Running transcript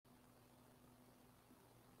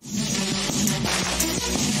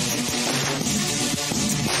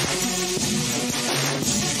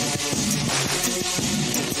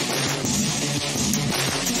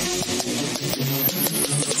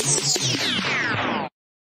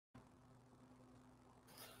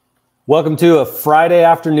Welcome to a Friday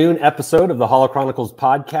afternoon episode of the Holo Chronicles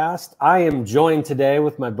podcast. I am joined today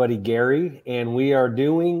with my buddy Gary, and we are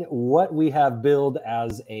doing what we have billed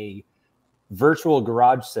as a virtual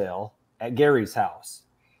garage sale at Gary's house.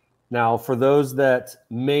 Now, for those that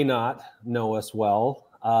may not know us well,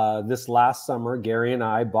 this last summer, Gary and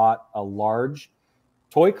I bought a large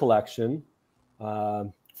toy collection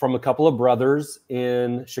from a couple of brothers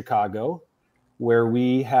in Chicago, where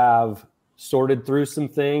we have sorted through some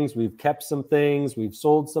things, we've kept some things, we've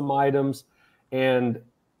sold some items, and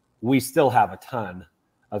we still have a ton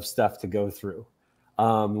of stuff to go through.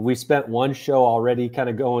 We spent one show already kind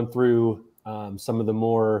of going through some of the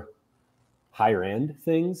more higher end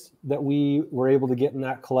things that we were able to get in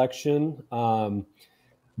that collection,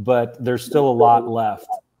 but there's still a lot left.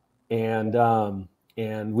 And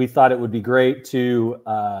we thought it would be great to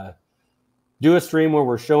do a stream where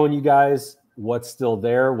we're showing you guys what's still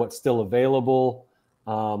there, what's still available.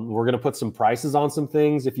 We're going to put some prices on some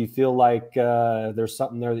things if you feel like there's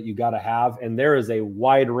something there that you got to have. And there is a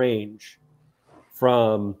wide range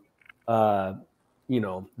from,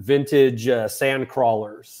 vintage sand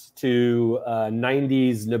crawlers to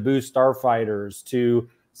 90s Naboo starfighters to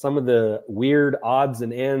some of the weird odds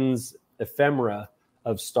and ends ephemera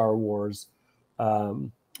of Star Wars.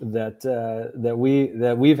 That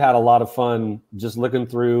we've had a lot of fun just looking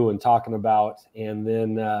through and talking about, and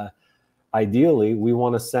then ideally we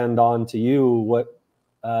want to send on to you what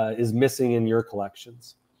is missing in your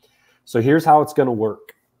collections. So here's how it's going to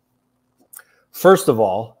work. First of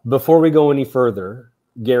all, before we go any further,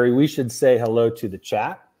 Gary, we should say hello to the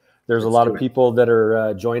chat. There's a lot of people that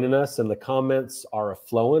are joining us, and the comments are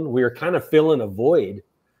flowing. We are kind of filling a void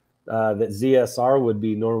that ZSR would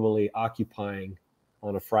be normally occupying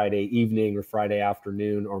on a Friday evening or Friday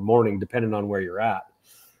afternoon or morning, depending on where you're at.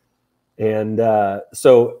 And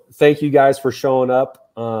so thank you guys for showing up.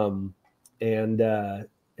 And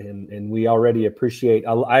we already appreciate,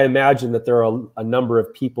 I imagine that there are a number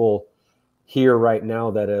of people here right now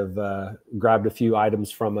that have grabbed a few items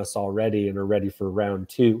from us already and are ready for round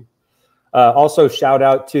two. Also, shout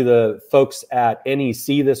out to the folks at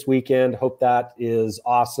NEC this weekend. Hope that is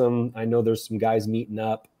awesome. I know there's some guys meeting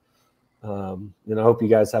up. And I hope you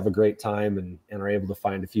guys have a great time and are able to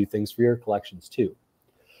find a few things for your collections too.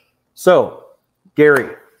 So,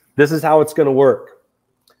 Gary, this is how it's going to work.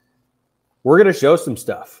 We're going to show some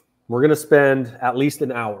stuff. We're going to spend at least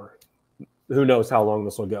an hour. Who knows how long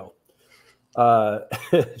this will go.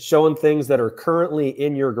 Showing things that are currently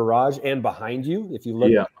in your garage and behind you. If you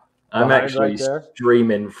look, I'm actually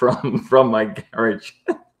streaming from my garage.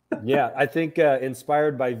 Yeah, I think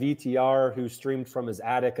inspired by VTR, who streamed from his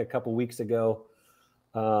attic a couple weeks ago.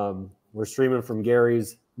 We're streaming from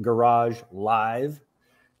Gary's garage live,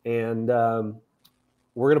 and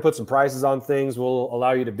we're going to put some prices on things. We'll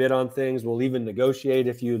allow you to bid on things. We'll even negotiate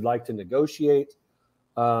if you'd like to negotiate,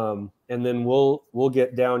 and then we'll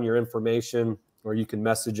get down your information, or you can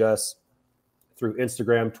message us through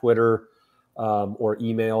Instagram, Twitter, or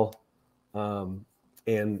email.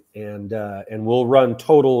 And we'll run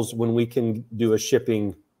totals when we can do a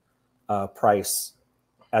shipping price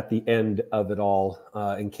at the end of it all,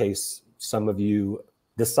 in case some of you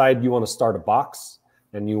decide you want to start a box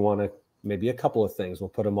and you want to maybe a couple of things. We'll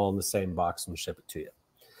put them all in the same box and ship it to you.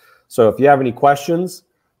 So if you have any questions,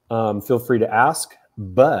 feel free to ask,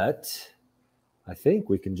 but I think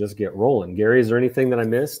we can just get rolling. Gary, is there anything that I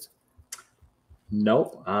missed?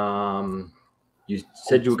 Nope. You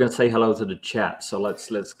said you were going to say hello to the chat, so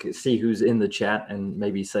let's see who's in the chat and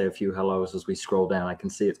maybe say a few hellos as we scroll down. I can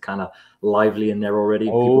see it's kind of lively in there already.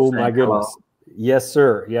 Oh my goodness! Hello. Yes,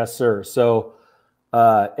 sir. Yes, sir. So,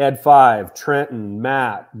 Ed5, Trenton,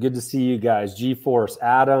 Matt, good to see you guys. G-Force,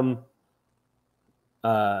 Adam,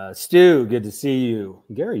 Stu, good to see you.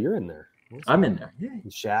 Gary, you're in there. I'm in there. Yeah.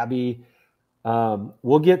 Shabby.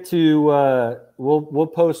 We'll get to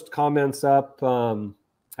we'll post comments up.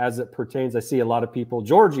 As it pertains, I see a lot of people.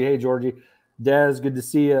 Georgie, hey Georgie, Des, good to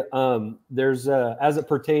see you. There's as it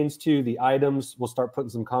pertains to the items, we'll start putting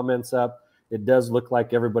some comments up. It does look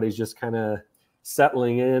like everybody's just kind of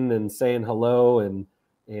settling in and saying hello, and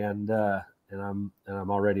I'm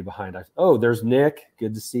already behind. There's Nick.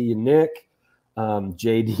 Good to see you, Nick.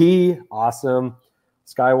 JD, awesome.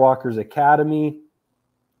 Skywalker's Academy.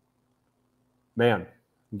 Man,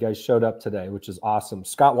 you guys showed up today, which is awesome.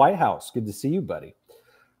 Scott Whitehouse, good to see you, buddy.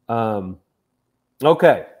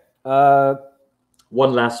 Okay.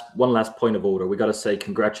 One last point of order. We got to say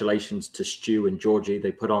congratulations to Stu and Georgie.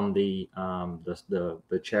 They put on the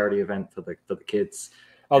charity event for the kids.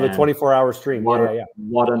 Oh, the 24-hour stream.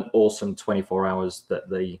 What an awesome 24 hours that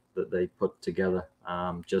they put together.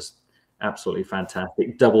 Just absolutely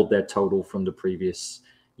fantastic. Doubled their total from the previous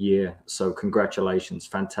year. So congratulations,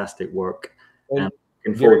 fantastic work. And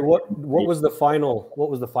Gary, what was the final? What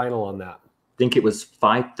was the final on that? I think it was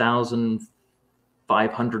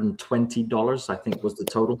 $5,520. I think was the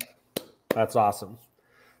total. That's awesome.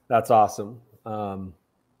 That's awesome.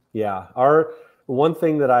 Yeah, our one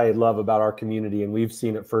thing that I love about our community, and we've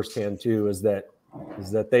seen it firsthand too, is that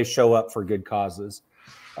they show up for good causes.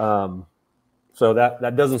 So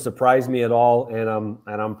that doesn't surprise me at all, and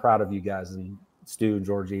I'm proud of you guys. And Stu,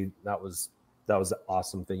 Georgie, that was an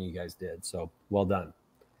awesome thing you guys did. So well done.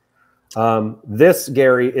 This,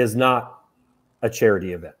 Gary, is not a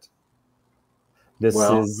charity event. This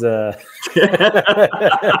is it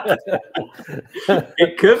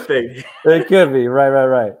could be. It could be.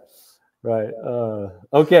 Right.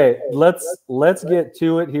 Okay, let's get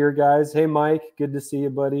to it here, guys. Hey, Mike, good to see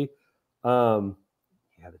you, buddy.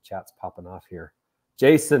 Yeah, the chat's popping off here.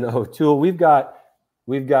 Jason O'Toole, we've got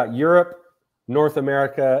Europe, North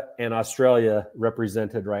America, and Australia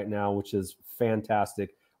represented right now, which is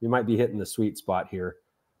fantastic. We might be hitting the sweet spot here.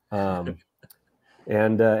 And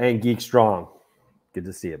Geek Strong. Good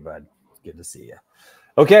to see you, bud. Good to see you.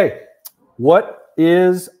 Okay, what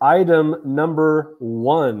is item number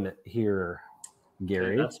 1 here,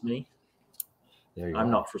 Gary? Okay, that's me. There you I'm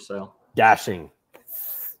go. not for sale. Dashing.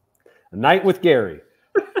 A night with Gary.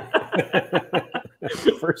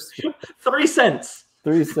 First 3 cents.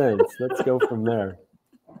 3 cents. Let's go from there.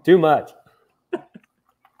 Too much.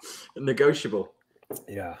 Negotiable.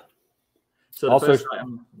 Yeah. So the first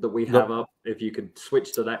item that we have up, if you could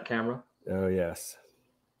switch to that camera. Oh, yes.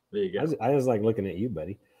 There you go. I was like looking at you,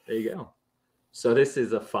 buddy. There you go. So this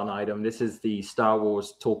is a fun item. This is the Star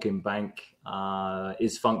Wars talking bank.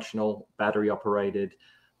 Is functional, battery operated.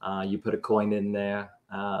 You put a coin in there.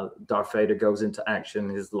 Darth Vader goes into action.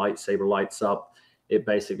 His lightsaber lights up. It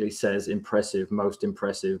basically says impressive, most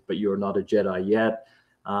impressive, but you're not a Jedi yet.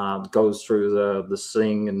 Goes through the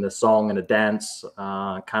sing and the song and the dance.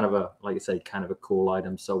 Kind of a, like I say, kind of a cool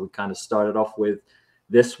item. So we kind of started off with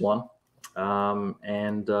this one.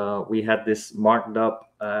 And we had this marked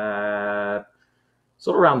up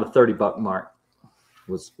sort of around the $30 mark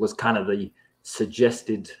was kind of the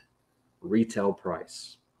suggested retail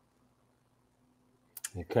price.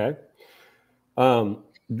 Okay.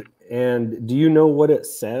 And do you know what it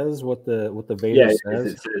says? What the Vader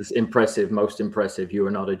says? It says impressive, most impressive. You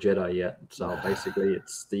are not a Jedi yet. So basically,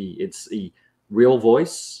 it's the real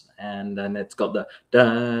voice, and then it's got the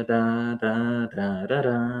da da da da da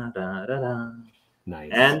da da da.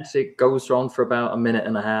 Nice. And it goes on for about 1.5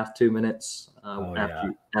 minutes, 2 minutes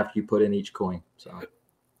after you put in each coin. So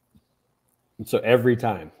every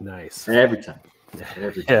time, nice. Every time.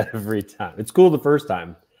 Every time. It's cool the first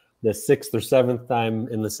time. The 6th or 7th time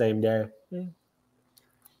in the same day. Yeah.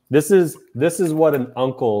 This is what an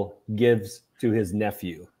uncle gives to his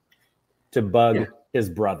nephew to bug his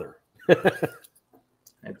brother.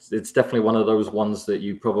 It's definitely one of those ones that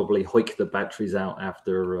you probably hoik the batteries out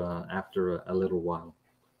after a little while.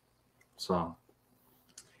 So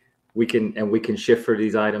we can shift for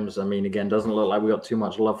these items. I mean, again, doesn't look like we got too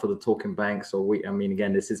much love for the talking bank. So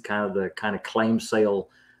again, this is kind of the claim sale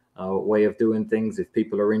way of doing things. If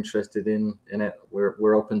people are interested in it,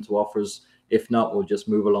 we're open to offers. If not, we'll just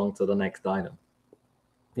move along to the next item.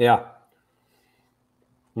 Yeah.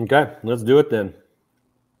 Okay, let's do it then.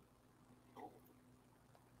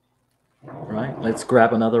 All right, let's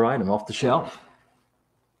grab another item off the shelf.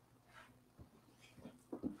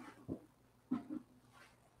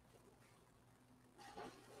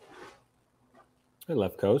 Hey,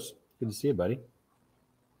 Left Coast. Good to see you, buddy.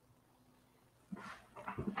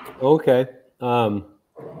 Okay.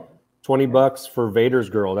 $20 for Vader's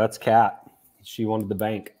girl. That's Kat. She wanted the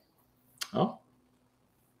bank. Oh.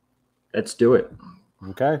 Let's do it.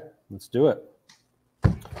 Okay, let's do it.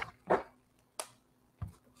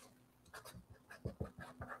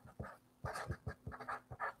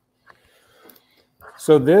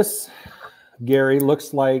 So this, Gary,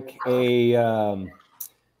 looks like a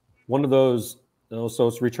one of those. So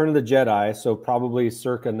it's Return of the Jedi. So probably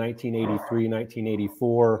circa 1983,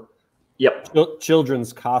 1984. Yep.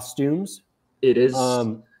 Children's costumes. It is.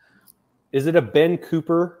 Is it a Ben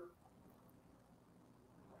Cooper?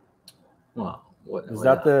 Wow. Is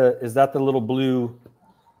that the little blue?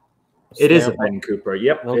 It is a Ben Cooper.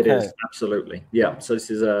 Yep, okay. It is. Absolutely. Yeah. So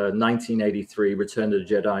this is a 1983 Return of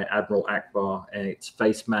the Jedi, Admiral Akbar, and it's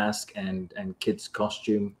face mask and kids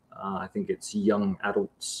costume. I think it's young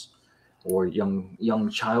adults or young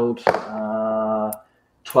child,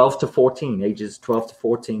 12 to 14, ages 12 to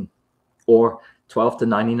 14, or 12 to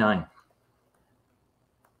 99.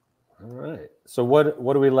 All right. So what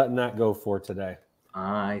are we letting that go for today?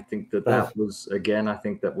 I think that was, again, I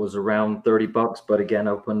think that was around $30, but again,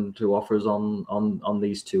 open to offers on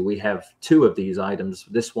these two. We have two of these items.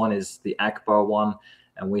 This one is the Akbar one,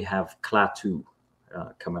 and we have Klaatu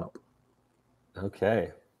coming up.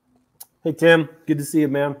 Okay. Hey, Tim, good to see you,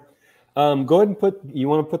 man. Go ahead and you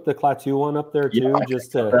want to put the Klaatu one up there too? Yeah,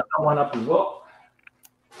 just to that one up as well.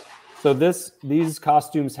 So these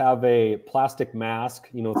costumes have a plastic mask,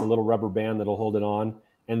 with a little rubber band that'll hold it on,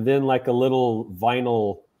 and then like a little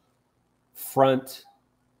vinyl front.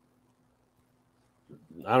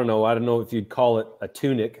 I don't know if you'd call it a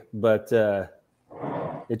tunic, but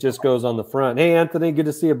it just goes on the front. Hey, Anthony, good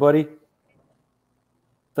to see you, buddy.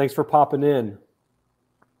 Thanks for popping in.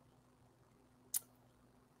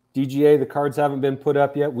 DGA, the cards haven't been put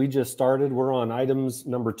up yet. We just started. We're on items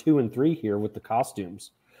number 2 and 3 here with the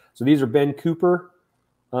costumes. So these are Ben Cooper.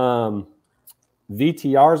 VTR's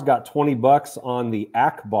got $20 on the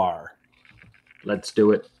Akbar. Let's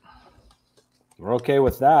do it. We're okay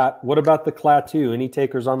with that. What about the Klaatu? Any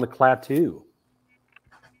takers on the Klaatu?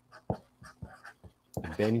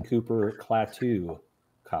 Ben Cooper Klaatu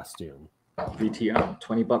costume. VTR,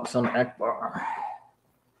 $20 on Akbar.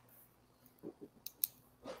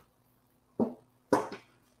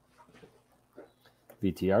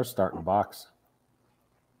 VTR starting box.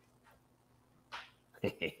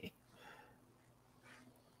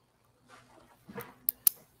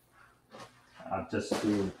 I'll just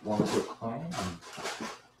do one quick claim.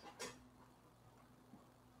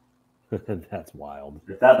 That's wild.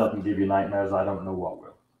 If that doesn't give you nightmares, I don't know what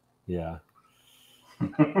will. Yeah.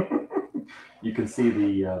 You can see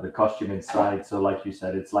the costume inside. So like you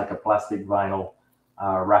said, it's like a plastic vinyl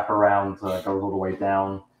wrap around, goes all the way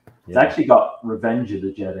down. It's actually got Revenge of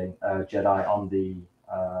the Jedi on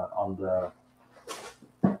the.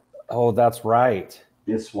 Oh, that's right.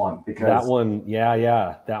 This one, because that one,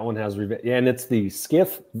 that one has Revenge, and it's the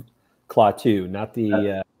Skiff Klaatu, not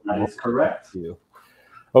the. That is correct.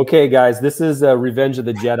 Okay, guys, this is a Revenge of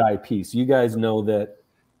the Jedi piece. You guys know that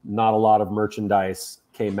not a lot of merchandise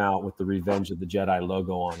came out with the Revenge of the Jedi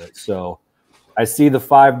logo on it. So I see the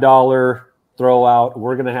 $5 throw out.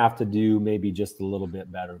 We're going to have to do maybe just a little bit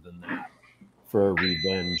better than that for a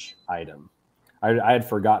Revenge item. I had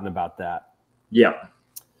forgotten about that. Yeah.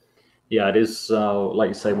 Yeah, it is, like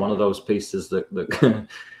you say, one of those pieces that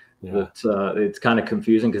it's kind of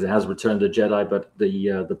confusing because it has Return of the Jedi, but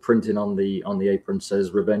the printing on the apron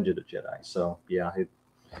says Revenge of the Jedi. So yeah,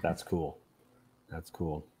 that's cool. That's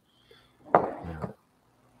cool. Yeah.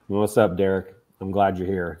 What's up, Derek? I'm glad you're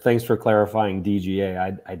here. Thanks for clarifying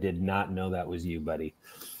DGA. I did not know that was you, buddy.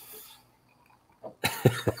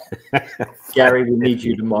 Gary, we need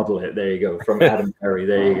you to model it. There you go. From Adam Perry.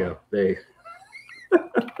 There you go. There you go.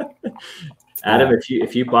 Adam,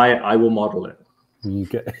 if you buy it, I will model it.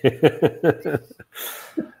 Okay.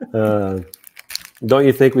 Don't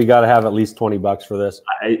you think we got to have at least $20 for this?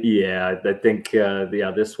 I think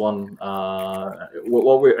this one.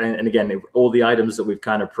 What we're and again, all the items that we've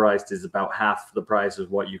kind of priced is about half the price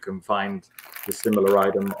of what you can find the similar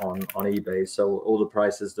item on eBay. So all the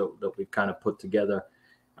prices that we've kind of put together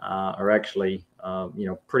are actually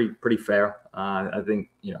pretty fair. I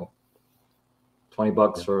think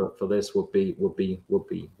 $20 for this would be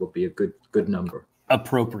a good number.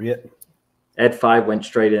 Appropriate. Ed 5 went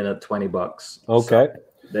straight in at $20. Okay. So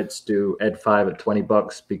let's do Ed 5 at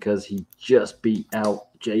 $20 because he just beat out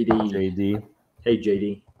JD. Hey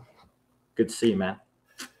JD. Good to see you, man.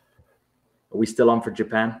 Are we still on for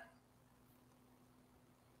Japan?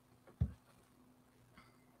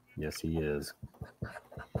 Yes, he is.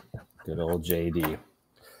 Good old JD.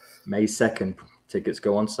 May 2nd. Tickets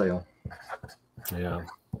go on sale. Yeah.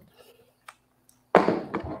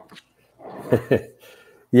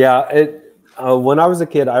 Yeah, when I was a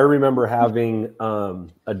kid, I remember having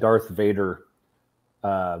a Darth Vader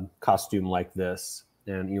costume like this,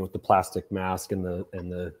 and with the plastic mask and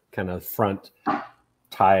the kind of front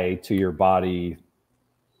tie to your body.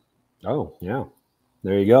 Oh yeah,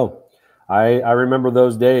 there you go. I remember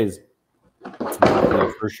those days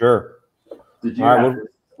for sure. Did you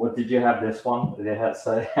what did you have this one? Did it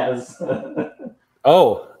has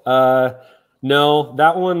No,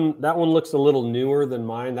 that one looks a little newer than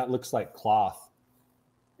mine. That looks like cloth.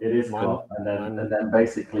 It is cloth, and then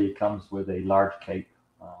basically it comes with a large cape,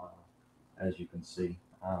 as you can see,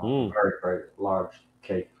 very very large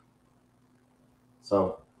cape.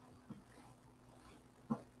 So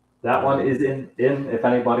that one is in if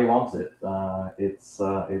anybody wants it. It's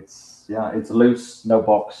loose, no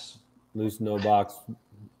box. Loose, no box,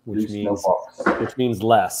 which means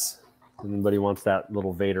less. Anybody wants that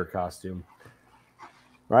little Vader costume.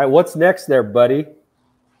 right, what's next there, buddy?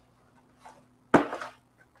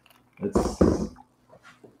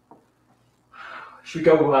 Should we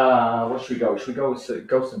go? What should we go? Should we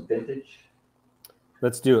go some vintage?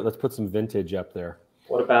 Let's do it. Let's put some vintage up there.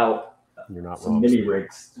 What about You're not some wrong, mini Steve.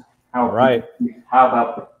 rigs? All right. How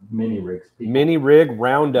about mini rigs? People? Mini rig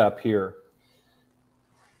roundup here.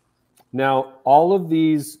 Now, all of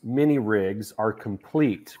these mini rigs are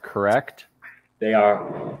complete, correct? They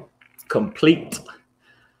are complete.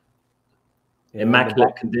 And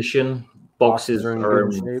immaculate condition. Boxes are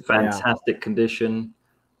in fantastic condition.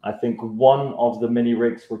 I think one of the mini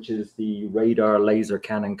rigs, which is the radar laser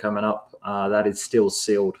cannon coming up, that is still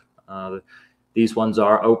sealed. These ones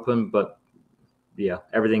are open, but yeah,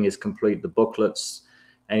 everything is complete. The booklets,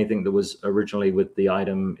 anything that was originally with the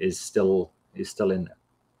item is still in there.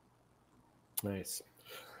 Nice.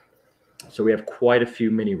 So we have quite a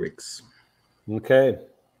few mini rigs. Okay.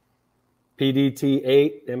 PDT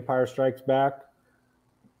 8, Empire Strikes Back.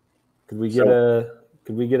 Could we get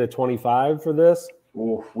a 25 for this?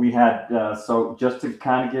 Well, we had so just to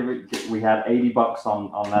kind of give it, we had $80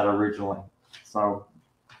 on that originally. So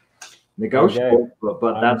negotiable, okay.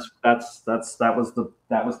 but that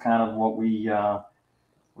was kind of what we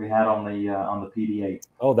had on the PD8.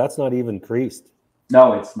 Oh, that's not even creased.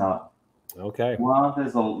 No, it's not. Okay. Well,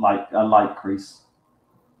 there's a light crease.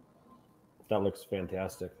 That looks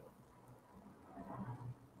fantastic.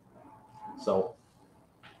 So,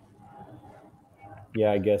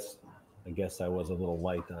 yeah, I guess I was a little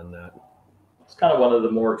light on that. It's kind of one of the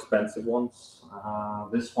more expensive ones.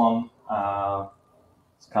 This one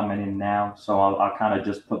is coming in now, so I'll kind of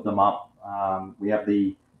just put them up. We have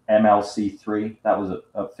the MLC3 that was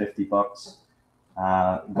at $50.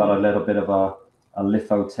 Got a little bit of a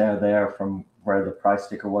litho tear there from where the price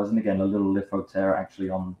sticker was, and again a little litho tear actually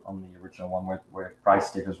on the original one where price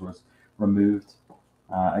stickers was removed.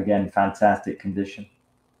 Again, fantastic condition.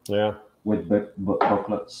 Yeah. With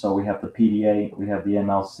booklets. So we have the PDA, we have the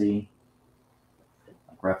MLC.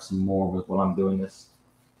 I'll grab some more while I'm doing this.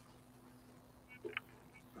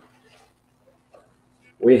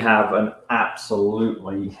 We have an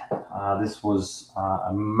absolutely, this was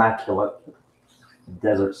immaculate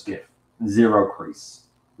desert skiff. Zero crease.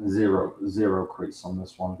 Zero crease on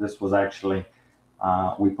this one. This was actually,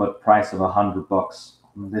 we put price of $100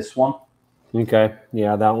 on this one. Okay.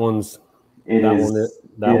 Yeah, that one is a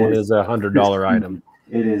 $100 item.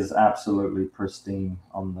 It is absolutely pristine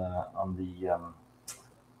on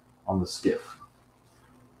the skiff.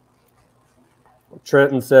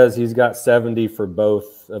 Trenton says he's got 70 for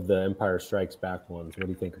both of the Empire Strikes Back ones. What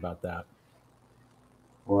do you think about that?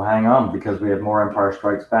 Well, hang on, because we have more Empire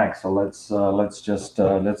Strikes Back. So let's just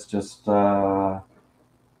that's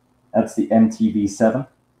the MTV7.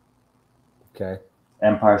 Okay.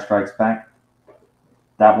 Empire Strikes Back.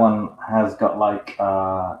 That one has got like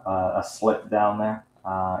a slit down there.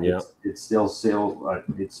 Yeah. It's still sealed.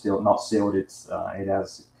 It's still not sealed. It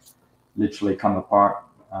has literally come apart.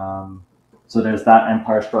 So there's that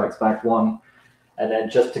Empire Strikes Back one, and then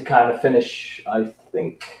just to kind of finish, I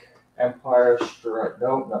think Empire Strike.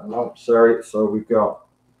 No. Sorry. So we've got.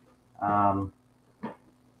 Oh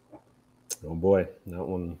boy, that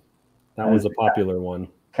was a popular one.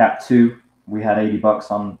 Cap 2. We had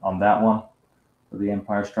 $80 on that one. For the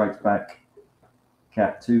Empire Strikes Back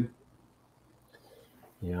Cap 2.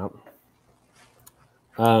 Yeah.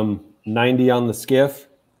 90 on the skiff.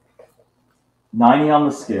 90 on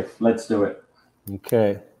the skiff. Let's do it.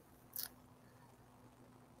 Okay.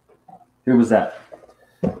 Who was that?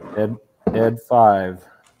 Ed 5.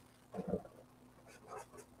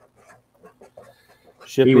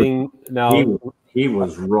 Shipping now. He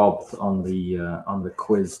was robbed on the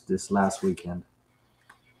quiz this last weekend.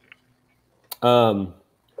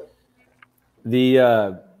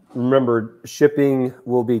 Remember, shipping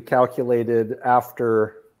will be calculated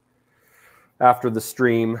after the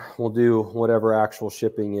stream. We'll do whatever actual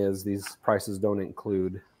shipping is. These prices don't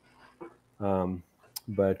include.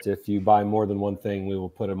 But if you buy more than one thing, we will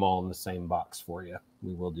put them all in the same box for you.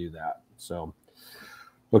 We will do that. So,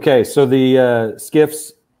 okay. So the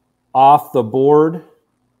skiff's off the board,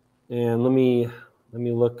 and let me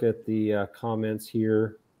look at the comments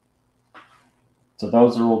here. So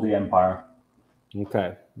those are all the Empire.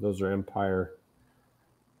 Okay, those are Empire.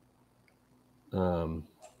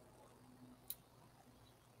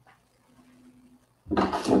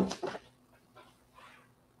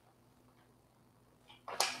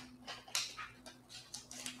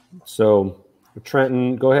 So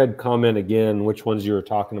Trenton, go ahead and comment again which ones you were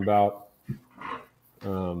talking about.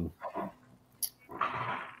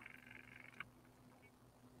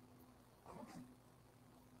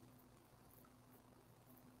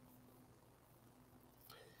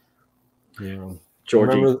 Yeah.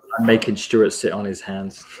 Georgie making Stuart sit on his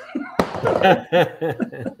hands.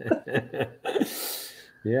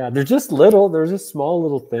 Yeah, they're just little. They're just small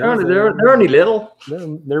little things. They're only little.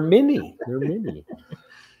 They're mini. They're mini.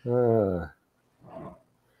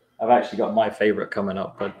 I've actually got my favorite coming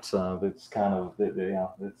up, but it's kind of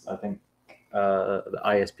it's I think the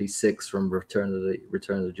ISP6 from Return of the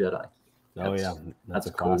Jedi. Oh yeah, that's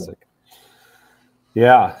a classic. Cool.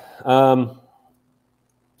 Yeah.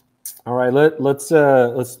 All right, let's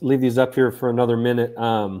leave these up here for another minute.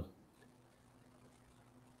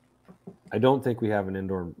 I don't think we have an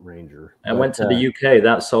indoor Ranger. I went to the UK.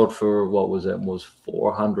 That sold for what was it? Was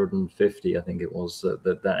 450. I think it was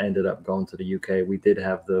that ended up going to the UK. We did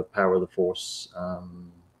have the Power of the Force.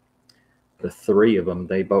 The three of them,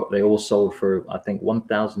 they all sold for I think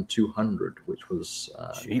 1,200, which was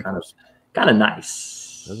kind of nice.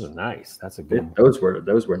 Those are nice. That's a good. Those were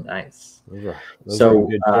nice. Those are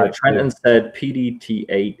good Trenton said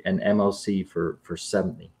PDT8 and MLC for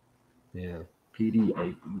 70. Yeah.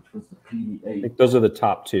 PD8, which was the PD8. I think those are the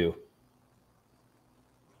top two.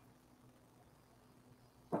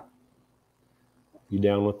 You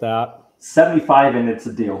down with that? 75 and it's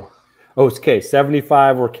a deal. Oh, it's okay.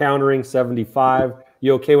 75. We're countering 75.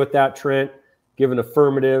 You okay with that, Trent? Give an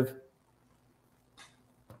affirmative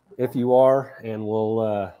if you are, and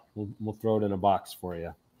we'll throw it in a box for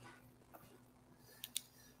you.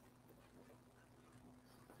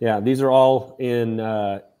 Yeah, these are all in.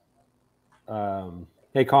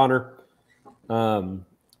 Hey, Connor. In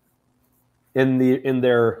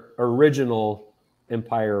their original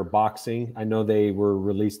Empire boxing, I know they were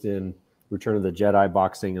released in Return of the Jedi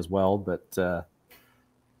boxing as well, but so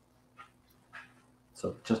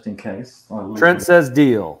just in case. Trent says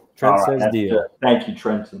deal. Trent says deal. Good. Thank you,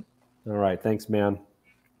 Trenton. All right, thanks, man.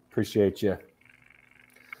 Appreciate you.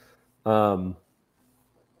 Okay,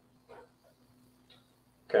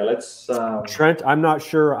 let's. Trent, I'm not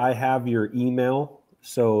sure I have your email,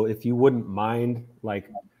 so if you wouldn't mind, like.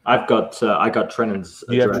 I got Trenton's.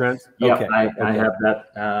 You have Trent? Yeah, okay. I have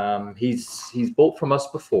that. He's bought from us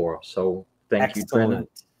before, so thank you, Trenton.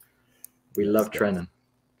 We love Trenton.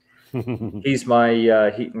 He's my.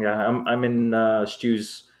 I'm in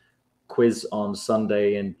Stu's quiz on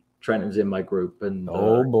Sunday, and Trenton's in my group. And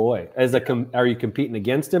oh boy, are you competing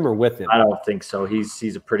against him or with him? I don't think so.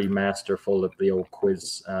 He's a pretty masterful at the old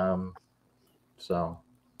quiz. So.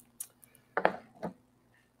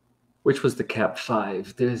 Which was the Cap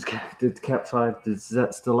 5? Did Cap 5, is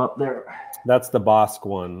that still up there? That's the Bosk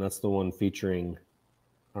one. That's the one featuring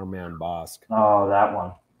our man Bosk. Oh, that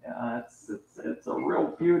one. Yeah, it's a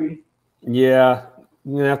real beauty. Yeah,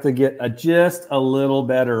 you're going to have to get just a little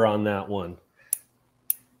better on that one.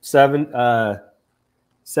 70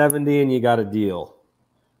 and you got a deal.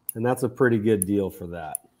 And that's a pretty good deal for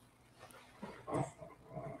that.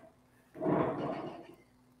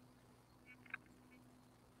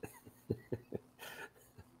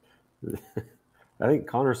 I think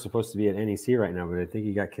Connor's supposed to be at NEC right now, but I think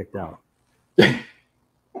he got kicked out.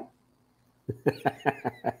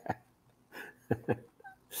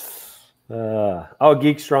 Oh,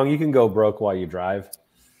 Geek Strong, you can go broke while you drive.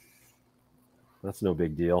 That's no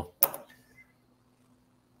big deal.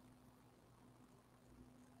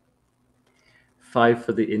 $5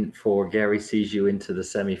 for the int for Gary sees you into the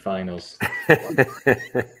semifinals.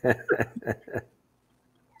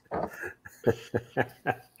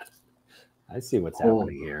 I see what's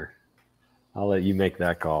happening here. I'll let you make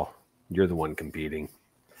that call. You're the one competing.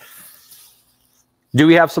 Do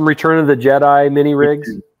we have some Return of the Jedi mini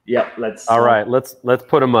rigs? Yep. Let's. All right. Let's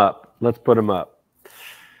put them up. Let's put them up.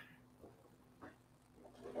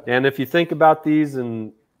 And if you think about these,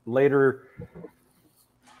 and later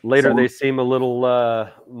they seem a little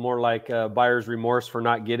more like buyer's remorse for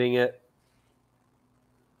not getting it.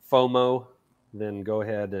 FOMO. Then go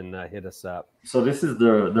ahead and hit us up. So this is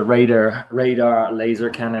the radar laser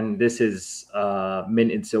cannon. This is mint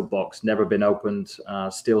in sealed box, never been opened,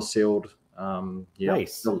 still sealed. Yeah,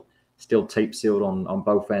 nice. Still tape sealed on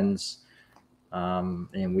both ends.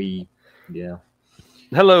 And we, yeah.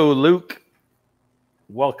 Hello, Luke.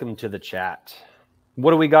 Welcome to the chat.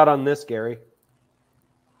 What do we got on this, Gary?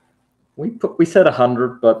 We said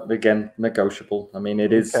 100, but again, negotiable. I mean,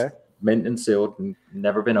 it is. Okay. Mint and sealed, and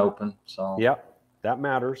never been opened. So yep, that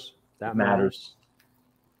matters. That matters.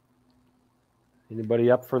 Anybody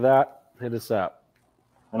up for that? Hit us up.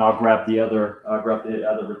 And I'll grab the other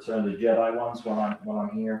Return of the Jedi ones when I'm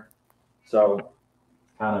here. So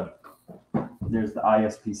kind of there's the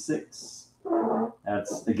ISP6.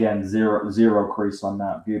 That's again zero crease on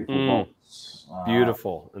that. Beautiful bolts.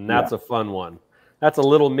 Beautiful, and that's a fun one. That's a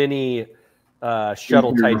little mini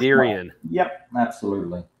shuttle Tiderian. Yep,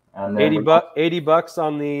 absolutely. And 80 bucks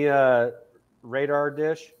on the radar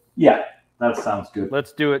dish. Yeah, that sounds good.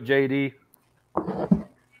 Let's do it, JD.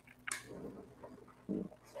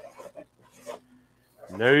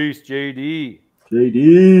 Nice, JD.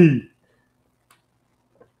 JD.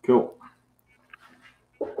 Cool.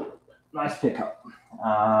 Nice pickup.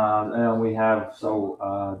 And we have,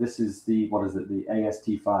 this is the, what is it? The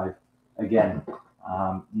AST5. Again,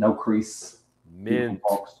 no crease. Mint.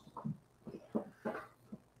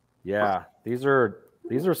 Yeah, these are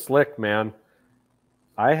slick, man.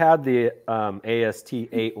 I had the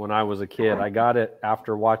AST8 when I was a kid. I got it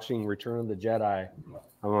after watching Return of the Jedi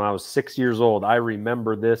when I was 6 years old. I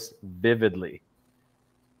remember this vividly.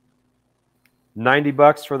 90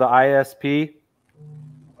 bucks for the ISP.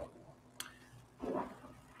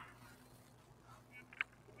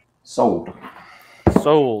 Sold.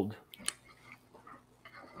 Sold.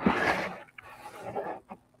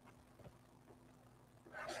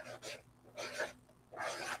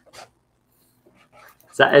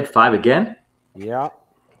 Is that Ed 5 again? Yeah.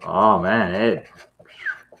 Oh, man, Ed.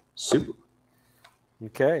 Super.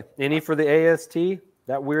 Okay. Any for the AST?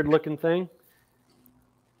 That weird looking thing?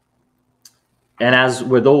 And as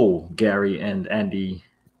with all Gary and Andy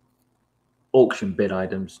auction bid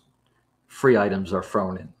items, free items are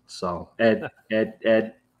thrown in. So Ed,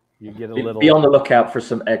 you get a little. Be on the lookout for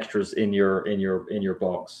some extras in your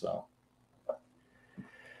box. So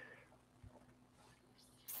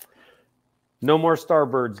no more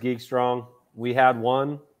Starbirds, Geek Strong. We had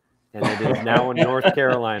one, and it is now in North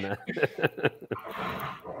Carolina.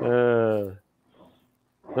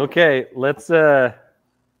 Okay, let's.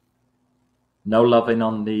 No loving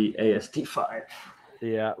on the AST5.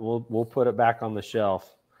 Yeah, we'll put it back on the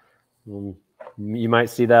shelf. You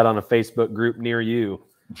might see that on a Facebook group near you.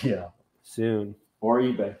 Yeah, soon. Or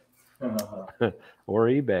eBay. Or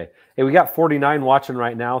eBay. Hey, we got 49 watching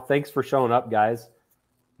right now. Thanks for showing up, guys.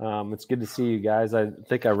 It's good to see you guys. I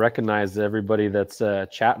think I recognize everybody that's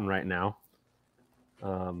chatting right now.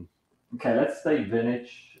 Okay, let's stay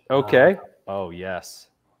vintage. Okay. Oh, yes.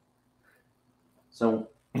 So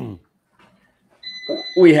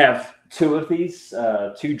we have two of these,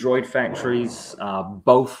 two droid factories.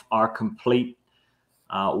 Both are complete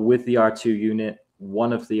with the R2 unit.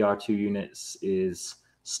 One of the R2 units is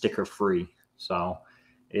sticker free. So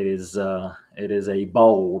it is a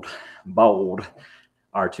bold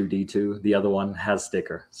R2D2. The other one has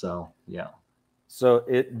sticker. So yeah. So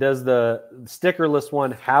it does the stickerless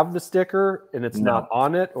one have the sticker and it's not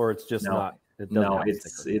on it, or it's just not? It doesn't have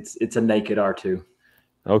it's a naked R2.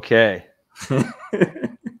 Okay.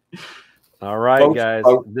 All right, guys.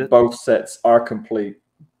 Both sets are complete.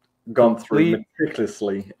 Gone through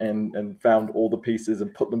meticulously and found all the pieces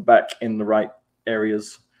and put them back in the right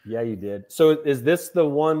areas. Yeah, you did. So is this the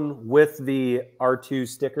one with the R2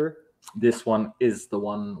 sticker? This one is the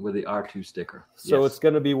one with the R2 sticker. So it's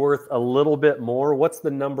going to be worth a little bit more. What's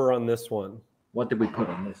the number on this one? What did we put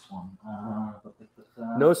on this one?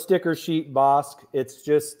 No sticker sheet, Bosk. It's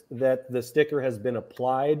just that the sticker has been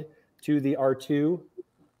applied to the R2.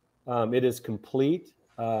 It is complete.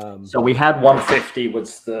 So we had 150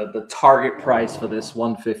 was the target price for this,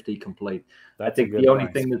 150 complete. I think the only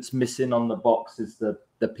thing that's missing on the box is the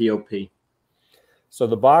POP. So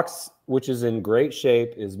the box, which is in great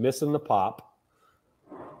shape, is missing the pop,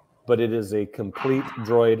 but it is a complete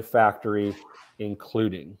droid factory,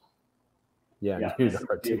 including. Yeah.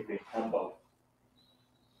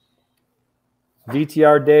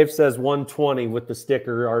 VTR Dave says 120 with the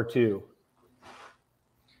sticker R2.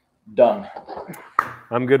 Done.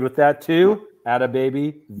 I'm good with that too. Atta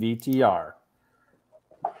baby VTR.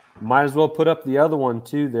 Might as well put up the other one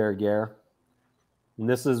too there, Gare. And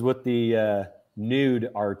this is with the nude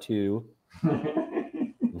R2.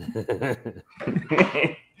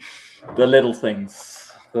 The little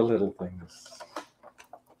things. The little things.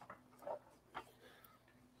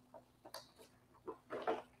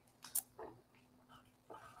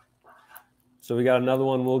 So we got another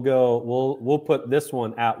one. We'll put this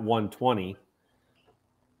one at 120.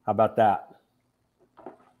 How about that?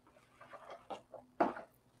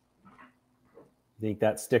 Think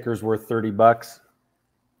that sticker's worth 30 bucks?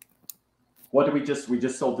 What did we just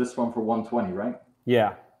sold this one for 120, right?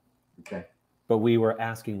 Yeah. Okay. But we were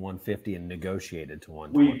asking 150 and negotiated to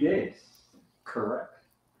 120. We did. Correct.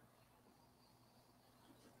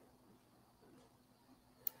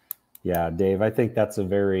 Yeah, Dave, I think that's a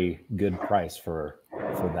very good price for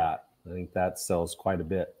that. I think that sells quite a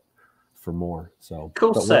bit for more. So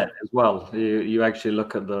cool set as well. You actually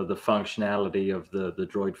look at the functionality of the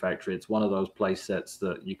Droid Factory. It's one of those play sets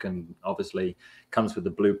that you can obviously comes with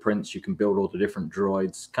the blueprints. You can build all the different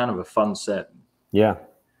droids. Kind of a fun set. Yeah,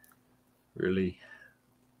 really.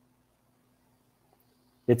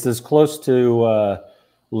 It's as close to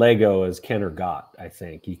Lego as Kenner got, I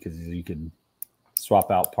think, because you could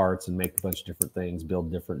swap out parts and make a bunch of different things,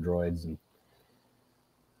 build different droids. And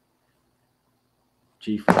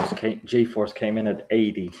G-Force came in at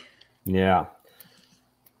 80. Yeah,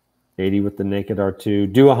 80 with the naked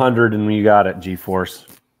R2. Do 100 and you got it, G-Force.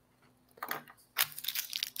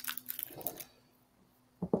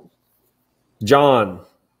 John,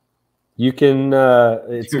 you can.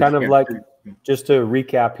 It's kind of like, just to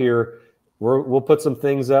recap here, we'll put some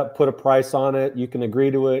things up, put a price on it. You can agree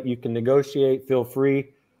to it. You can negotiate. Feel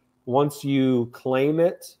free. Once you claim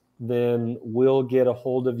it, then we'll get a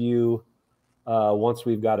hold of you once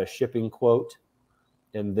we've got a shipping quote,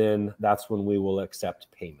 and then that's when we will accept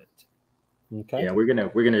payment. Okay. Yeah,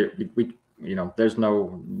 you know, there's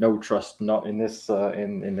no trust not in this.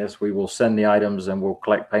 In this, we will send the items and we'll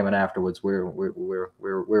collect payment afterwards. We're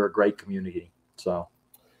a great community, so.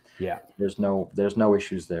 Yeah, there's no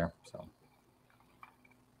issues there. So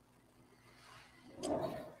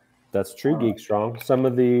that's true, Geek Strong. Some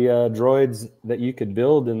of the droids that you could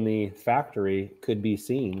build in the factory could be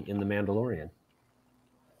seen in The Mandalorian.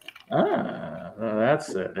 That's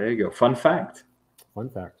it. There you go. Fun fact. Fun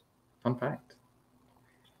fact.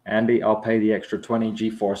 Andy, I'll pay the extra 20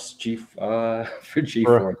 G-Force for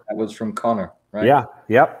G-Force. That was from Connor, right? Yeah.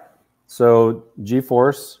 Yep. So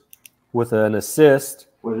G-Force with an assist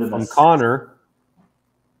from Connor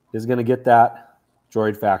is going to get that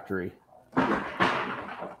Droid Factory.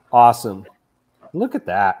 Awesome. Look at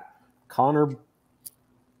that. Connor,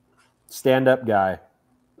 stand-up guy.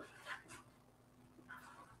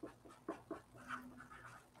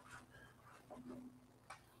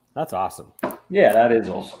 That's awesome. Yeah, that is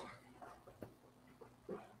awesome.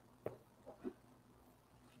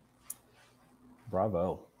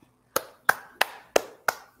 Bravo.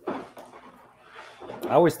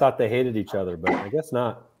 I always thought they hated each other, but I guess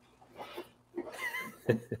not.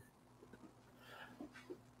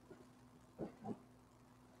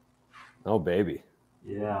 Oh, baby.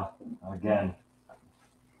 Yeah, again.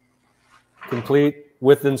 Complete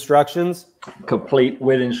with instructions? Complete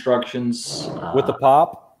with instructions. With the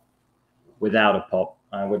pop? Without a pop.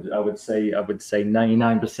 I would say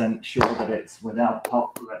 99% sure that it's without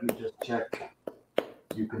pop. Let me just check.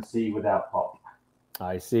 You can see without pop.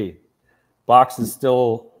 I see. Box is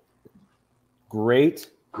still great.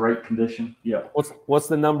 Great condition. Yeah. What's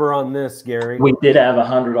the number on this, Gary? We did have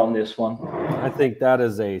 100 on this one. I think that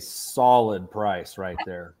is a solid price right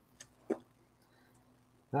there.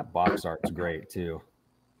 That box art's great too.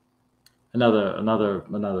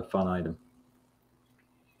 Another fun item.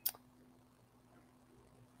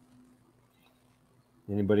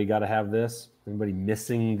 Anybody got to have this? Anybody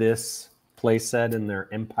missing this play set in their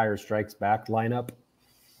Empire Strikes Back lineup?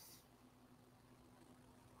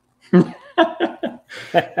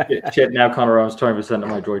 Shit, now Connor owns 20% of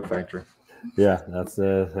my Droid Factory. Yeah, that's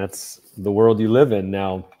the world you live in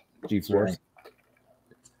now, G-Force. Right.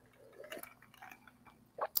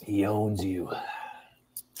 He owns you.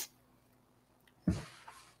 All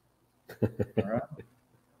right.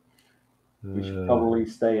 We should probably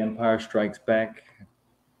stay Empire Strikes Back.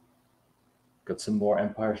 Got some more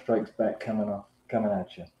Empire Strikes Back coming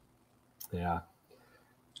at you. Yeah.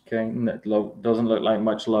 Okay, doesn't look like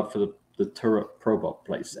much love for the turret Probot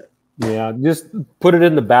playset. Yeah, just put it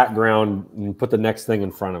in the background and put the next thing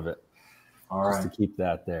in front of it. All right. Just to keep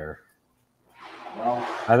that there. Well,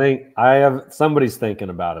 I think somebody's thinking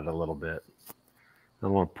about it a little bit. I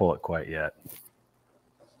don't want to pull it quite yet.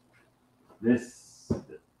 This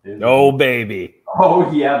is, oh baby.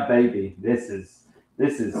 Oh yeah, baby. This is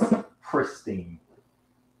pristine.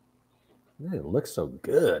 Man, it looks so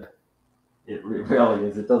good. It really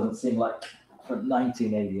is. It doesn't seem like from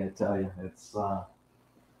 1980, I tell you. It's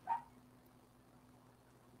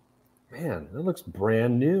man, that looks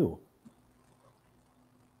brand new.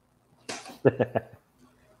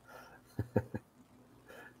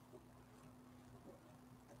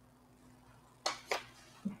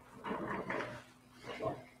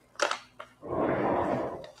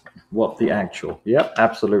 what the actual? Yep,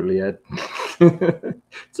 absolutely, Ed.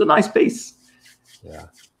 It's a nice piece. Yeah.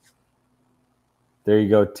 There you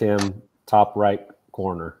go, Tim. Top right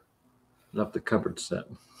corner. Love the cupboard set.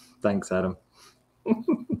 Thanks, Adam.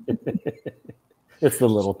 It's the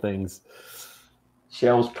little things.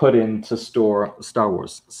 Shelves put in to store Star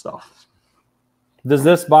Wars stuff. Does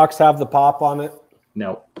this box have the pop on it?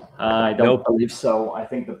 No, I don't believe so. I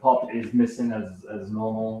think the pop is missing as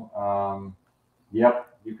normal.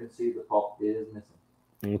 Yep, you can see the pop is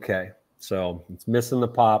missing. Okay, so it's missing the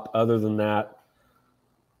pop. Other than that,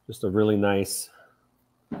 just a really nice.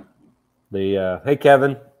 Hey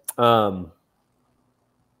Kevin.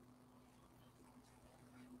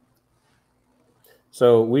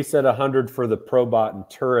 So we said 100 for the Probot and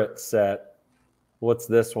turret set. What's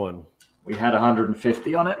this one? We had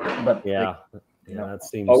 150 on it, but yeah, that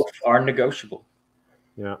seems both are negotiable.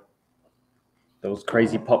 Yeah, those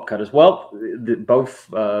crazy pop cutters. Well, both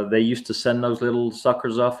they used to send those little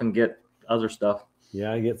suckers off and get other stuff.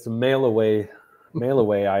 Yeah, I get some mail away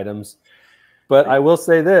items. But I will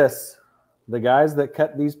say this: the guys that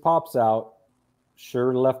cut these pops out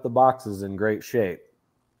sure left the boxes in great shape.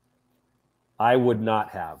 I would not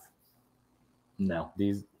have. No,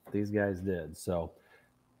 these guys did. So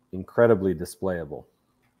incredibly displayable.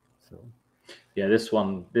 So yeah, this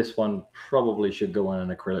one probably should go in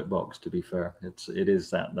an acrylic box. To be fair, it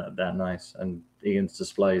is that nice. And Ian's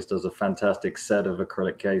Displays does a fantastic set of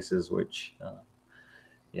acrylic cases, which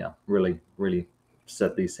yeah, really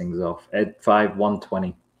set these things off. Ed 5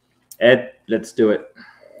 120. Ed, let's do it.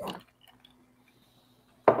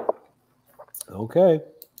 Okay.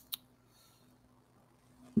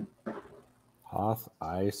 Hoth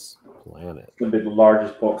Ice Planet. It's going to be the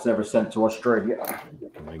largest box ever sent to Australia.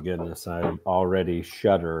 My goodness, I already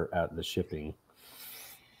shudder at the shipping.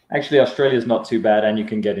 Actually, Australia's not too bad, and you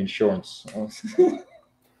can get insurance.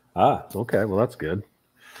 Okay. Well, that's good.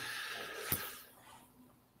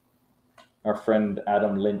 Our friend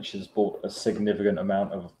Adam Lynch has bought a significant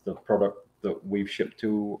amount of the product that we've shipped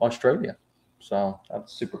to Australia. So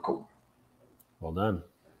that's super cool. Well done.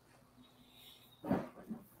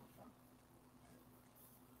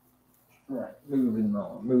 Right, moving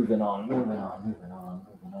on.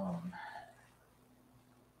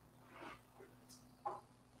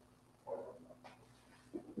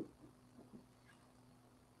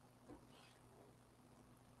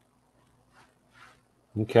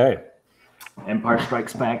 Okay. Empire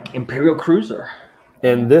Strikes Back Imperial Cruiser.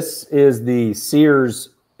 And this is the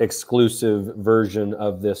Sears exclusive version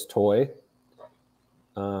of this toy.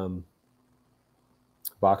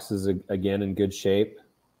 Box is again in good shape.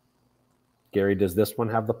 Gary, does this one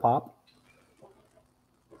have the pop?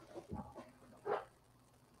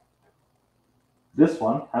 This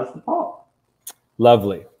one has the pop.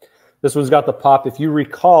 Lovely. This one's got the pop. If you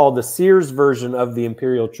recall, the Sears version of the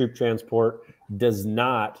Imperial Troop Transport does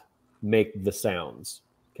not make the sounds.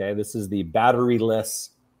 Okay, this is the batteryless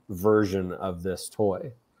version of this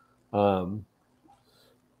toy.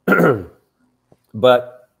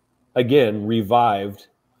 But again, revived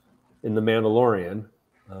in The Mandalorian,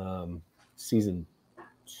 season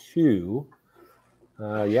 2.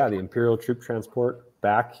 Yeah, the Imperial Troop Transport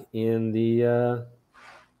back in the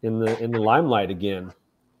limelight again.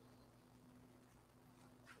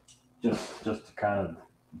 Just to kind of.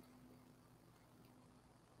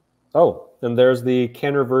 Oh, and there's the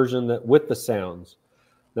Kenner version that with the sounds.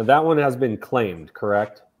 Now that one has been claimed,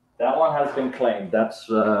 correct? That one has been claimed. That's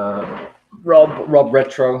Rob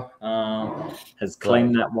Retro has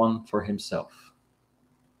claimed that one for himself.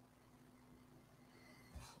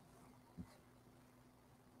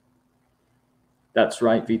 That's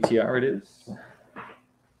right, VTR it is.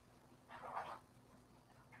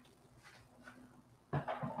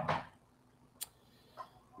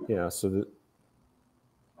 Yeah, so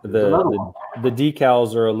the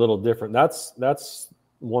decals are a little different. That's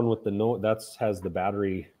one with the has the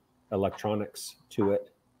battery electronics to it.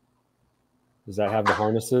 Does that have the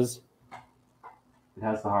harnesses? It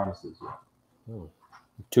has the harnesses. Yeah. Oh.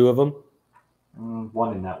 2 of them?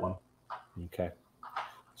 One in that one. Okay.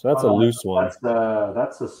 So that's a loose one.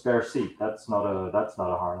 That's a spare seat. That's not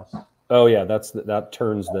a harness. Oh yeah, that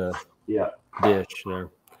turns the dish there.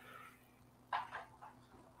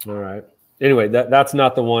 All right. Anyway, that's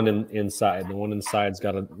not the one inside. The one inside's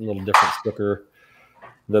got a little different sticker.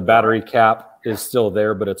 The battery cap is still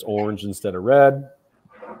there, but it's orange instead of red.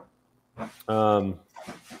 Yeah,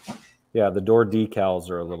 the door decals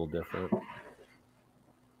are a little different.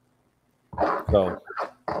 So,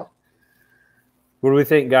 what do we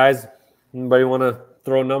think, guys? Anybody want to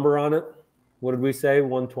throw a number on it? What did we say?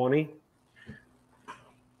 120?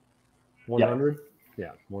 100?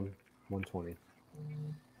 Yeah, 120.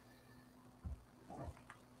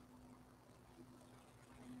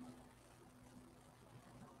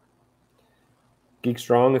 Geek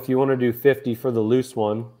Strong, if you want to do 50 for the loose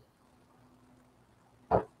one.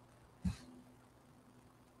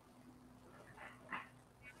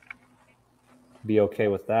 Be okay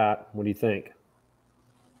with that. What do you think?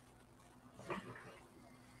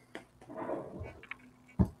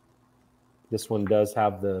 This one does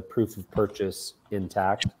have the proof of purchase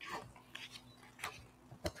intact.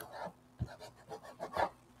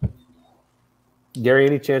 Gary,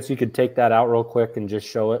 any chance you could take that out real quick and just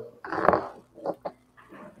show it?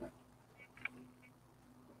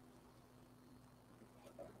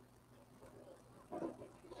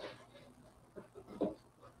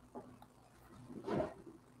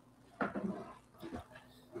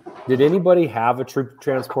 Did anybody have a troop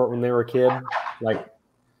transport when they were a kid? Like,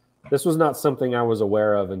 this was not something I was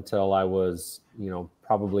aware of until I was,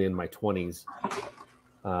 probably in my 20s,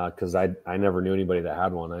 because I never knew anybody that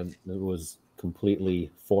had one. It was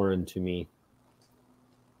completely foreign to me.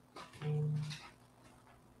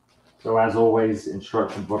 So as always,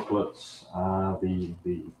 instruction booklets, the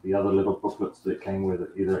other little booklets that came with it,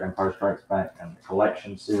 either Empire Strikes Back and the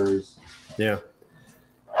collection series. Yeah.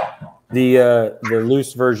 The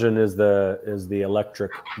loose version is the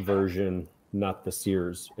electric version, not the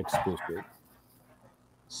Sears exclusive.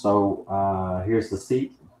 So here's the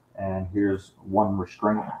seat, and here's one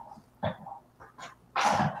restraint.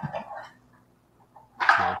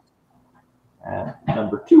 And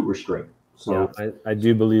number 2 restraint. So yeah, I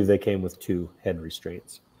do believe they came with 2 head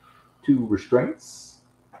restraints. 2 restraints.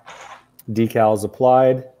 Decals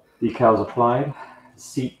applied. Decals applied.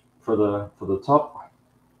 Seat for the top.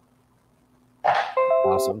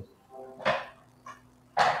 Awesome.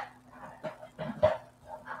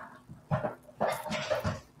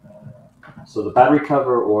 So the battery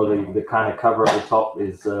cover, or the kind of cover at the top,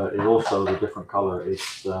 is also the different color.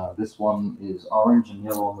 It's this one is orange and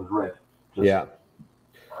yellow with red. Yeah.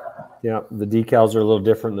 The decals are a little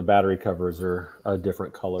different. The battery covers are a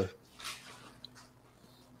different color.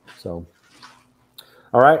 So,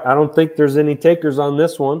 all right. I don't think there's any takers on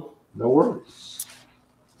this one. No worries.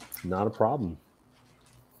 Not a problem.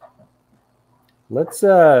 Let's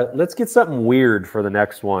get something weird for the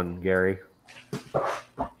next one, Gary.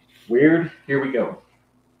 Weird. Here we go.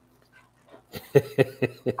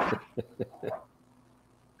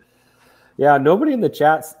 Yeah, nobody in the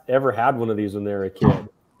chat's ever had one of these when they were a kid.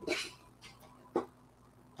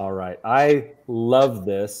 All right. I love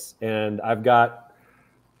this, and I've got...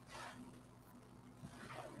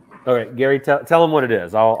 All right, Gary, tell them what it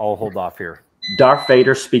is. I'll hold off here. Darth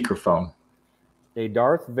Vader speakerphone. A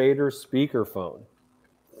Darth Vader speakerphone.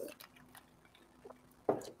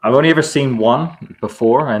 I've only ever seen one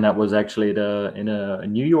before, and that was actually in a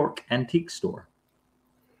New York antique store.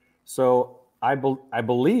 So I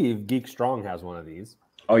believe Geek Strong has one of these.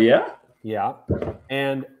 Oh, yeah? Yeah.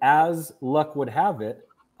 And as luck would have it,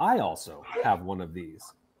 I also have one of these.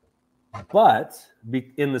 But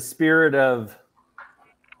in the spirit of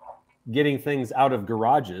getting things out of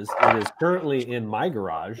garages, it is currently in my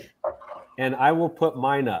garage, and I will put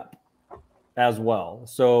mine up as well.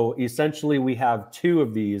 So essentially we have 2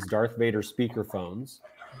 of these Darth Vader speakerphones.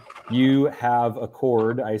 You have a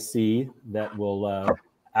cord, I see, that will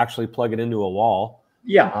actually plug it into a wall.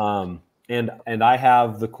 Yeah. And I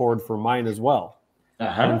have the cord for mine as well.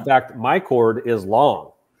 Uh-huh. In fact, my cord is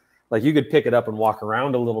long. Like, you could pick it up and walk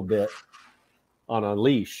around a little bit on a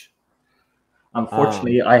leash.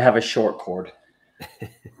 Unfortunately, I have a short cord.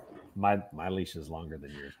 My leash is longer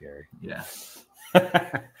than yours, Gary. Yeah.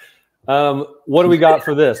 What do we got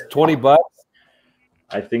for this? $20?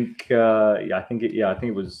 I think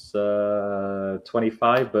it was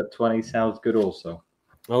 25, but 20 sounds good also.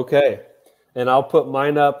 Okay. And I'll put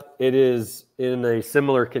mine up. It is in a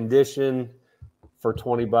similar condition for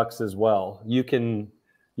 $20 as well. You can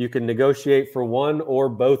negotiate for one or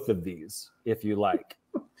both of these if you like.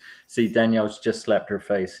 See, Danielle's just slapped her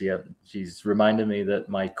face. Yeah, she's reminded me that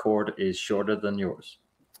my cord is shorter than yours.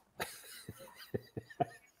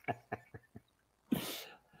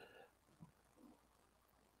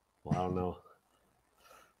 Well, I don't know.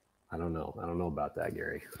 I don't know about that,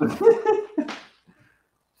 Gary.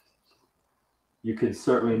 You can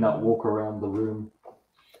certainly not walk around the room.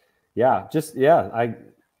 Yeah,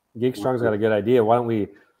 Geek Strong's got a good idea. Why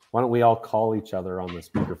don't we all call each other on the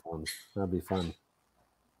speakerphones? That'd be fun.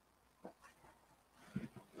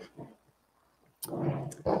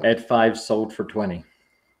 Ed 5 sold for 20.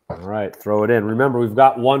 All right, throw it in. Remember, we've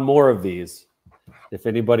got one more of these. If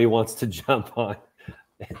anybody wants to jump on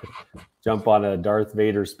a Darth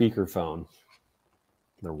Vader speakerphone,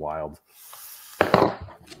 they're wild.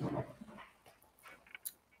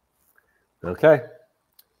 Okay,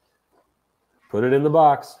 put it in the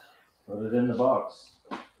box. Put it in the box.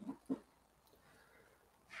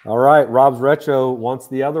 All right, Rob's Retro wants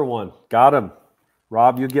the other one. Got him.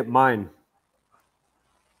 Rob, you get mine.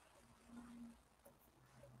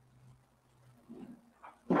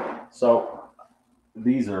 So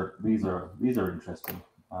these are interesting.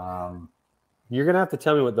 You're going to have to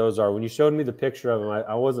tell me what those are. When you showed me the picture of them,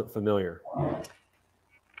 I wasn't familiar.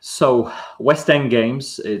 So West End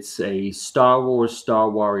Games, it's a Star Wars Star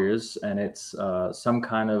Warriors, and it's some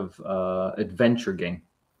kind of adventure game.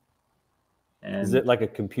 And is it like a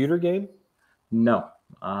computer game? No.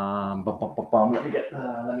 Let me get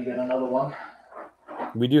another one.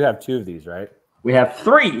 We do have 2 of these, right? We have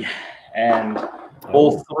 3, and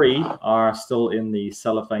all 3 are still in the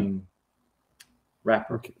cellophane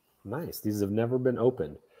wrapper. Okay. Nice. These have never been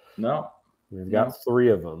opened. No. We've got 3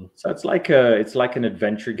 of them. So it's like an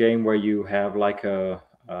adventure game where you have like a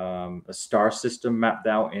star system mapped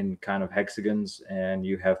out in kind of hexagons, and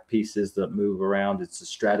you have pieces that move around. It's a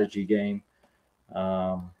strategy game.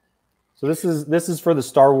 So this is for the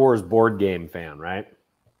Star Wars board game fan, right?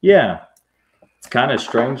 Yeah. It's kind of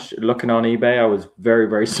strange. Looking on eBay, I was very,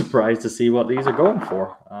 very surprised to see what these are going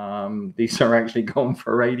for. These are actually going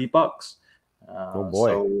for $80. Oh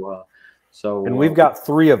boy! And we've got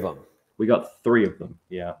 3 of them. We got 3 of them.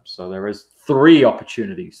 Yeah. So there is 3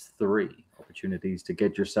 opportunities to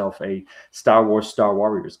get yourself a Star Wars Star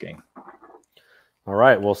Warriors game. All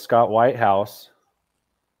right. Well, Scott Whitehouse.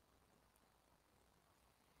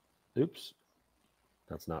 Oops.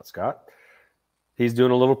 That's not Scott. He's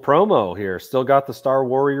doing a little promo here. Still got the Star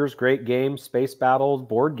Warriors, great game, Space Battles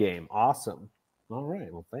board game. Awesome. All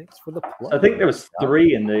right. Well, thanks for the plug. I think there was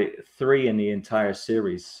 3 in the entire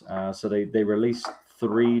series. So they released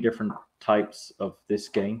 3 different types of this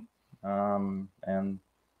game. And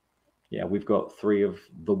yeah, we've got 3 of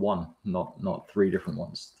the one, not 3 different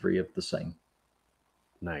ones, 3 of the same.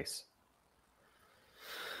 Nice.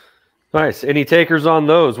 Nice. Any takers on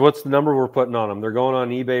those? What's the number we're putting on them? They're going on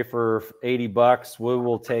eBay for $80. We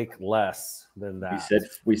will take less than that.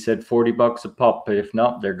 We said $40 a pop, but if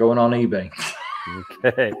not, they're going on eBay.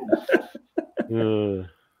 Okay.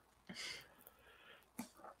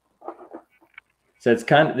 So it's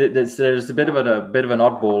kind of there's a bit of an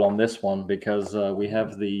oddball on this one because we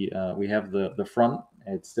have the front.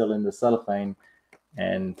 It's still in the cellophane,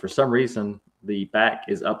 and for some reason the back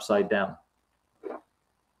is upside down.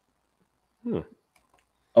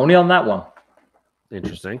 Only on that one.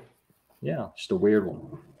 Interesting. Yeah, just a weird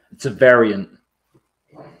one. It's a variant.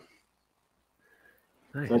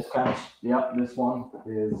 Nice. So it's kind of, this one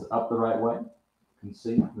is up the right way. You can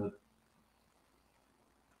see the.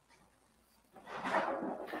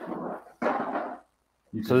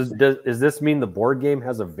 So does this mean the board game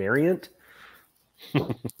has a variant?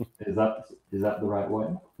 Is that the right way?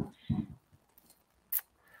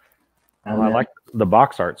 And well, I like the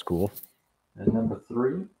box art's cool. And number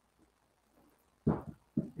 3,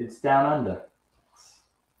 it's down under.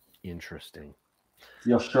 Interesting. It's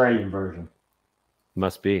the Australian version.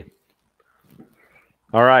 Must be.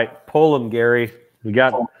 All right, pull them, Gary. We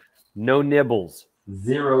got no nibbles.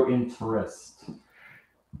 0 interest.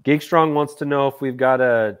 Geekstrong wants to know if we've got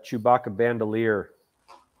a Chewbacca bandolier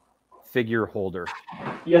figure holder.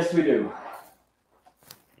 Yes, we do.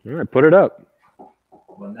 All right, put it up.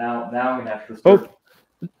 Well, now I'm gonna have to start. Oh,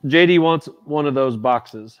 JD wants one of those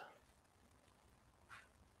boxes.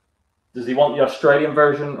 Does he want the Australian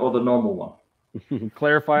version or the normal one?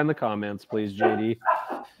 Clarify in the comments, please, JD.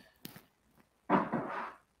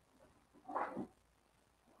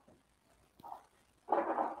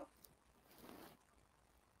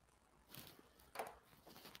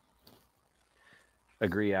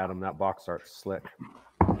 Agree, Adam. That box art's slick.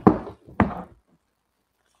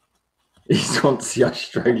 He wants the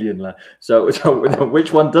Australian one. So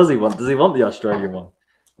which one does he want? Does he want the Australian one?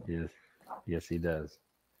 Yes, he does.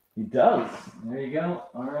 He does. There you go.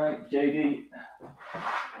 All right, JD.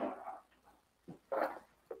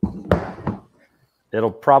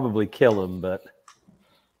 It'll probably kill him, but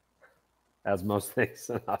as most things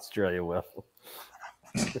in Australia will.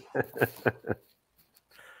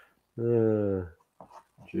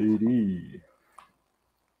 JD.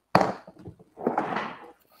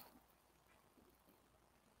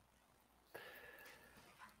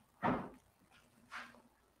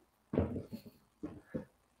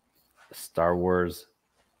 Star Wars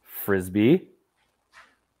Frisbee.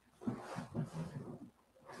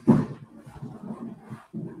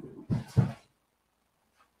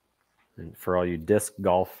 And for all you disc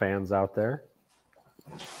golf fans out there.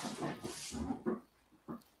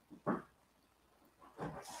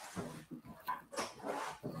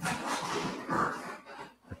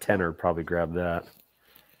 A tenor probably grabbed that.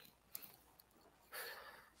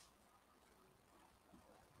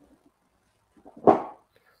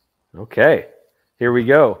 Okay, here we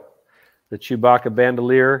go. The Chewbacca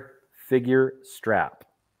bandolier figure strap.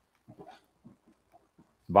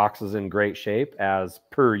 Box is in great shape as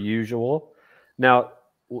per usual. Now,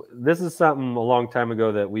 this is something a long time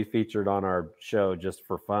ago that we featured on our show just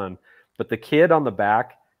for fun. But the kid on the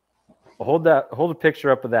back, hold a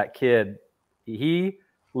picture up of that kid. He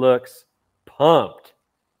looks pumped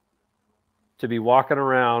to be walking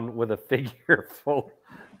around with a figure full,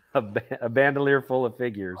 a bandolier full of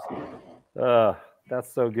figures.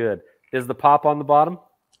 That's so good. Is the pop on the bottom?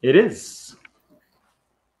 It is.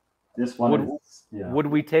 This one would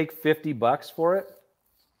we take $50 for it?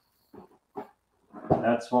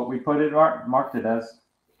 That's what we put it marked it as.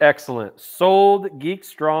 Excellent. Sold, Geek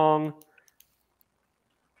Strong.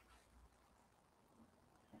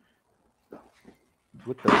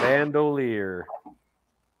 With the bandolier.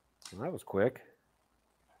 Well, that was quick.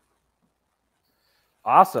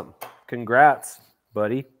 Awesome. Congrats,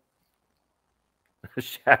 buddy.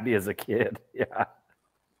 Shabby as a kid. Yeah.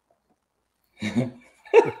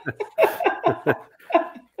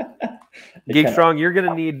 Geek Strong, you're going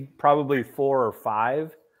to need probably 4 or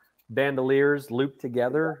 5 bandoliers looped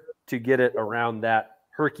together to get it around that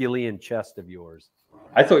Herculean chest of yours.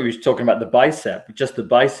 I thought you were talking about the bicep, just the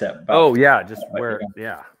bicep. Oh, yeah, just where,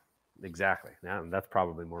 yeah, exactly. Yeah, that's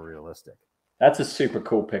probably more realistic. That's a super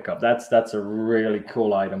cool pickup. That's a really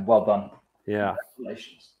cool item. Well done. Yeah.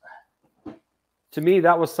 Congratulations. To me,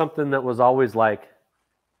 that was something that was always like,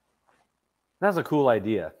 that's a cool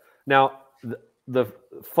idea. Now, the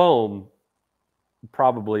foam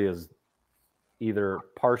probably is either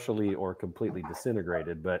partially or completely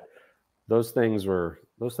disintegrated, but those things were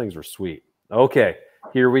sweet. Okay,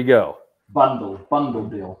 here we go. Bundle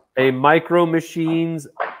deal. A Micro Machines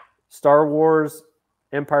Star Wars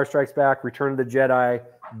Empire Strikes Back Return of the Jedi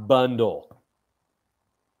bundle.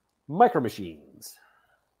 Micro Machines.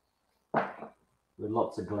 With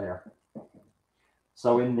lots of glare.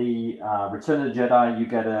 So in the Return of the Jedi, you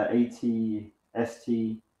get a AT,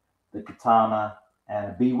 ST, the Katana,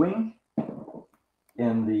 and a B-Wing.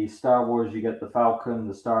 In the Star Wars, you get the Falcon,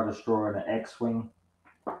 the Star Destroyer, and an X-Wing.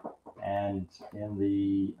 And in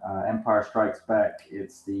the Empire Strikes Back,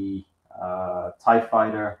 it's the TIE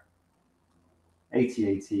Fighter,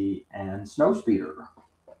 AT-AT, and Snowspeeder.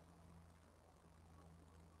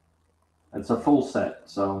 It's a full set,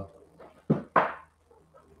 so...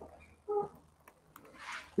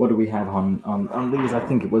 What do we have on these? I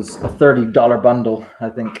think it was a $30 bundle. I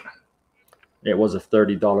think it was a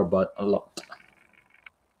 $30, but a lot.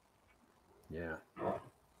 Yeah.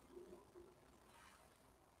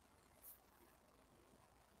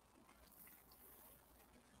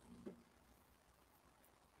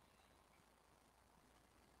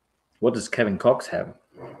 What does Kevin Cox have?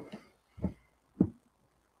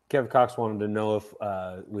 Kevin Cox wanted to know if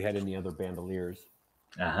we had any other bandoliers.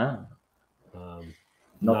 Uh-huh.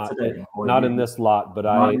 Not today. Not in this lot, but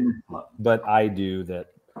I do that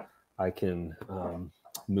I can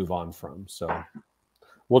move on from. So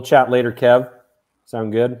we'll chat later, Kev.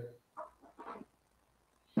 Sound good?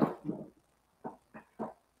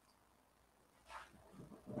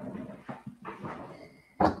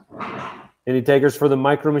 Any takers for the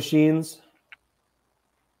Micro Machines?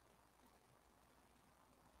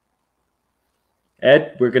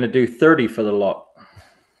 Ed, we're going to do 30 for the lot.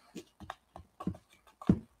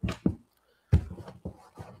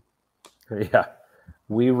 Yeah.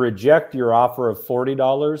 We reject your offer of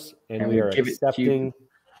 $40 and we are accepting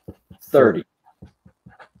 30.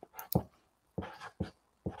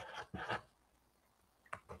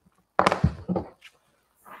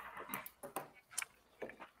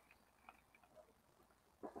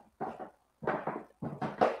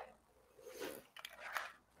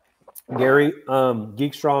 Gary,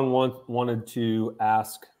 Geek Strong wanted to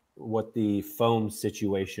ask what the foam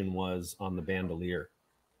situation was on the bandolier.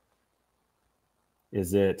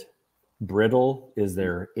 Is it brittle? Is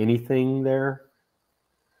there anything there?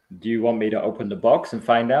 Do you want me to open the box and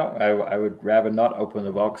find out? I would rather not open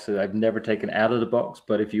the box. I've never taken it out of the box,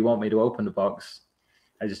 but if you want me to open the box,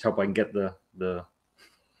 I just hope I can get the...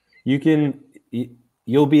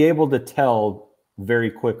 You'll be able to tell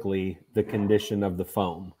very quickly the condition of the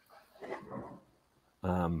foam.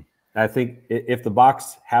 I think if the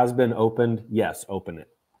box has been opened, yes, open it.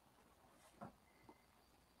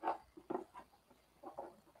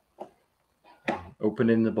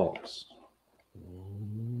 Opening the box. Oh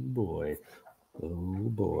boy.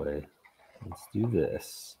 Let's do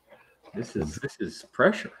this. This is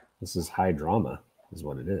pressure. This is high drama, is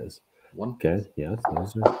what it is. Okay. Yes,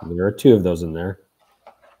 there are 2 of those in there.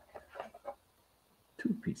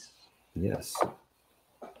 2 pieces. Yes.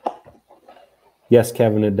 Yes,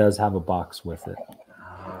 Kevin, it does have a box with it.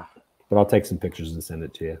 But I'll take some pictures and send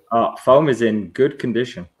it to you. Foam is in good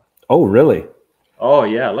condition. Oh, really? Oh,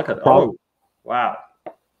 yeah. Look at that. Oh, wow.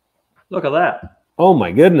 Look at that. Oh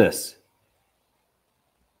my goodness.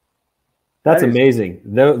 That's amazing.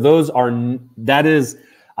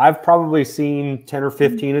 I've probably seen 10 or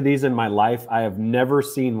 15 of these in my life. I have never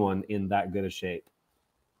seen one in that good a shape.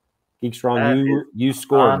 Geek Strong, you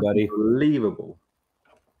scored, buddy. Unbelievable.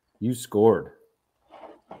 You scored.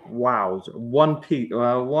 Wow. One piece,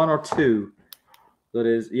 one or two. That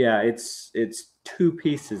is, yeah, it's two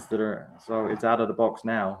pieces that are, so it's out of the box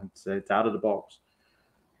now. It's out of the box.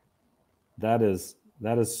 That is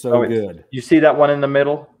so good. You see that one in the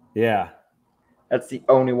middle? Yeah. That's the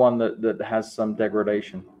only one that has some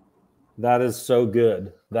degradation. That is so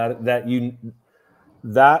good. That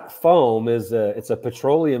foam it's a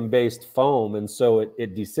petroleum based foam, and so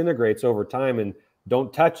it disintegrates over time. And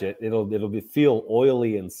don't touch it; it'll feel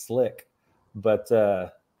oily and slick. But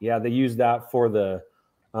yeah, they use that for the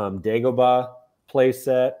Dagobah play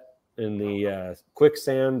set in the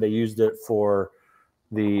quicksand. They used it for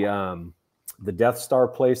the Death Star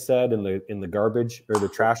play set in the garbage or the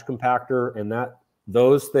trash compactor, and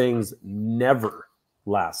those things never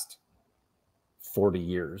last 40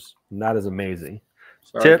 years, and that is amazing.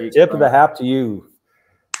 Sorry, tip of the hat to you,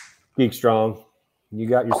 Geek Strong. You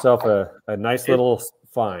got yourself a nice little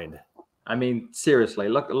find. I mean, seriously,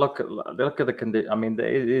 look at the condition. I mean,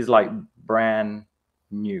 it is like brand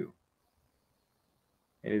new.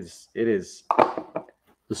 It is.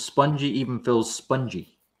 The spongy even feels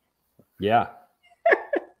spongy. Yeah.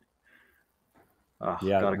 Oh,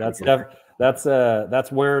 yeah,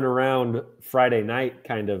 that's wearing around Friday night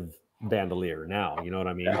kind of bandolier now. You know what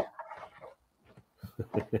I mean? Yeah.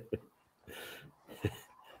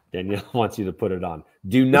 Danielle wants you to put it on.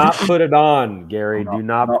 Do not put it on, Gary. Do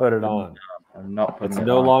not put it on. I'm not putting it on. It's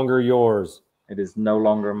no longer yours. It is no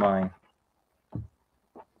longer mine.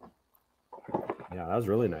 Yeah, that was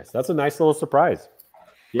really nice. That's a nice little surprise.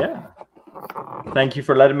 Yeah. Thank you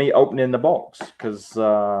for letting me open in the box, because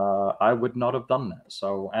I would not have done that.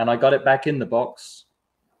 So, and I got it back in the box.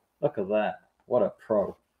 Look at that. What a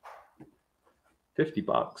pro.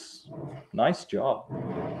 $50. Nice job.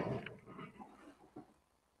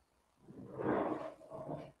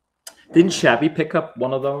 Didn't Shabby pick up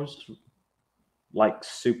one of those, like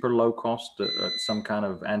super low cost at some kind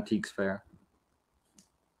of antiques fair?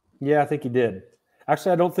 Yeah, I think he did.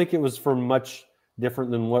 Actually, I don't think it was for much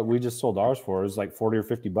different than what we just sold ours for. It was like 40 or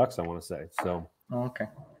 $50, I want to say. So, oh, okay.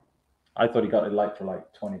 I thought he got it for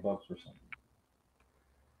like $20 or something.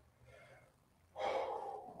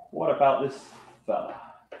 What about this fella?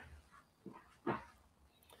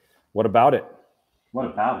 What about it? What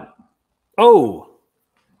about it? Oh,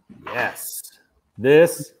 yes.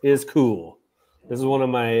 This is cool. This is one of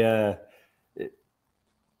my,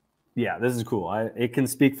 yeah, this is cool. It can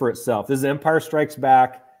speak for itself. This is Empire Strikes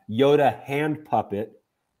Back Yoda hand puppet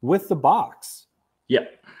with the box.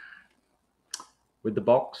 Yep. With the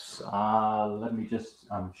box. Let me just,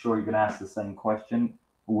 I'm sure you're going to ask the same question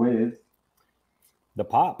with the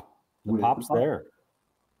pop. The pop's there.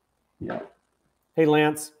 Yeah. Hey,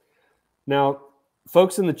 Lance. Now,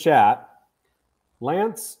 folks in the chat,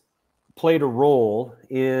 Lance played a role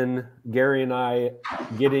in Gary and I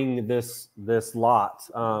getting this lot.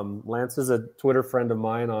 Lance is a Twitter friend of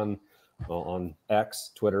mine on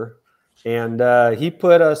X, Twitter, and he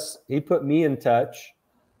put me in touch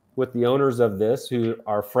with the owners of this, who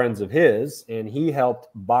are friends of his, and he helped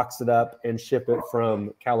box it up and ship it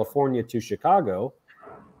from California to Chicago,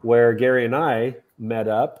 where Gary and I met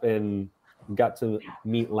up and got to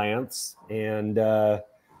meet Lance, and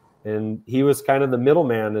he was kind of the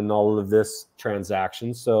middleman in all of this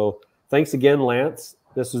transaction. So thanks again, Lance.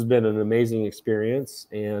 This has been an amazing experience,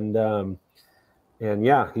 and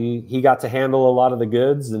yeah, he got to handle a lot of the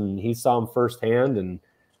goods, and he saw them firsthand, and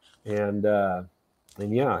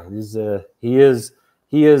yeah, he is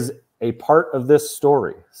a part of this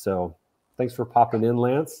story. So thanks for popping in,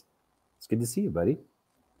 Lance. It's good to see you, buddy.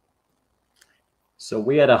 So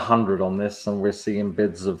we had 100 on this, and we're seeing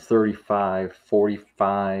bids of 35,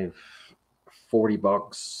 45,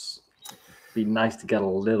 $40. Be nice to get a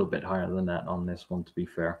little bit higher than that on this one, to be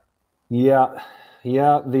fair. Yeah.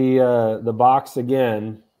 The box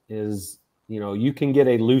again is, you can get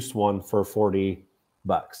a loose one for $40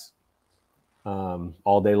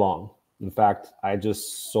 all day long. In fact, I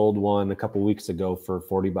just sold one a couple weeks ago for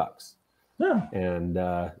 $40. Yeah. And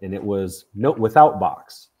it was without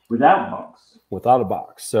box. Without a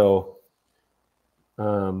box. So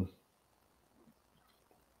we're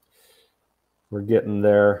getting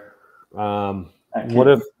there. What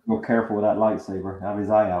if be careful with that lightsaber? Have his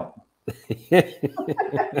eye out.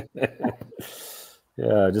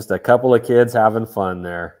 Yeah, just a couple of kids having fun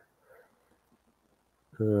there.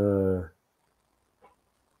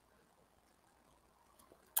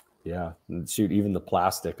 Yeah, and shoot, even the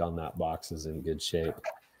plastic on that box is in good shape.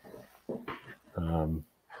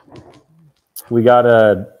 We got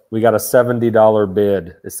a $70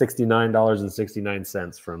 bid,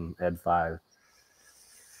 $69.69 from Ed 5.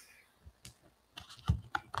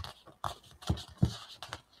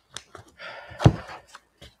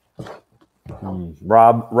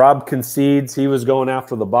 Rob concedes he was going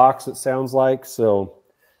after the box, it sounds like. So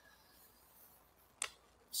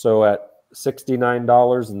at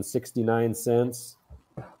 $69.69,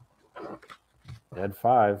 Ed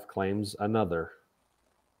 5 claims another.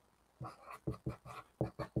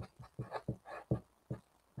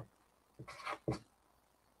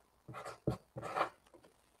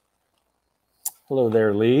 Hello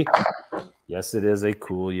there, Lee. Yes, it is a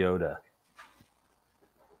cool Yoda.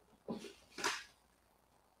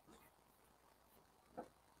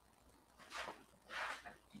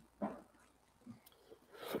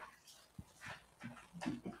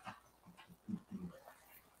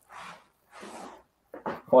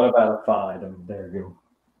 What about a 5? There you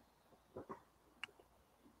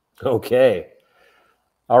go. Okay.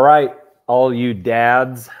 All right, all you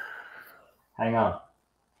dads. Hang on.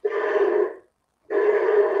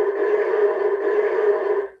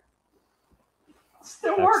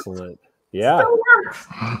 Still works. Excellent. Yeah. Still works.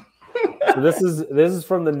 So this is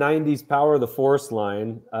from the 90s Power of the Force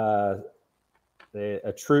line.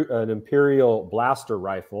 An Imperial blaster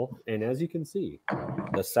rifle, and as you can see,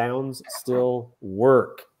 the sounds still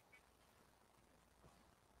work.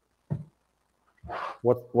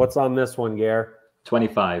 What's on this one, Gare?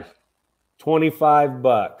 25.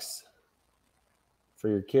 $25 for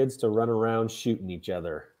your kids to run around shooting each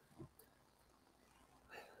other.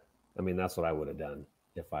 I mean, that's what I would have done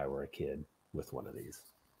if I were a kid with one of these.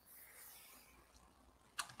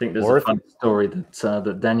 I think there's a funny story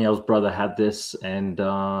that Danielle's brother had this, and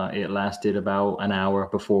it lasted about an hour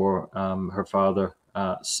before her father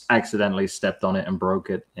accidentally stepped on it and broke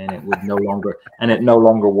it, and it would no longer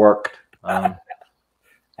worked.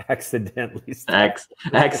 Accidentally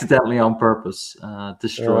on purpose,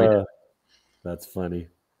 destroyed it. That's funny.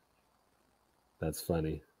 That's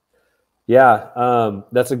funny. Yeah,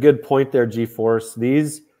 that's a good point there, G-Force.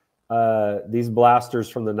 These blasters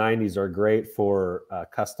from the 90s are great for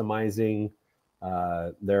customizing.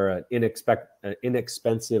 They're an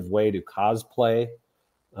inexpensive way to cosplay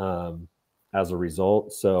as a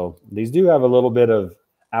result. So these do have a little bit of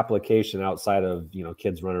application outside of,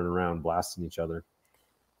 kids running around blasting each other.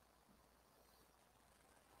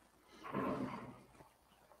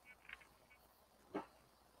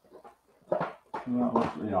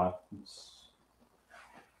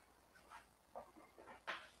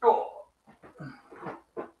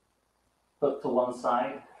 Put to one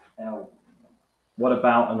side. Now, what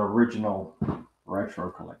about an original retro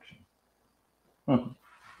collection?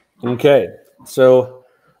 Okay, so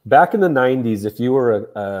back in the 90s, if you were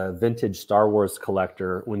a vintage Star Wars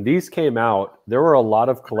collector, when these came out, there were a lot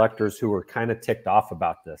of collectors who were kind of ticked off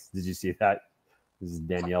about this. Did you see that? This is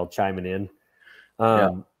Danielle chiming in.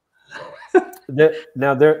 Now,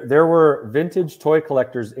 there were vintage toy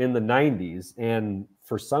collectors in the 90s, and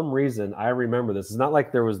for some reason, I remember this. It's not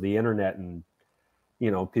like there was the internet and,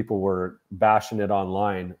 people were bashing it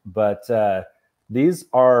online, but these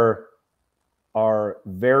are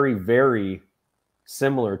very, very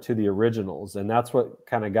similar to the originals, and that's what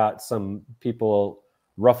kind of got some people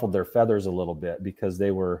ruffled their feathers a little bit, because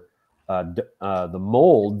they were the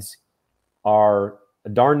molds are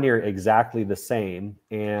darn near exactly the same,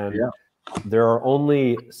 and there are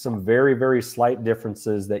only some very, very slight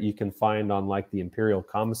differences that you can find on like the Imperial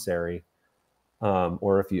Commissary,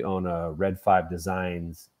 or if you own a Red 5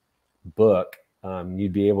 Designs book,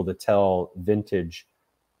 you'd be able to tell vintage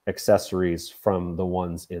accessories from the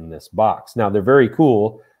ones in this box. Now, they're very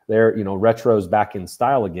cool. They're, retro's back in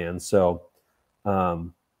style again. So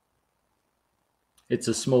it's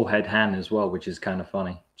a small head hand as well, which is kind of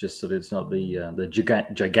funny, just that it's not the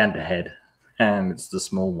gigantic head, and it's the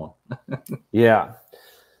small one. Yeah.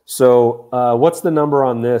 So what's the number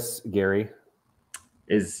on this, Gary?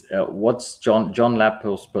 Is what's John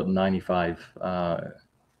Lapos put 95?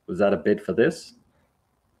 Was that a bid for this?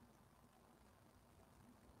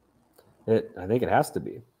 I think it has to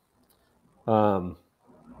be.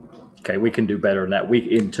 Okay, we can do better than that. We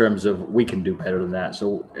can do better than that.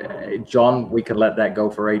 So, John, we can let that go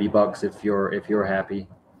for $80 if you're happy.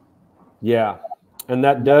 Yeah, and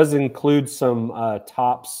that does include some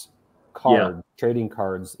Topps trading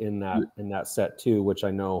cards in that set too, which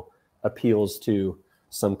I know appeals to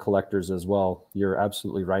some collectors as well. You're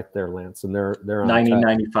absolutely right there, Lance. And they're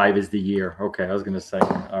 1995 is the year. Okay, I was going to say.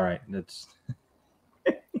 All right, that's.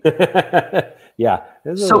 Yeah,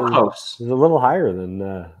 So close. It was a little higher than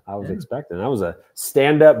I was expecting. That was a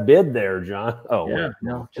stand-up bid there, John. Oh, yeah, wait.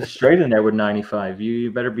 no, just straight in there with 95.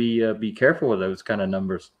 You better be careful with those kind of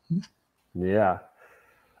numbers. Yeah.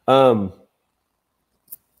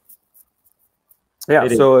 Yeah.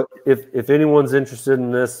 So if anyone's interested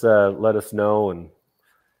in this, let us know, and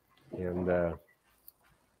we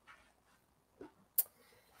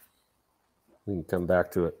can come back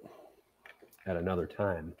to it at another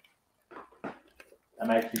time. I'm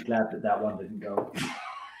actually glad that one didn't go.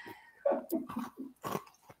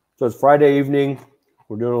 So it's Friday evening.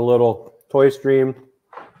 We're doing a little toy stream.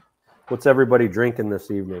 What's everybody drinking this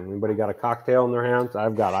evening? Anybody got a cocktail in their hands?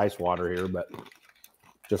 I've got ice water here, but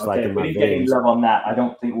just like in my we didn't get any veins. love on that. I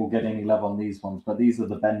don't think we'll get any love on these ones, but these are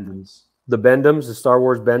the Bendums. The Bendums, the Star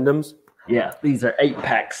Wars Bendums? Yeah, these are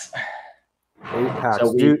 8-packs. 8 packs.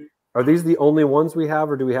 So are these the only ones we have,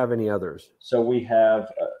 or do we have any others? So we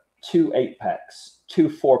have 2 8-packs, 2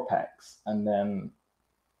 4-packs, and then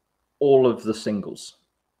all of the singles.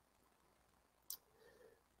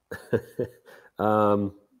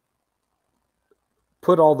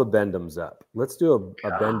 Put all the Bendums up. Let's do a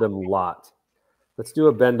Bendum lot. Let's do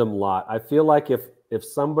a Bendum lot. I feel like if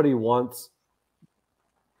somebody wants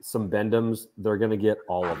some Bendums, they're going to get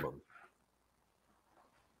all of them.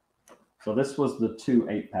 So this was the 2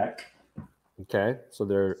 8-pack. Okay, so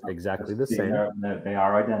they're exactly the same. They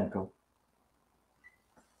are identical.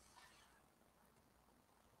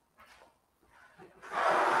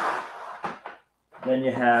 Then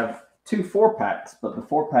you have 2 4-packs, but the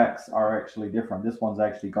 4-packs are actually different. This one's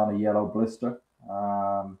actually got a yellow blister.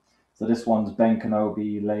 So this one's Ben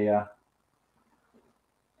Kenobi, Leia,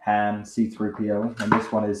 Han, C-3PO, and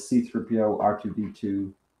this one is C-3PO,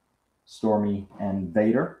 R2-D2, Stormy, and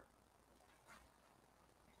Vader.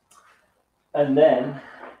 And then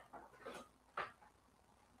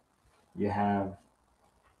you have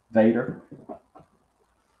Vader,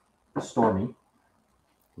 Stormy.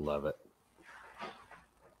 Love it.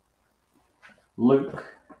 Luke,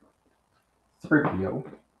 3PO.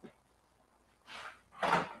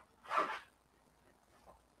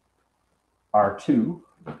 R2,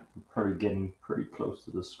 we're probably getting pretty close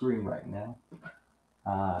to the screen right now.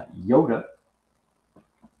 Yoda.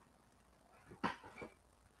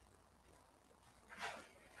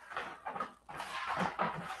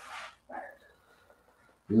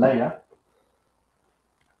 Leia.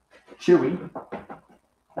 Chewie.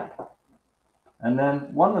 And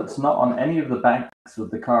then one that's not on any of the backs of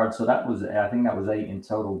the card, so that was, I think that was 8 in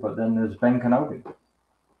total, but then there's Ben Kenobi.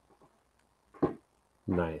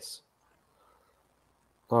 Nice.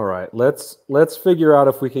 All right, let's figure out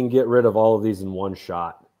if we can get rid of all of these in one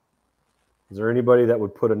shot. Is there anybody that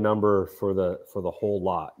would put a number for the whole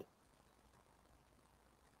lot?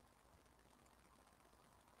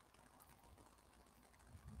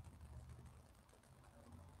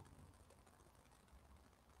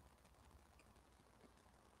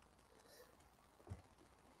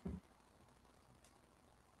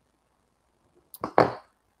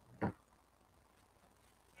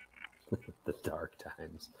 The dark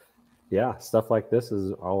times. Yeah, stuff like this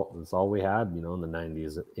is all we had, in the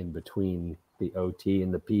 90s, in between the OT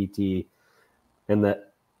and the PT and the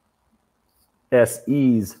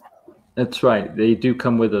SEs. That's right. They do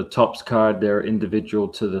come with a Topps card. They're individual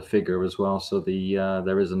to the figure as well. So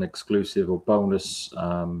there is an exclusive or bonus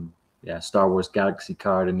Star Wars Galaxy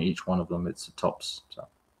card in each one of them. It's a Topps. So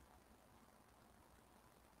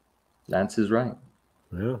Lance is right.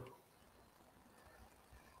 Yeah.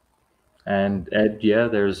 And Ed,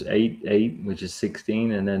 there's 8, which is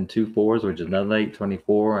 16, and then 2 4s, which is another 8,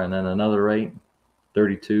 24, and then another 8,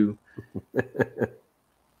 32.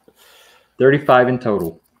 35 in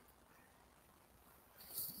total.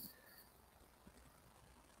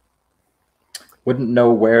 Wouldn't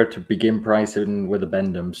know where to begin pricing with a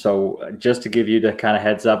Bendum. So just to give you the kind of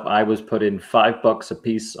heads up, I was putting $5 a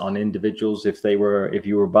piece on individuals. If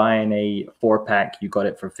you were buying a 4-pack, you got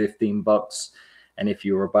it for $15. And if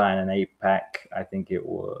you were buying an 8-pack, I think it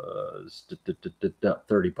was $30.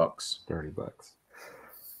 $30.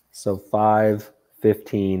 So 5,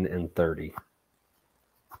 15, and 30.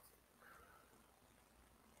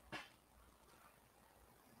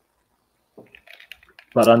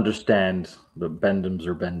 But understand that Bendums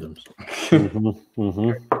are Bendums.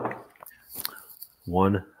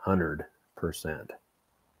 100%.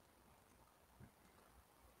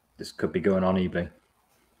 This could be going on eBay.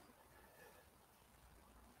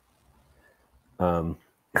 All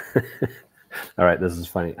right, this is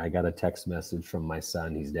funny. I got a text message from my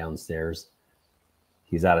son. He's downstairs.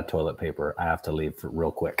 He's out of toilet paper. I have to leave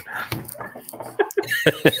real quick.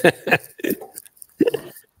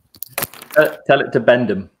 Tell it to bend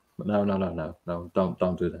them. No,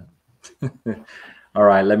 don't do that. All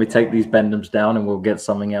right, let me take these bendums down, and we'll get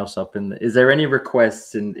something else up. Is there any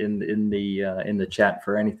requests in the chat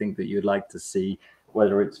for anything that you'd like to see?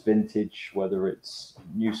 Whether it's vintage, whether it's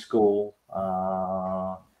new school,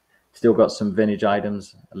 still got some vintage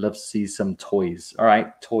items. I'd love to see some toys. All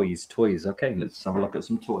right, toys. Okay, let's have a look at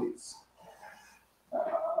some toys.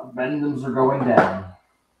 Bendums are going down.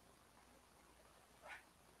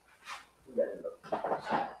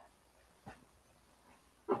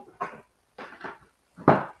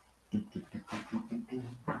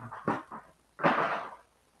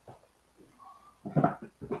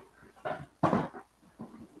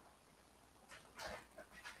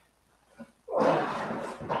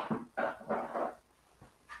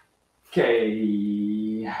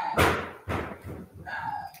 Okay.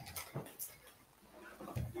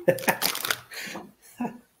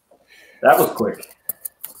 That was quick.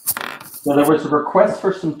 So there was a request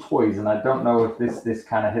for some toys, and I don't know if this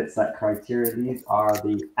kind of hits that criteria. These are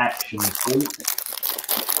the action fleet.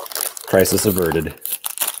 Crisis averted.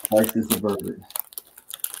 Crisis averted.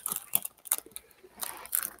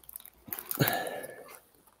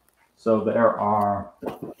 So there are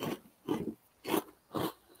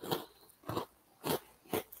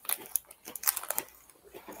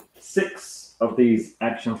 6 of these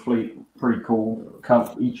action fleet. Pretty cool.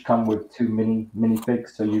 Each come with 2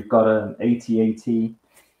 minifigs. So you've got an AT-AT.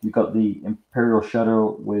 You've got the Imperial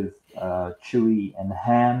Shuttle with Chewie and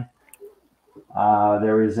Han.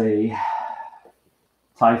 There is a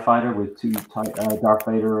TIE Fighter with 2 Darth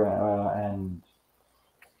Vader and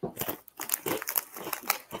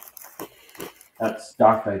that's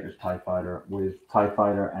Darth Vader's TIE Fighter with TIE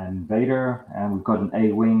Fighter and Vader. And we've got an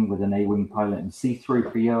A-Wing with an A-Wing pilot and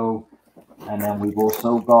C-3PO. And then we've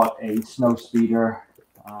also got a Snow Speeder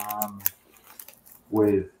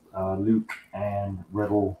with Luke and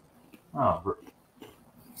Rebel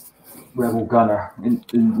Gunner in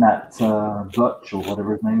that Butch or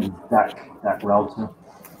whatever his name is, Dak Relton.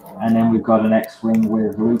 And then we've got an X-Wing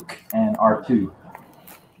with Luke and R2.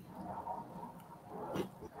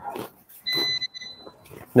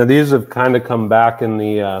 Now these have kind of come back in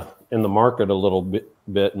the market a little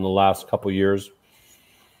bit in the last couple years.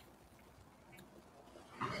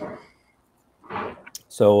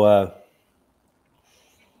 So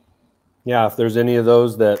yeah, if there's any of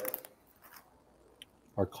those that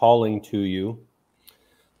are calling to you,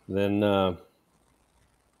 then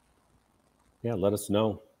yeah, let us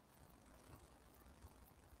know.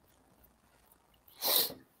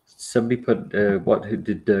 Somebody put what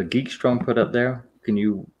did Geekstrong put up there? Can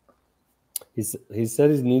you? He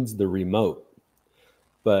said he needs the remote,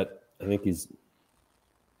 but I think he's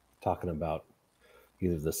talking about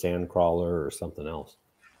either the Sandcrawler or something else.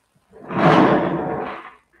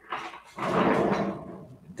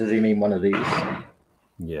 Does he mean one of these?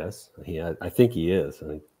 Yes, I think he is,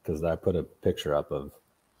 because I put a picture up of.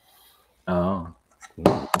 Oh,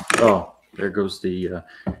 there goes the.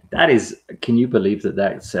 That is. Can you believe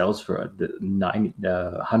that sells for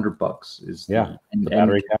 $100? Is the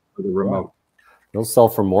battery cap for the remote? Wow. They'll sell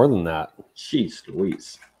for more than that. Jeez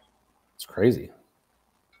Louise, it's crazy.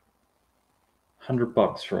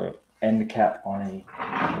 $100 for an end cap on a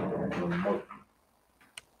remote.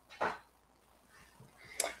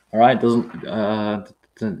 All right, doesn't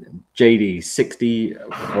JD 60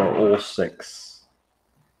 for all 6.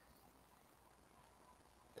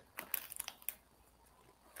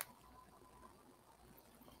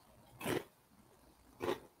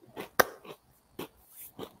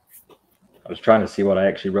 I was trying to see what I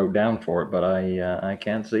actually wrote down for it, but I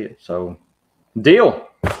can't see it. So, deal.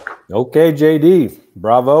 Okay, JD,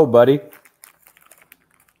 bravo, buddy.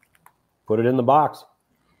 Put it in the box.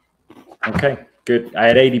 Okay, good. I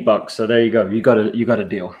had $80, so there you go. You got a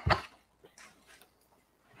deal.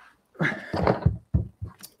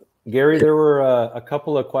 Gary, there were a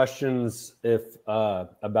couple of questions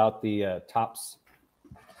about the Topps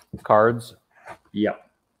cards. Yep.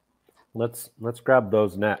 Let's grab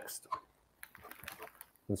those next,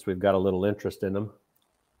 since we've got a little interest in them.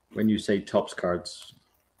 When you say Topps cards,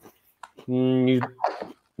 you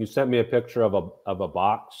sent me a picture of a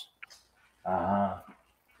box.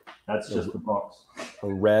 That's just the box. A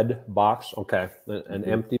red box. Okay, an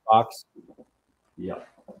empty box. Yep.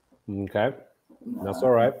 Okay, that's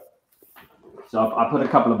all right. So I put a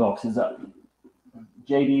couple of boxes up.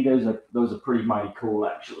 JD, those are pretty mighty cool.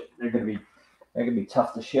 Actually, they're gonna be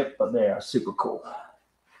tough to ship, but they are super cool.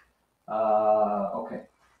 Okay.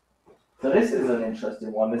 So this is an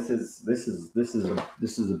interesting one. This is a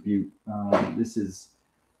beaut. This is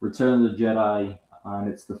Return of the Jedi, and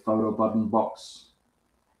it's the photo button box.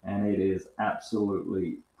 and it is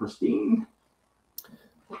absolutely pristine.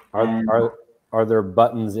 Are there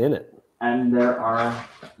buttons in it? And there are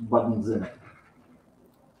buttons in it.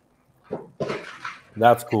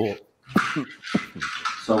 That's cool.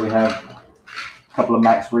 So we have a couple of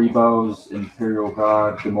Max Rebos, Imperial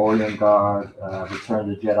Guard, Gamorrean Guard, Return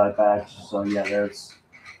of the Jedi badge. So yeah, there's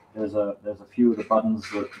a few of the buttons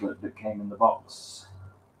that came in the box,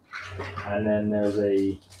 and then there's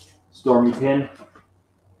a Stormy pin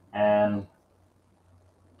and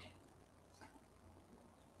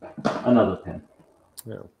another pin.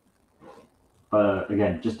 Yeah.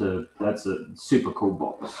 Again, that's a super cool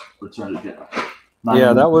box. Return of the Jedi.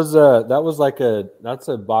 Yeah, that's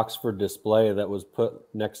a box for display that was put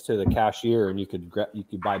next to the cashier, and you could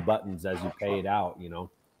buy buttons as you paid out, you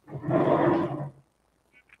know.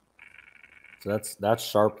 So that's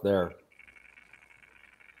sharp there.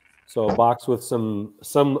 So a box with some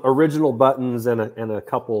original buttons and a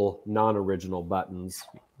couple non-original buttons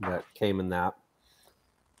that came in that.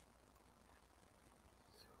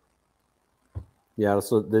 Yeah,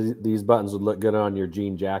 so these buttons would look good on your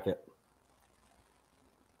jean jacket.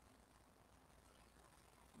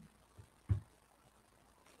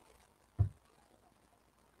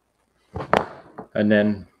 And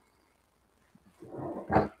then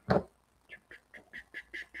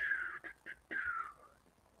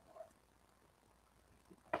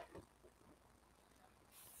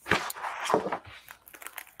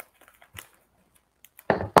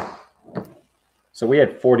so we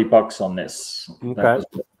had $40 on this. Okay.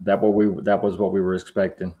 That was what we were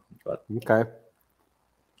expecting. But okay.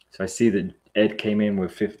 So I see that Ed came in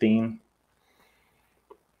with 15.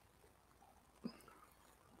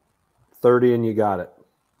 30 and you got it.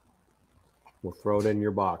 We'll throw it in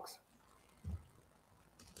your box.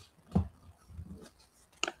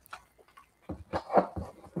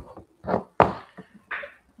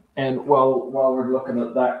 And while we're looking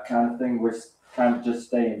at that kind of thing, we're kind of just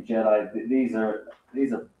staying Jedi. These are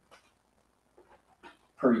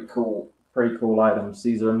pretty cool items.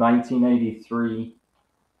 These are 1983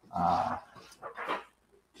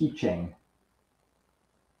 keychain.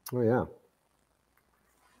 Oh yeah.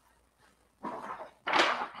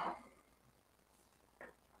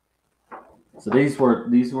 So these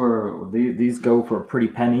go for a pretty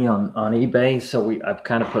penny on eBay. So I've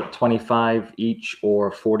kind of put 25 each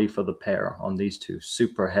or 40 for the pair on these two.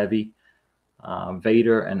 Super heavy,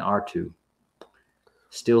 Vader and R2,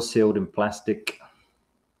 still sealed in plastic.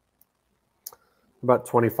 About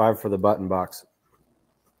 25 for the button box.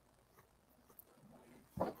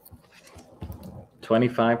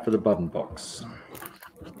 25 for the button box.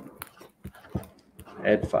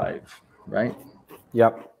 Ed 5, right?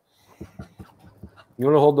 Yep. You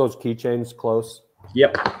want to hold those keychains close?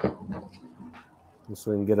 Yep.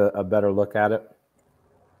 So we can get a better look at it.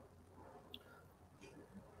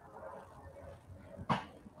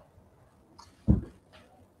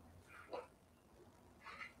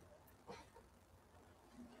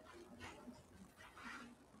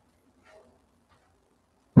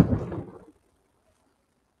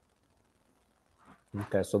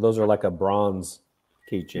 Okay, so those are like a bronze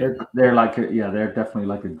keychain. They're like they're definitely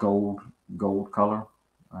like a gold color.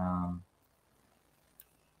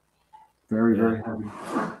 Very heavy.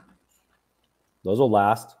 Those will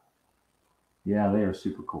last. Yeah, they are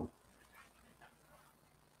super cool.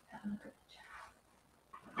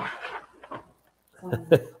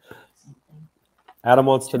 Adam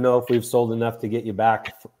wants to know if we've sold enough to get you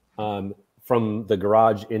back from the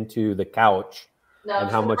garage into the couch. No,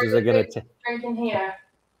 and how much is it going to take? Drinking here.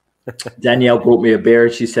 Danielle brought me a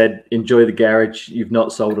beer. She said, "Enjoy the garage. You've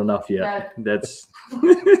not sold enough yet." No. That's.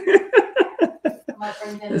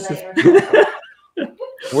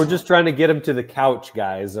 We're just trying to get him to the couch,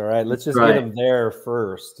 guys. All right, let's just get him there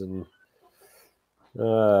first. And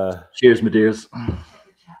cheers, my dears.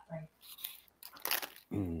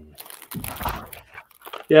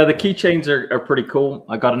 Yeah, the keychains are pretty cool.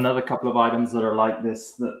 I got another couple of items that are like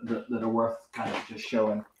this that are worth kind of just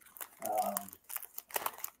showing.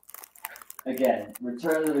 Again,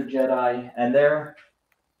 Return of the Jedi, and they're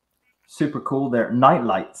super cool. They're night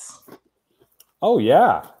lights. Oh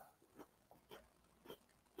yeah,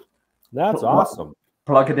 that's awesome.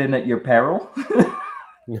 Plug it in at your peril.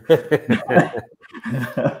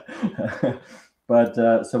 But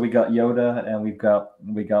so we got Yoda and we got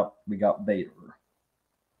Vader.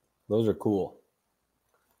 Those are cool.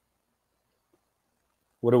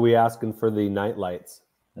 What are we asking for the night lights?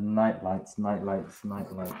 The night lights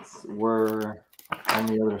were on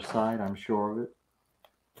the other side, I'm sure of it.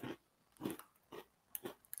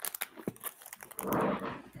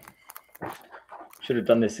 Should have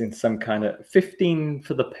done this in some kind of 15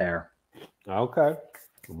 for the pair. Okay.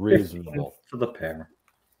 Reasonable. For the pair.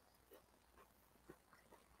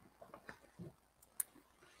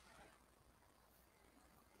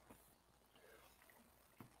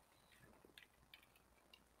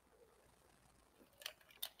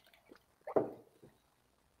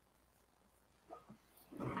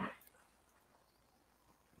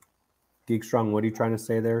 Geek Strong, what are you trying to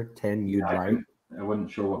say there? 10 you'd like? I wasn't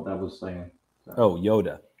sure what that was saying. So. Oh,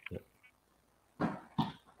 Yoda.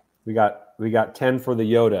 We got 10 for the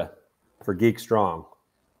Yoda for Geek Strong.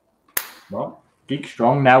 Well, Geek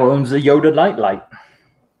Strong now owns the Yoda Nightlight.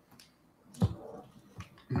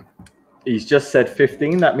 He's just said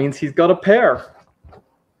 15. That means he's got a pair.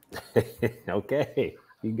 Okay,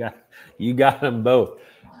 you got them both.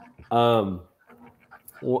 One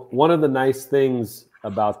of the nice things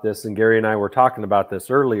about this, and Gary and I were talking about this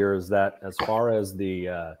earlier, is that as far as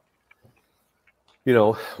the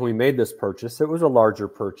we made this purchase. It was a larger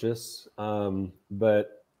purchase,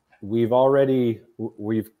 but we've already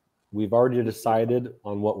decided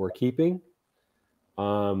on what we're keeping,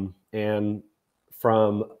 and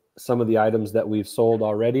from some of the items that we've sold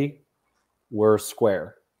already, we're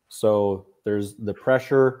square. So the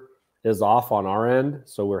pressure is off on our end.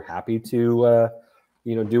 So we're happy to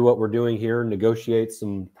do what we're doing here, negotiate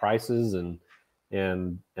some prices and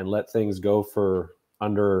let things go for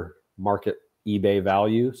under market eBay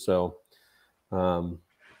value. So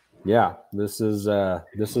this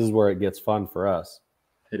is where it gets fun for us.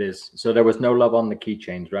 It is. So there was no love on the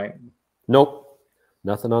keychains, right? Nope,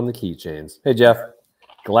 nothing on the keychains. Hey Jeff,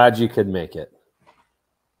 glad you could make it.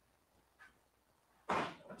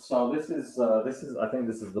 So this is I think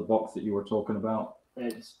this is the box that you were talking about.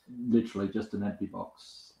 It's literally just an empty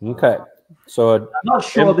box. Okay. So I'm not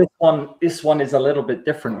sure this one is a little bit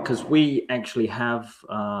different, because we actually have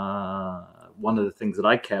one of the things that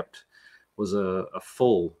I kept was a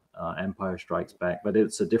full Empire Strikes Back, but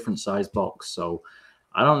it's a different size box. So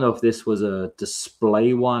I don't know if this was a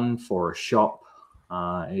display one for a shop.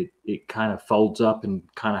 It kind of folds up and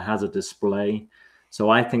kind of has a display. So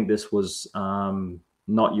I think this was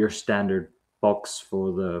not your standard box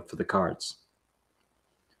for the cards.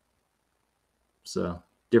 So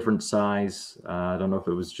different size. I don't know if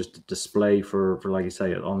it was just a display for like you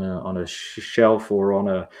say, on a shelf or on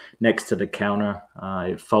a next to the counter.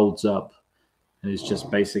 It folds up, and it's just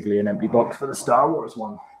basically an empty box for the Star Wars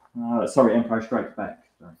one. Sorry, Empire Strikes Back.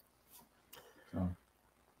 Sorry. So.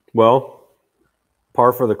 Well,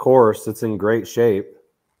 par for the course. It's in great shape.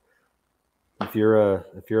 If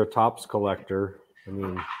you're a Topps collector, I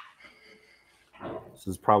mean, this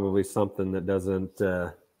is probably something that doesn't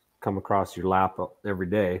come across your lap every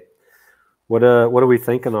day. What are we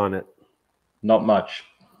thinking on it? Not much.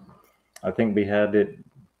 I think we had it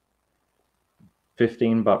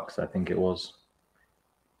 $15, I think it was.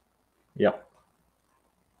 Yep.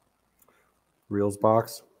 Reels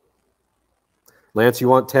box. Lance, you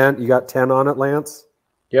want 10? You got 10 on it, Lance?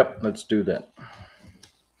 Yep, let's do that.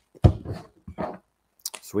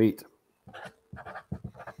 Sweet.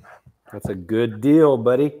 That's a good deal,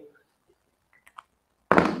 buddy.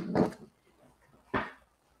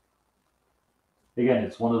 Again,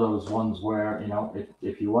 it's one of those ones where,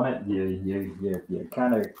 if you want it, you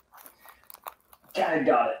kind of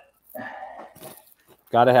got it.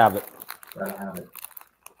 Gotta have it. Gotta have it.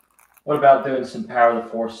 What about doing some Power of the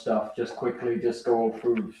Force stuff? Just quickly, just go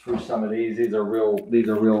through some of these. These are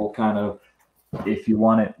real kind of, if you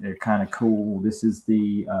want it, they're kind of cool. This is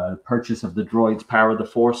the purchase of the droids Power of the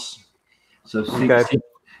Force. So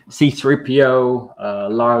C-3PO,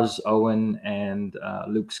 Lars Owen, and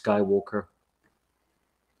Luke Skywalker.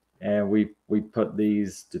 And we put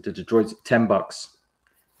these the droids $10,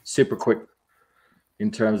 super quick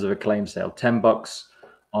in terms of a claim sale. $10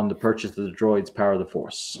 on the purchase of the droids Power of the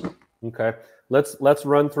Force. Okay, let's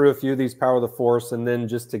run through a few of these Power of the Force, and then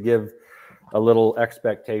just to give a little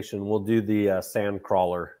expectation, we'll do the sand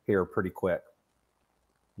crawler here pretty quick.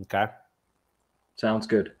 Okay, sounds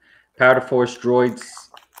good. Power of the Force droids,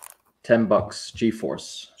 $10.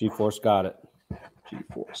 G-Force. G-Force got it.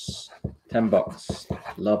 G-Force, $10.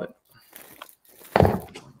 Love it.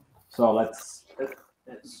 So let's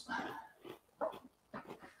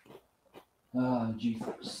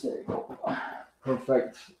G-Force. There you go.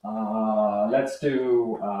 Perfect. Let's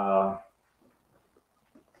do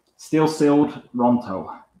steel sealed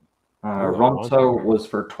Ronto. Ronto was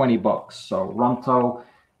for $20. So Ronto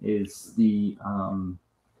is the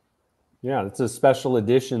yeah, it's a special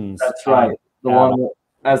editions. That's right. The one that,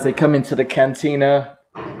 as they come into the cantina,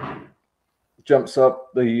 jumps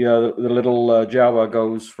up. The little Jawa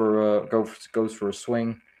goes for a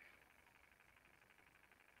swing.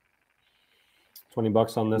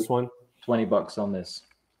 $20 on this one. $20 on this.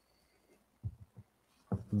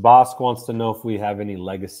 Bosk wants to know if we have any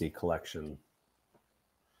legacy collection.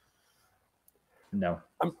 No.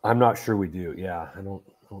 I'm not sure we do. Yeah, I don't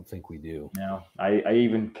think we do. No. I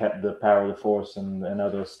even kept the Power of the Force and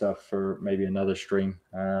other stuff for maybe another stream.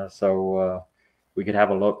 So we could have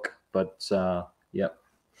a look, but yep.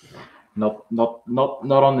 Not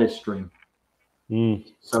on this stream.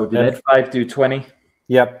 So did Ed 5 do 20?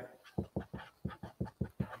 Yep.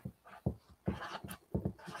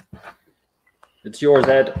 It's yours,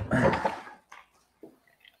 Ed.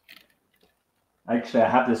 Actually, I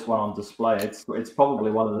have this one on display. It's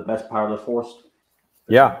probably one of the best Power of the Force.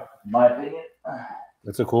 Yeah. In my opinion.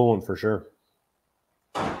 It's a cool one for sure.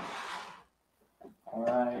 All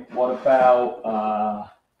right. What about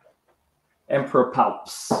Emperor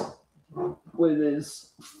Palps with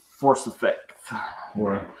his Force effect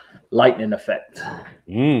or lightning effect?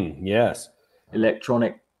 Yes.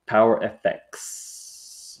 Electronic power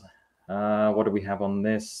effects. What do we have on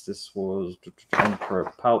this? This was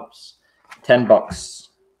Emperor Palps. $10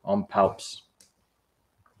 on Palps.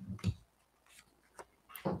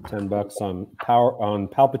 $10 on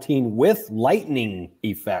Palpatine with lightning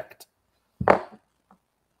effect.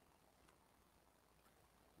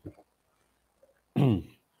 And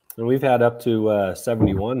we've had up to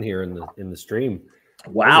 71 here in the stream.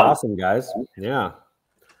 Wow, that's awesome, guys! Yeah,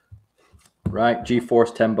 right.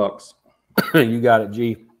 G-Force, $10. You got it,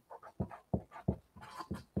 G.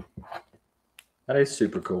 That is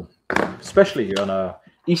super cool, especially on a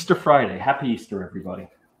Easter Friday. Happy Easter, everybody!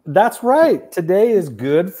 That's right. Today is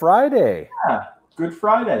Good Friday. Yeah, Good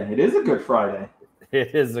Friday. It is a Good Friday.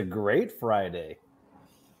 It is a great Friday.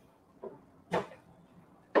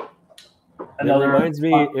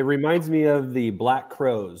 It reminds me of the Black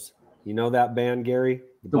Crowes. You know that band, Gary?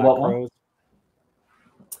 The Black Crowes.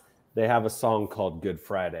 They have a song called Good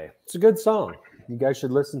Friday. It's a good song. You guys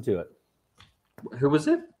should listen to it. Who was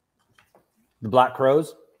it? The Black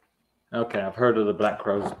Crowes. Okay, I've heard of the Black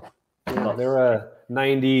Crowes. Yeah, they're a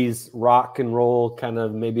 90s rock and roll, kind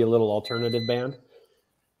of maybe a little alternative band.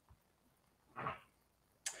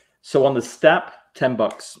 So on the Stap,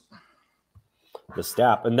 $10. The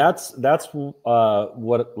Stap, and that's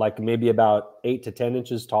what, like maybe about 8 to 10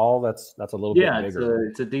 inches tall. That's a little bit bigger.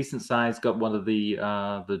 It's a decent size. Got one of the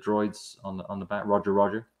droids on the back.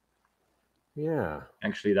 Roger. Yeah,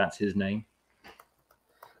 actually, that's his name.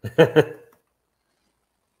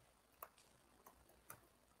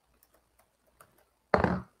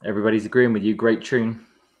 Everybody's agreeing with you. Great tune.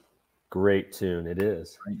 Great tune. It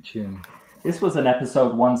is. Great tune. This was an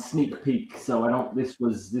episode 1 sneak peek, so I don't.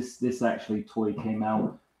 This actually toy came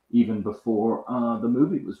out even before the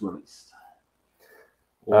movie was released.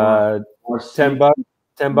 Or $10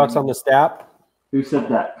 on the Stap. Who said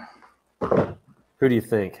that? Who do you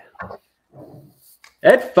think?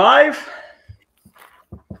 Ed 5.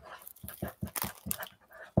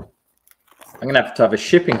 I'm gonna have to have a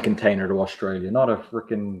shipping container to Australia, not a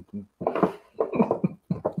freaking.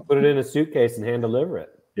 Put it in a suitcase and hand deliver it.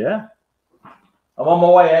 Yeah. I'm on my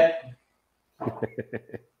way, Ed.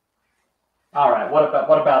 All right. What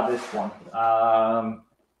about this one?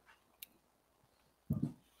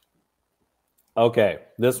 Okay,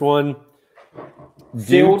 this one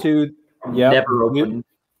due to the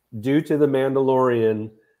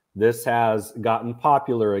Mandalorian, this has gotten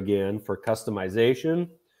popular again for customization.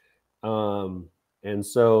 And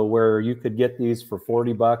so where you could get these for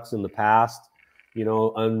 $40 in the past,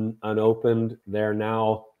 unopened, they're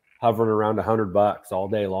now hovering around $100 all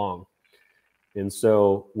day long. And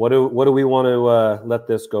so what do we want to let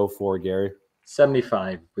this go for, Gary?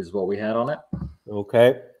 75 is what we had on it.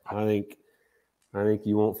 Okay. I think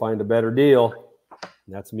you won't find a better deal.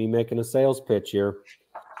 That's me making a sales pitch here.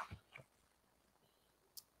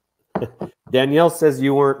 Danielle says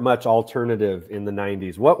you weren't much alternative in the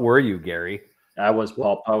 90s. What were you, Gary? I was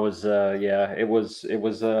pop. I was it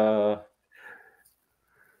was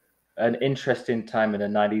an interesting time in the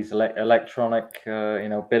 90s. Electronic,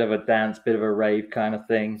 bit of a dance, bit of a rave kind of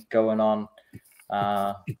thing going on.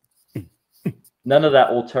 None of that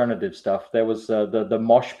alternative stuff. There was the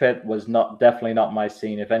mosh pit was definitely not my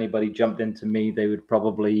scene. If anybody jumped into me, they would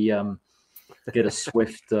probably get a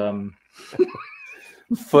swift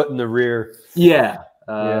foot in the rear. Yeah.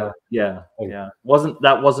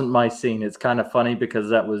 Wasn't my scene. It's kind of funny because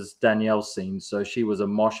that was Danielle's scene. So she was a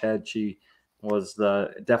mosh head. She was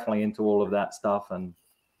definitely into all of that stuff and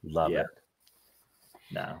love it.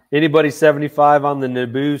 No. Anybody 75 on the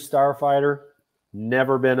Naboo Starfighter?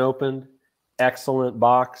 Never been opened. Excellent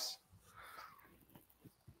box.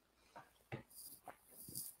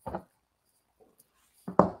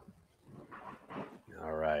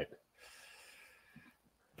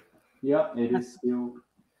 Yeah, it is still.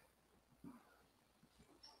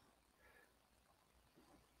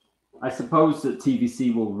 I suppose that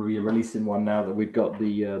TVC will be releasing one now that we've got the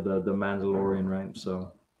Mandalorian, right?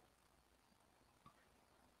 So.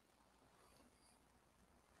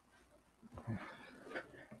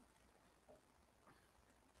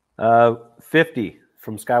 50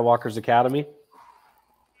 from Skywalker's Academy.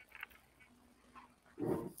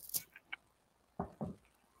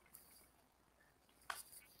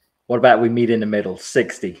 What about we meet in the middle?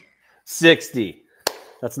 60. 60.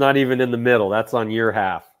 That's not even in the middle. That's on your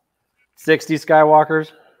half. 60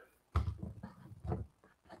 Skywalkers.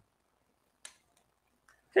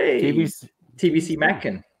 Hey, TVC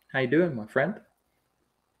Mackin. How you doing, my friend?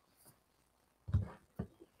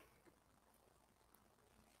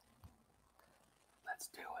 Let's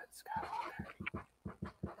do it, Skywalker.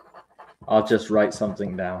 I'll just write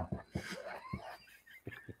something down.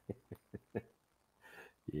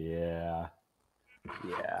 Yeah.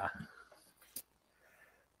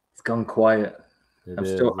 It's gone quiet.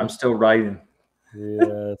 I'm still writing.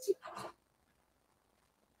 Yes.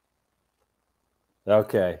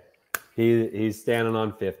 Okay. He's standing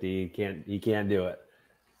on 50. He can't do it.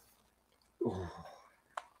 Oh,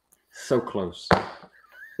 so close.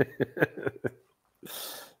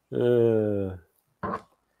 All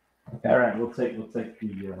right, we'll take it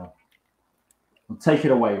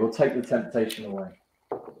away. We'll take the temptation away.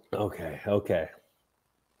 Okay.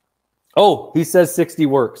 Oh, he says 60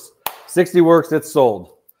 works. 60 works. It's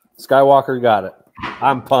sold. Skywalker got it.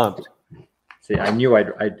 I'm pumped. See, I knew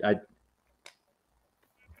I'd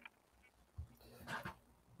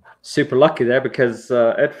super lucky there because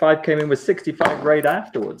Ed 5 came in with 65 right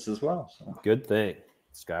afterwards as well. So. Good thing,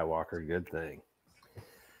 Skywalker. Good thing.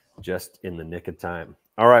 Just in the nick of time.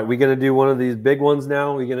 All right, we gonna do one of these big ones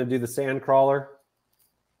now. We gonna do the sand crawler.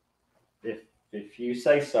 If you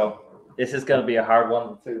say so. This is gonna be a hard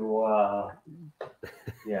one to.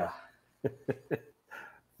 Yeah.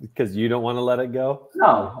 Because you don't want to let it go?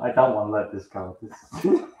 No, I don't want to let this go.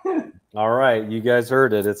 All right, you guys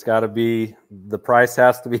heard it. It's got to be, the price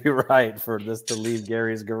has to be right for this to leave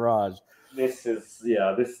Gary's garage. This is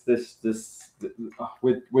this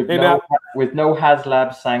with no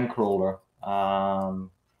HasLab Sandcrawler.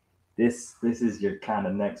 This is your kind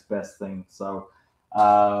of next best thing. So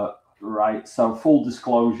right. So full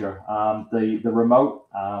disclosure, the remote,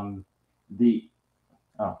 I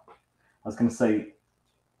was going to say,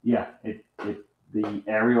 yeah, the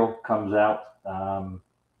aerial comes out.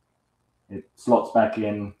 It slots back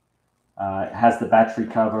in. It has the battery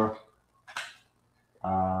cover.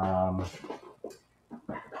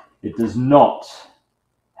 It does not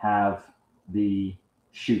have the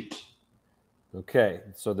chute. Okay,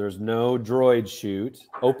 so there's no droid chute.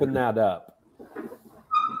 Open that up.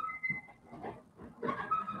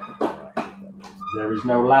 There is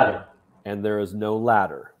no ladder. And there is no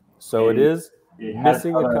ladder. So it is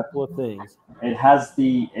missing a couple of things. It has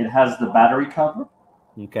the battery cover.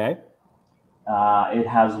 Okay. It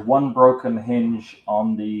has one broken hinge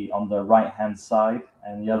on the right hand side,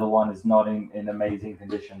 and the other one is not in amazing